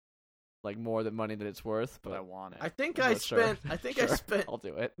like more than money that it's worth. But I want it. I think I spent. I'll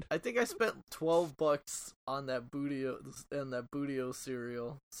do it. I think I spent $12 on that Bootio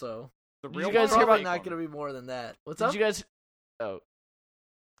cereal. So you guys hear about? Not going to be more than that. What's up? Did you guys? Oh,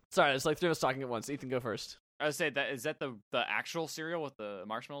 sorry. It's like 3 of us talking at once. Ethan, go first. I would say is that the actual cereal with the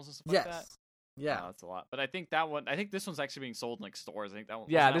marshmallows and stuff like that? Yeah. Oh, that's a lot. But I think this one's actually being sold in like stores. I think that one.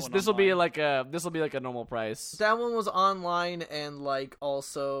 Yeah, this will be like a normal price. That one was online and like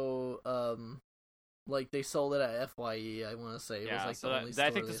also like they sold it at FYE. I want to say it was like the only store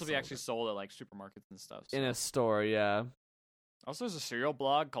I think this will be actually sold at like supermarkets and stuff. In a store, yeah. Also, there's a cereal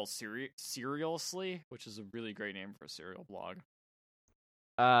blog called Seriously, which is a really great name for a cereal blog.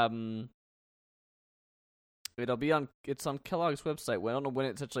 It's on Kellogg's website. I don't know when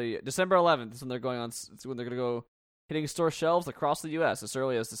it's actually December 11th. Is when they're going on. It's when they're going to go hitting store shelves across the U.S. as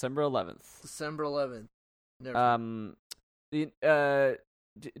early as December 11th. December 11th. Never.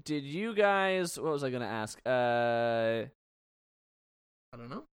 Did you guys? What was I going to ask? I don't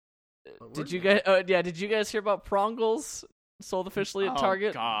know. Did you guys? Did you guys hear about Prongles? Sold officially at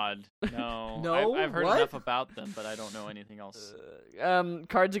Target. Oh God, no! No, I've heard enough about them, but I don't know anything else.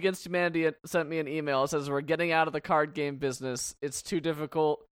 Cards Against Humanity sent me an email. It says we're getting out of the card game business. It's too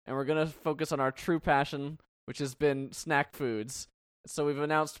difficult, and we're gonna focus on our true passion, which has been snack foods. So we've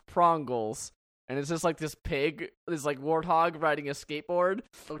announced Prongles, and it's just like this pig, this like warthog riding a skateboard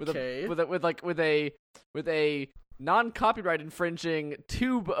with a non-copyright infringing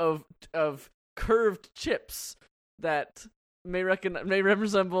tube of curved chips that may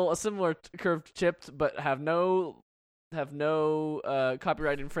resemble a similar curved chip, but have no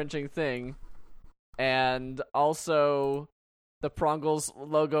copyright infringing thing. And also, the Prongles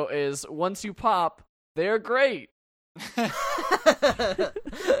logo is once you pop, they're great.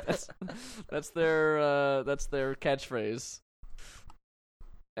 that's their catchphrase.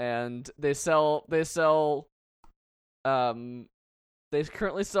 And they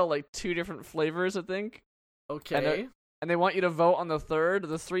currently sell like 2 different flavors, I think. Okay. And they want you to vote on the third.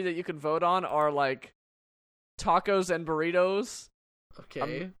 The 3 that you can vote on are like tacos and burritos.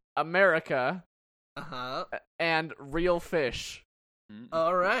 Okay. America. And real fish.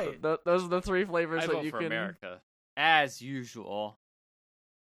 All right. Those are the 3 flavors that you can. America, as usual.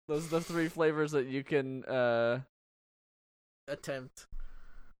 Those are the 3 flavors that you can attempt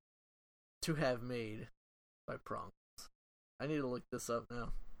to have made by Prongles. I need to look this up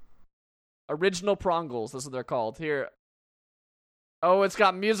now. Original Prongles, that's what they're called. Here. Oh, it's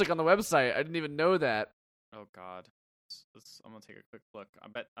got music on the website. I didn't even know that. Oh God. I'm gonna take a quick look.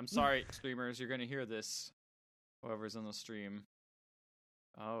 I'm sorry, streamers, you're gonna hear this. Whoever's on the stream.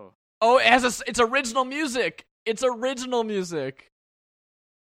 Oh, it's original music. It's original music.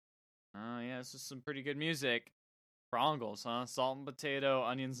 Oh yeah, this is some pretty good music. Prongles, huh? Salt and potato,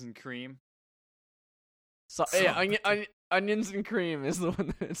 onions and cream. Onions and cream is the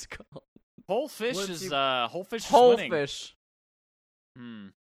one that it's called. Whole fish is winning. Fish.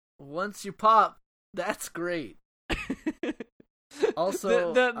 Once you pop, that's great.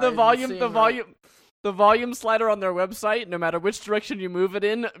 Also, the volume slider on their website, no matter which direction you move it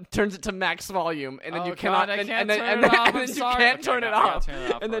in, turns it to max volume, and then you cannot, and then you can't turn it off,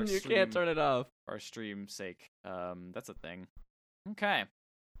 and then you can't turn it off. For our stream's sake, that's a thing. Okay.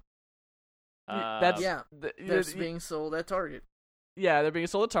 That's being sold at Target. Yeah, they're being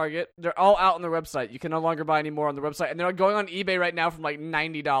sold at Target. They're all out on their website. You can no longer buy any more on the website, and they're going on eBay right now from like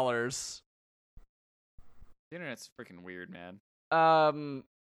 $90. The internet's freaking weird, man.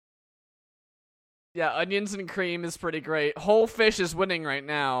 Yeah, onions and cream is pretty great. Whole fish is winning right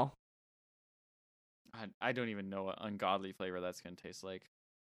now. I don't even know what ungodly flavor that's gonna taste like.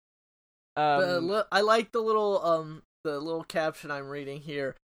 I like the little caption I'm reading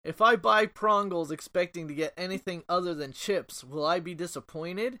here. If I buy Prongles expecting to get anything other than chips, will I be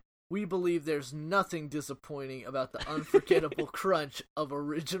disappointed? We believe there's nothing disappointing about the unforgettable crunch of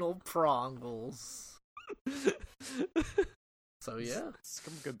original Prongles. So yeah, it's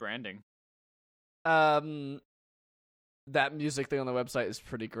some good branding. That music thing on the website is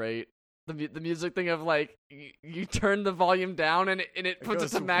pretty great. The music thing of like you turn the volume down and it puts it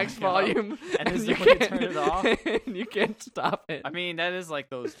to max volume and you can't turn it off and you can't stop it. I mean, that is like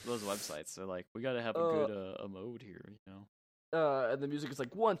those websites. They're like, we gotta have a good a mode here, you know. And the music is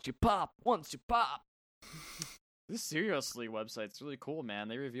like once you pop. This Seriously website's really cool, man.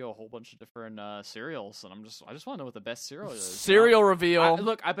 They reveal a whole bunch of different cereals, and I just want to know what the best cereal is. Cereal reveal.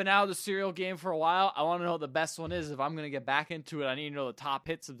 Look, I've been out of the cereal game for a while. I want to know what the best one is. If I'm gonna get back into it, I need to know the top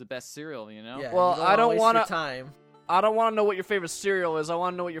hits of the best cereal. You know? Yeah, well, I don't want to. I don't want to know what your favorite cereal is. I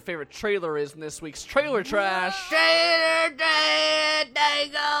want to know what your favorite trailer is in this week's Trailer Trash. Trailer Trash, they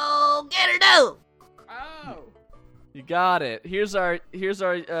go get her done. Oh. You got it. Here's our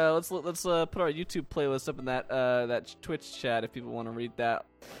let's put our YouTube playlist up in that Twitch chat if people want to read that.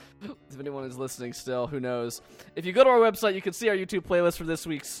 If anyone is listening still, who knows? If you go to our website, you can see our YouTube playlist for this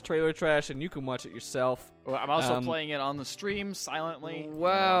week's Trailer Trash, and you can watch it yourself. Well, I'm also playing it on the stream silently.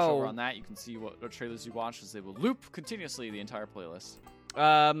 Wow. Over on that, you can see what trailers you watch, as they will loop continuously the entire playlist.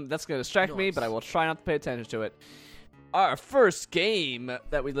 That's going to distract me, but I will try not to pay attention to it. Our first game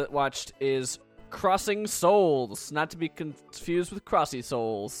that we watched is Crossing Souls, not to be confused with Crossy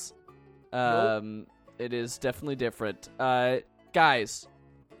Souls. Nope. It is definitely different. Guys,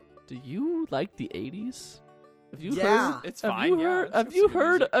 do you like the 80s? Have you heard? It's fine. Have you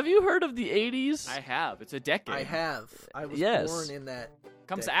heard of the 80s? I have. It's a decade. I have. I was born in that.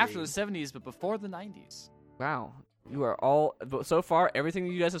 Comes decade. after the 70s, but before the 90s. Wow, you are all so far. Everything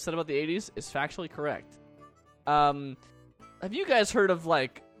you guys have said about the 80s is factually correct. Have you guys heard of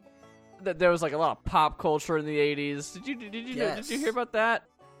like? That there was like a lot of pop culture in the 80s. Did you hear about that?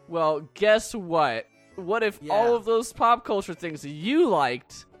 Well, guess what? What if all of those pop culture things that you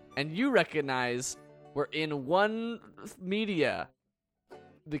liked and you recognize were in one media?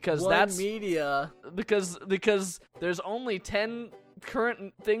 Because because there's only 10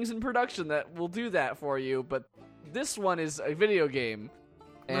 current things in production that will do that for you, but this one is a video game.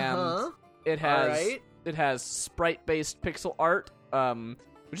 And it has sprite-based pixel art.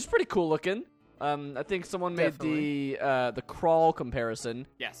 Which is pretty cool looking. I think someone made the Crawl comparison.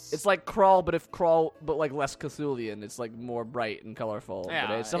 Yes. It's like Crawl, but like less Cthulian. It's like more bright and colorful.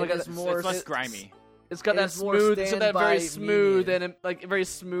 Yeah, it's less grimy. It's got that smooth, very smooth and like very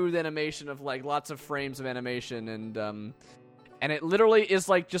smooth animation of like lots of frames of animation, and it literally is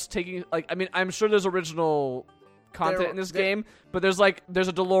like just taking like I'm sure there's original content in this game, but there's a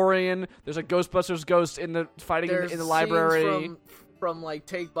DeLorean, there's a Ghostbusters ghost in the fighting in the library. From like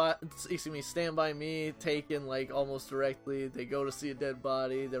Stand By Me, taken like almost directly. They go to see a dead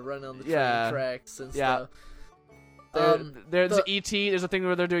body. They run on the train tracks and stuff. There's E.T. There's a thing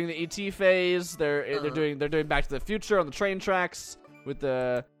where they're doing the E.T. phase. They're doing Back to the Future on the train tracks with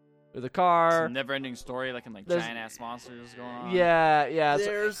the car. It's a never-ending story, like in like giant ass monsters going on. Yeah.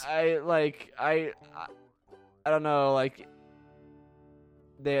 There's I don't know, like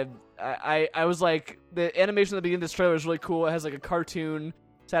they have. I was like, the animation at the beginning of this trailer is really cool. It has like a cartoon,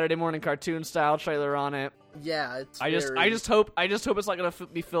 Saturday morning cartoon style trailer on it. Yeah, it's I just hope it's not gonna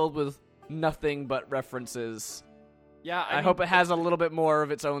be filled with nothing but references. Yeah, I hope it has a little bit more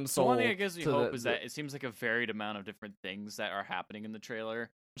of its own soul. The one thing that gives me hope is that it seems like a varied amount of different things that are happening in the trailer.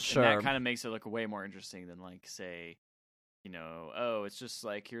 Sure. And that kind of makes it look way more interesting than like, say, it's just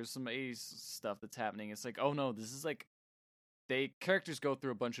like, here's some 80s stuff that's happening. It's like, oh no, this is like, characters go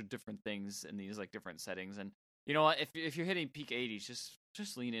through a bunch of different things in these like different settings, and you know what? If you're hitting peak 80s,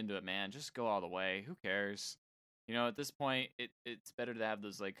 just lean into it, man. Just go all the way. Who cares? At this point, it's better to have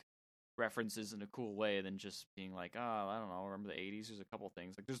those like references in a cool way than just being like, oh, I don't know, remember the 80s? There's a couple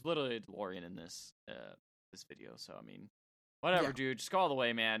things. Like, there's literally a DeLorean in this video, so, I mean, whatever, dude. Just go all the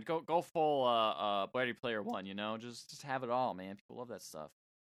way, man. Go full Ready Player One, you know? Just have it all, man. People love that stuff.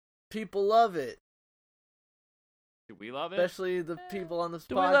 People love it. Do we love it? Especially the people on this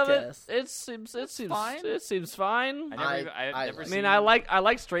Do podcast. we love it? It seems fine. It seems fine. I mean, I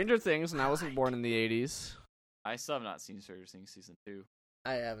like Stranger Things, and I wasn't born in the 80s. I still have not seen Stranger Things season 2.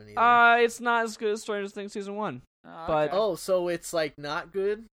 I haven't either. It's not as good as Stranger Things season 1. Okay. So it's like not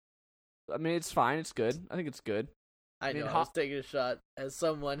good? I mean, it's fine. It's good. I think it's good. I know. I was taking a shot as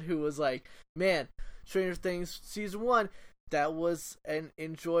someone who was like, man, Stranger Things season 1, that was an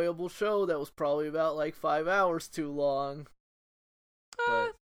enjoyable show that was probably about like 5 hours too long.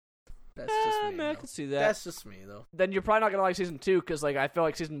 But that's just me. I can see that. That's just me, though. Then you're probably not gonna like season 2 because like I feel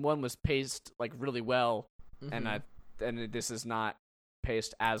like season 1 was paced like really well, and this is not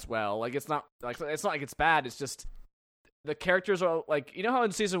paced as well. Like it's not like it's bad. It's just the characters are like, you know how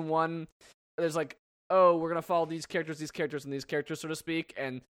in season 1 there's like, oh, we're gonna follow these characters, and these characters, so to speak,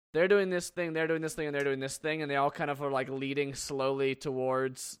 and they're doing this thing, they're doing this thing, and they're doing this thing, and they all kind of are like leading slowly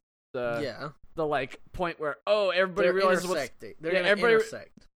towards the like point where everybody realizes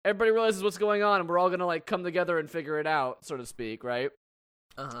everybody realizes what's going on, and we're all gonna like come together and figure it out, so to speak, right?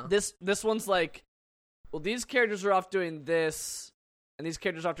 This one's like, well, these characters are off doing this, and these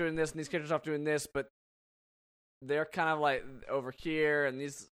characters are off doing this, and these characters are off doing this, but they're kind of like over here, and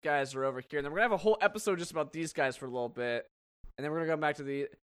these guys are over here, and then we're gonna have a whole episode just about these guys for a little bit, and then we're gonna go back to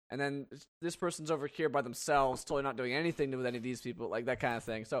and then this person's over here by themselves, totally not doing anything with any of these people, like that kind of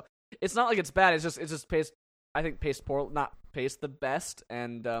thing. So it's not like it's bad. It's just paced. I think paced poor, not paced the best,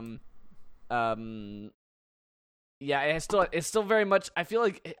 and it's still very much. I feel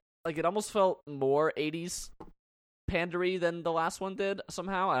like it almost felt more 80s pandery than the last one did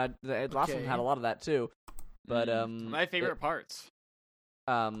somehow. And the last one had a lot of that too. But my favorite parts.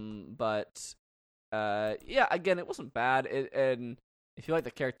 Again, it wasn't bad. And if you like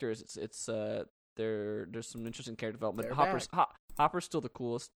the characters, it's there's some interesting character development. Hopper's still the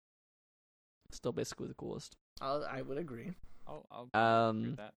coolest. Still basically the coolest. I would agree. I'll agree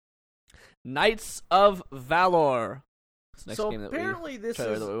with that. Knights of Valor. So apparently this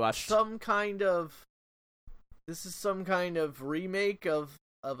is some kind of remake of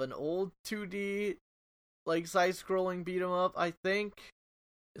an old 2D like side-scrolling beat 'em up, I think,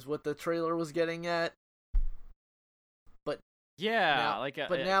 is what the trailer was getting at. But now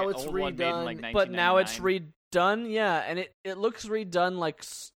it's redone. But now it's redone, yeah, and it looks redone like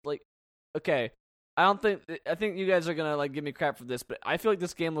okay. I think you guys are gonna like give me crap for this, but I feel like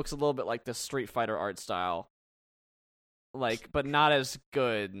this game looks a little bit like the Street Fighter art style, like, but not as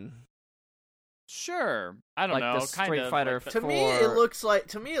good. Sure, I don't know. The Street Fighter. To me, it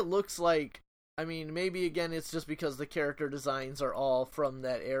looks like. I mean, maybe again, it's just because the character designs are all from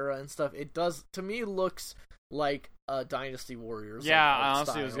that era and stuff. It does, to me, looks like Dynasty Warriors. Yeah, I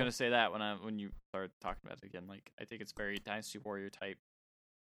honestly was gonna say that when you started talking about it again. Like, I think it's very Dynasty Warrior type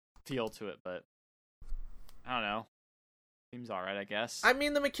feel to it, but I don't know. Seems alright, I guess. I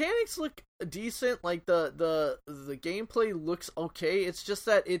mean, the mechanics look decent. Like the gameplay looks okay. It's just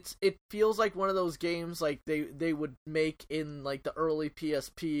that it feels like one of those games like they would make in like the early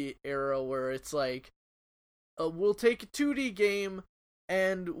PSP era, where it's like, we'll take a 2D game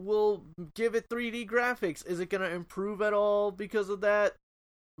and we'll give it 3D graphics. Is it gonna improve at all because of that?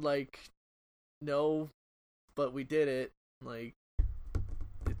 Like, no, but we did it. Like,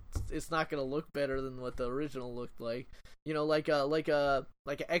 it's not gonna look better than what the original looked like. You know, like a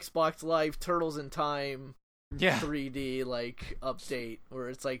Xbox Live Turtles in Time 3D like update, where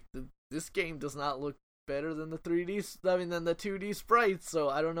it's like this game does not look better than the 3D. I mean, than the 2D sprites. So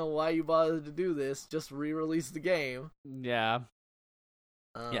I don't know why you bothered to do this. Just re-release the game. Yeah.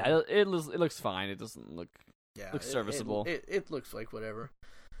 It looks fine. It doesn't look serviceable. It looks like whatever.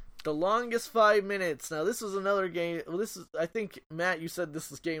 The Longest 5 Minutes. Now, this is another game. Well, I think, Matt, you said this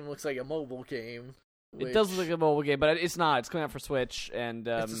game looks like a mobile game. It does look like a mobile game, but it's not. It's coming out for Switch, and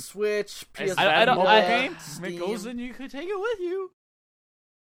it's a Switch, PS5, game. It goes and you could take it with you.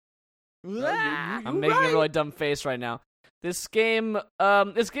 I'm making a really dumb face right now. This game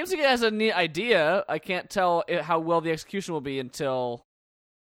has a neat idea. I can't tell how well the execution will be until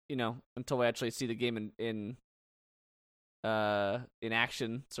we actually see the game in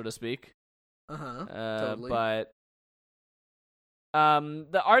action, so to speak. Totally. But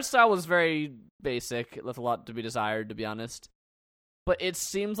the art style was very basic. It left a lot to be desired, to be honest. But it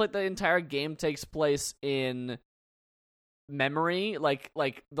seems like the entire game takes place in memory.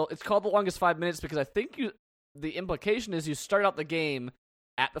 It's called The Longest 5 Minutes because I think the implication is you start out the game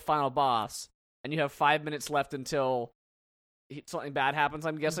at the final boss, and you have 5 minutes left until something bad happens,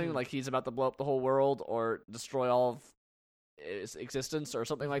 I'm guessing, like he's about to blow up the whole world or destroy all of his existence or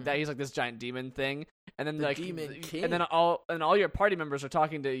something like that. He's like this giant demon thing, and then the demon king. And then all your party members are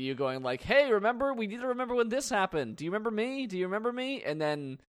talking to you, going like, "Hey, we need to remember when this happened. Do you remember me? Do you remember me?" And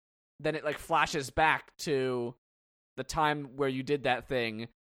then it like flashes back to the time where you did that thing,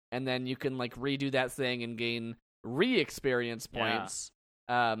 and then you can like redo that thing and gain experience points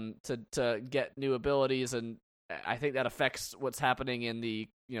to get new abilities, and I think that affects what's happening in the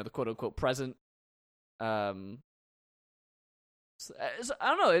the quote unquote present. I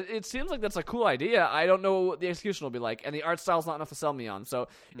don't know. It seems like that's a cool idea. I don't know what the execution will be like, and the art style's not enough to sell me on. So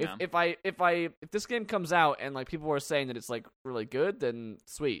if this game comes out and like people are saying that it's like really good, then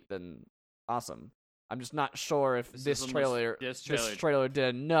sweet, then awesome. I'm just not sure if this trailer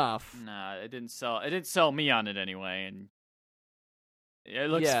did enough. Nah, it didn't sell. It didn't sell me on it anyway, and it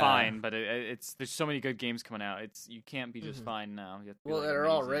looks fine. But it's there's so many good games coming out. You can't be just fine now. Well, they're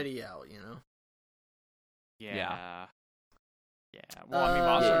already out, Yeah. Well, I mean,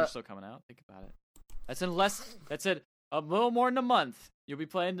 Monster Hunter's still coming out. Think about it. That's it. A little more than a month. You'll be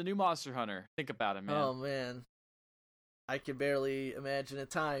playing the new Monster Hunter. Think about it, man. Oh man, I can barely imagine a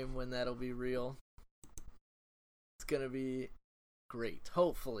time when that'll be real. It's gonna be great.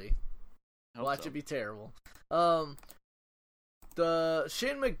 Hopefully. Watch it be terrible. The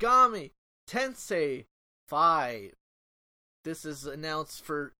Shin Megami Tensei 5. This is announced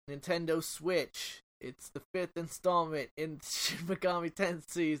for Nintendo Switch. It's the 5th installment in the Shin Megami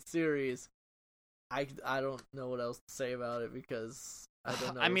Tensei series. I don't know what else to say about it because I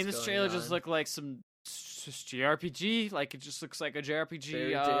don't know. I mean, this trailer just looked like some JRPG. Like, it just looks like a JRPG.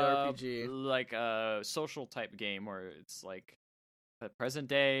 Very JRPG. Like a social type game where it's like the present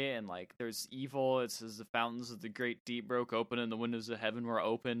day and like there's evil. It says the fountains of the great deep broke open and the windows of heaven were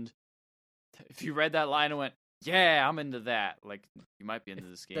opened. If you read that line and went, yeah, I'm into that, like, you might be into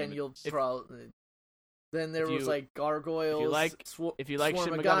this game. Then you'll probably... Then there was like gargoyles. If you like Shin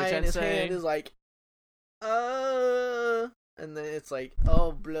Megami Tensei, and his hand is like, and then it's like,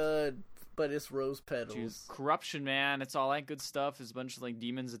 oh, blood, but it's rose petals. Dude, corruption, man. It's all that good stuff. It's a bunch of like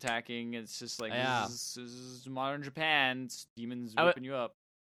demons attacking. It's just like this is modern Japan. It's demons whipping you up.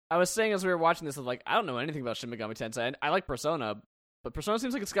 I was saying as we were watching this, like, I don't know anything about Shin Megami Tensei. I like Persona, but Persona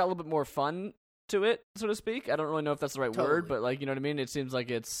seems like it's got a little bit more fun to it, so to speak. I don't really know if that's the right word, but like, you know what I mean. It seems like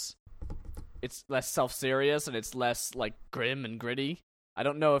it's less self-serious and it's less like grim and gritty. I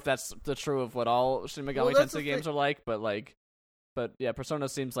don't know if that's the true of what all Shin Megami Tensei games are like, but yeah, Persona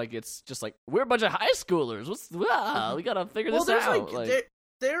seems like it's just like, we're a bunch of high schoolers. We gotta figure this out.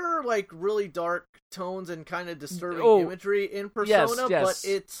 There are like really dark tones and kind of disturbing imagery in Persona, yes.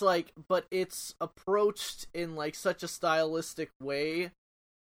 but it's approached in like such a stylistic way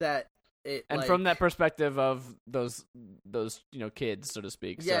that from that perspective of those kids, so to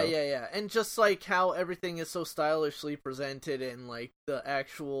speak. Yeah. And just like how everything is so stylishly presented and like the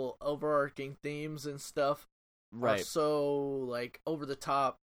actual overarching themes and stuff are so like over the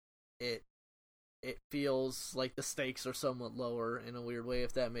top, it feels like the stakes are somewhat lower in a weird way,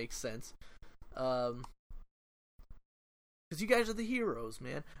 if that makes sense. Because you guys are the heroes,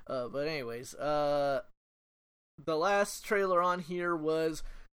 man. But anyways, the last trailer on here was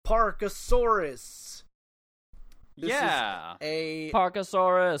Parkasaurus.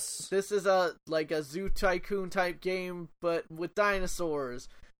 Parkasaurus. This is a Zoo Tycoon type game, but with dinosaurs,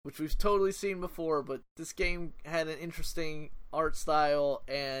 which we've totally seen before. But this game had an interesting art style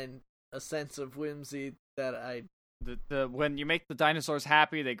and a sense of whimsy that I. When you make the dinosaurs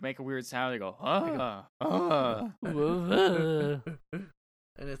happy, they make a weird sound. They go,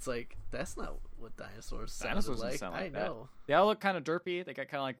 and it's like, that's not what dinosaurs sound like. I know. They all look kind of derpy. They got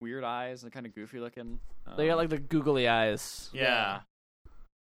kind of like weird eyes and kind of goofy looking. They got like the googly eyes. Yeah.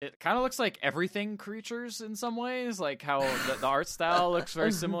 It kind of looks like everything creatures in some ways, like how the art style looks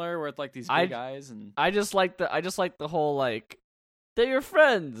very similar, with like these big eyes. And I just like the whole like, they're your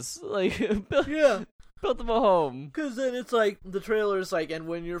friends, like built them a home. Because then it's like the trailer's like, and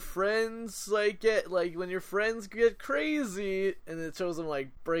when your friends get crazy, and it shows them like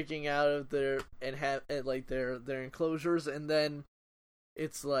breaking out of their their enclosures, and then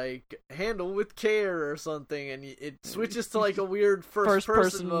it's like handle with care or something, and it switches to like a weird first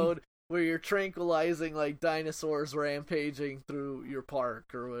person mode where you're tranquilizing like dinosaurs rampaging through your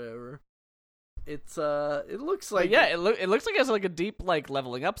park or whatever. It's it looks like it looks like it has like a deep like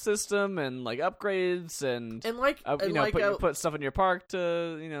leveling up system and like upgrades and put stuff in your park to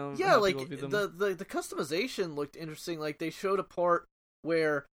like the customization looked interesting. Like they showed a part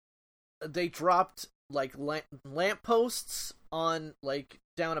where they dropped like lampposts on like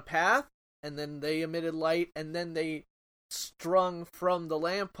down a path, and then they emitted light, and then they strung from the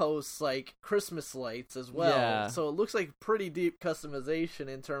lampposts like Christmas lights as well. Yeah. So it looks like pretty deep customization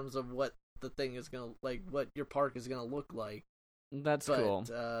in terms of what the thing is gonna like, what your park is gonna look like. That's cool.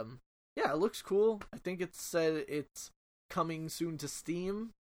 Yeah, it looks cool. I think it said it's coming soon to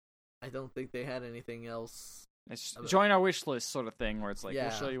Steam. I don't think they had anything else. It's join our wish list sort of thing, where it's like,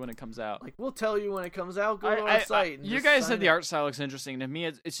 we'll show you when it comes out. Like, we'll tell you when it comes out. Go to our site. And you guys said the art style looks interesting. To me,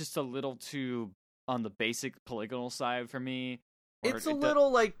 it's just a little too on the basic polygonal side for me. It's a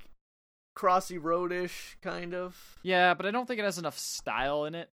little like Crossy Road-ish, kind of. Yeah, but I don't think it has enough style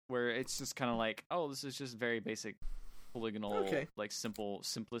in it, where it's just kind of like, oh, this is just very basic polygonal, like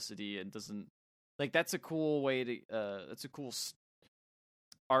simplicity, and doesn't like that's a cool way to that's a cool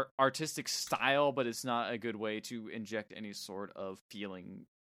artistic style, but it's not a good way to inject any sort of feeling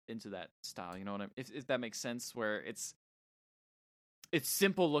into that style. You know what I mean? If that makes sense, where it's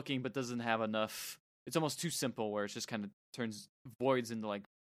simple looking but doesn't have enough. It's almost too simple, where it just kind of verges into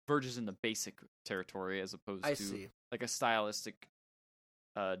basic territory, as opposed to like a stylistic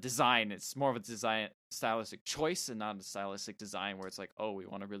design. It's more of a stylistic choice and not a stylistic design where it's like, oh, we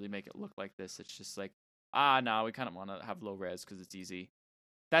want to really make it look like this. It's just like, no, we kind of want to have low res because it's easy.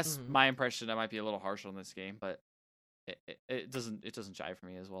 That's my impression. I might be a little harsh on this game, but it doesn't jive for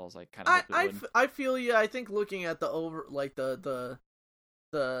me as well as I kind of. I feel you. I think looking at the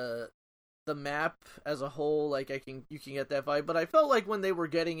the map as a whole, like you can get that vibe. But I felt like when they were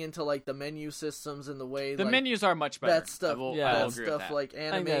getting into like the menu systems and the way the menus are much better. That stuff, that stuff like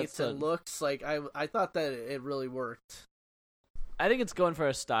animates and looks like I thought that it really worked. I think it's going for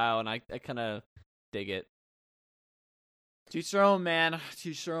a style, and I kind of dig it. Teach their own, man.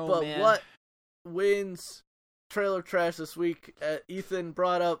 Teach their own, man. But what wins trailer trash this week? Ethan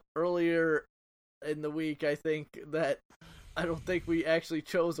brought up earlier in the week, I think, that I don't think we actually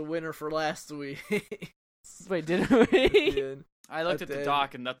chose a winner for last week. Wait, didn't we? Yeah. I looked at the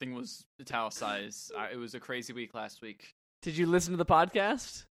doc and nothing was italicized. It was a crazy week last week. Did you listen to the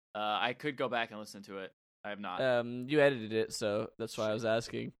podcast? I could go back and listen to it. I have not. You edited it, so that's why I was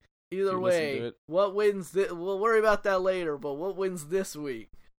asking. Either way, what wins? We'll worry about that later. But what wins this week?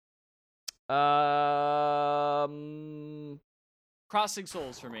 Crossing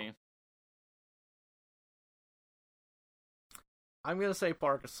Souls for me. I'm gonna say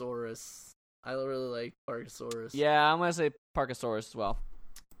Parkosaurus. I really like Parkosaurus. Yeah, I'm gonna say Parkosaurus as well.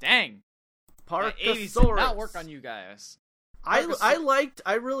 Dang, Parkosaurus did not work on you guys. I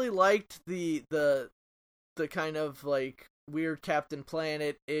really liked the kind of like weird Captain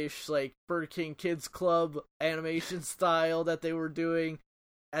Planet-ish, like Burger King Kids Club animation style that they were doing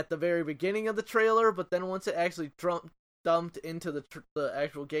at the very beginning of the trailer, but then once it actually dumped into the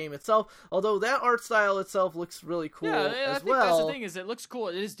actual game itself, although that art style itself looks really cool I think that's the thing, is it looks cool.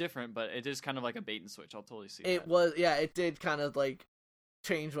 It is different, but it is kind of like a bait and switch. I'll totally see it. It did kind of like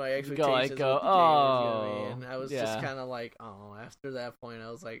change my expectations. I was just kind of like, after that point,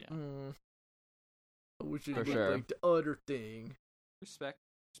 I was like, I wish it would like the other thing. Respect.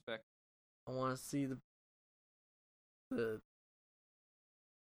 I want to see the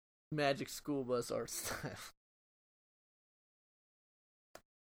Magic School Bus art style.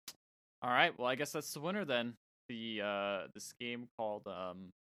 All right, well, I guess that's the winner then. This game called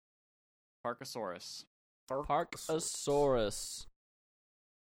Parkosaurus. Parkosaurus.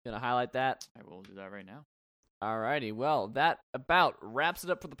 Gonna highlight that. I will do that right now. Alrighty, well, that about wraps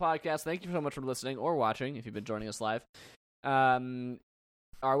it up for the podcast. Thank you so much for listening or watching, if you've been joining us live. Our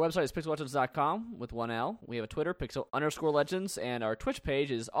website is pixellegends.com with one L. We have a Twitter, pixel_legends, and our Twitch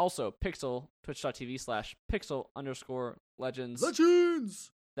page is also twitch.tv/pixel_legends. Legends!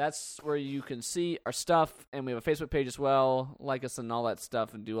 That's where you can see our stuff, and we have a Facebook page as well. Like us and all that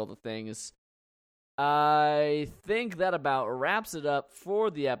stuff and do all the things. I think that about wraps it up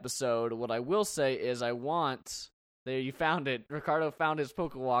for the episode. What I will say is there you found it. Ricardo found his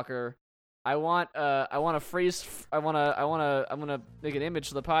Pokewalker. I'm gonna make an image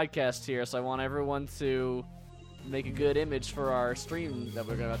for the podcast here, so I want everyone to make a good image for our stream that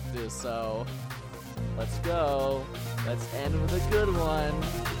we're gonna have to do. So let's go. Let's end with a good one.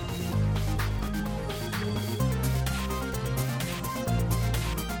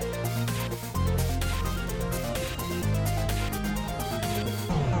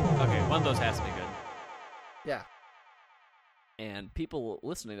 Okay, one of those has to be good. Yeah. And people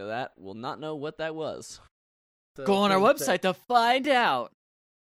listening to that will not know what that was. Go on our website to find out.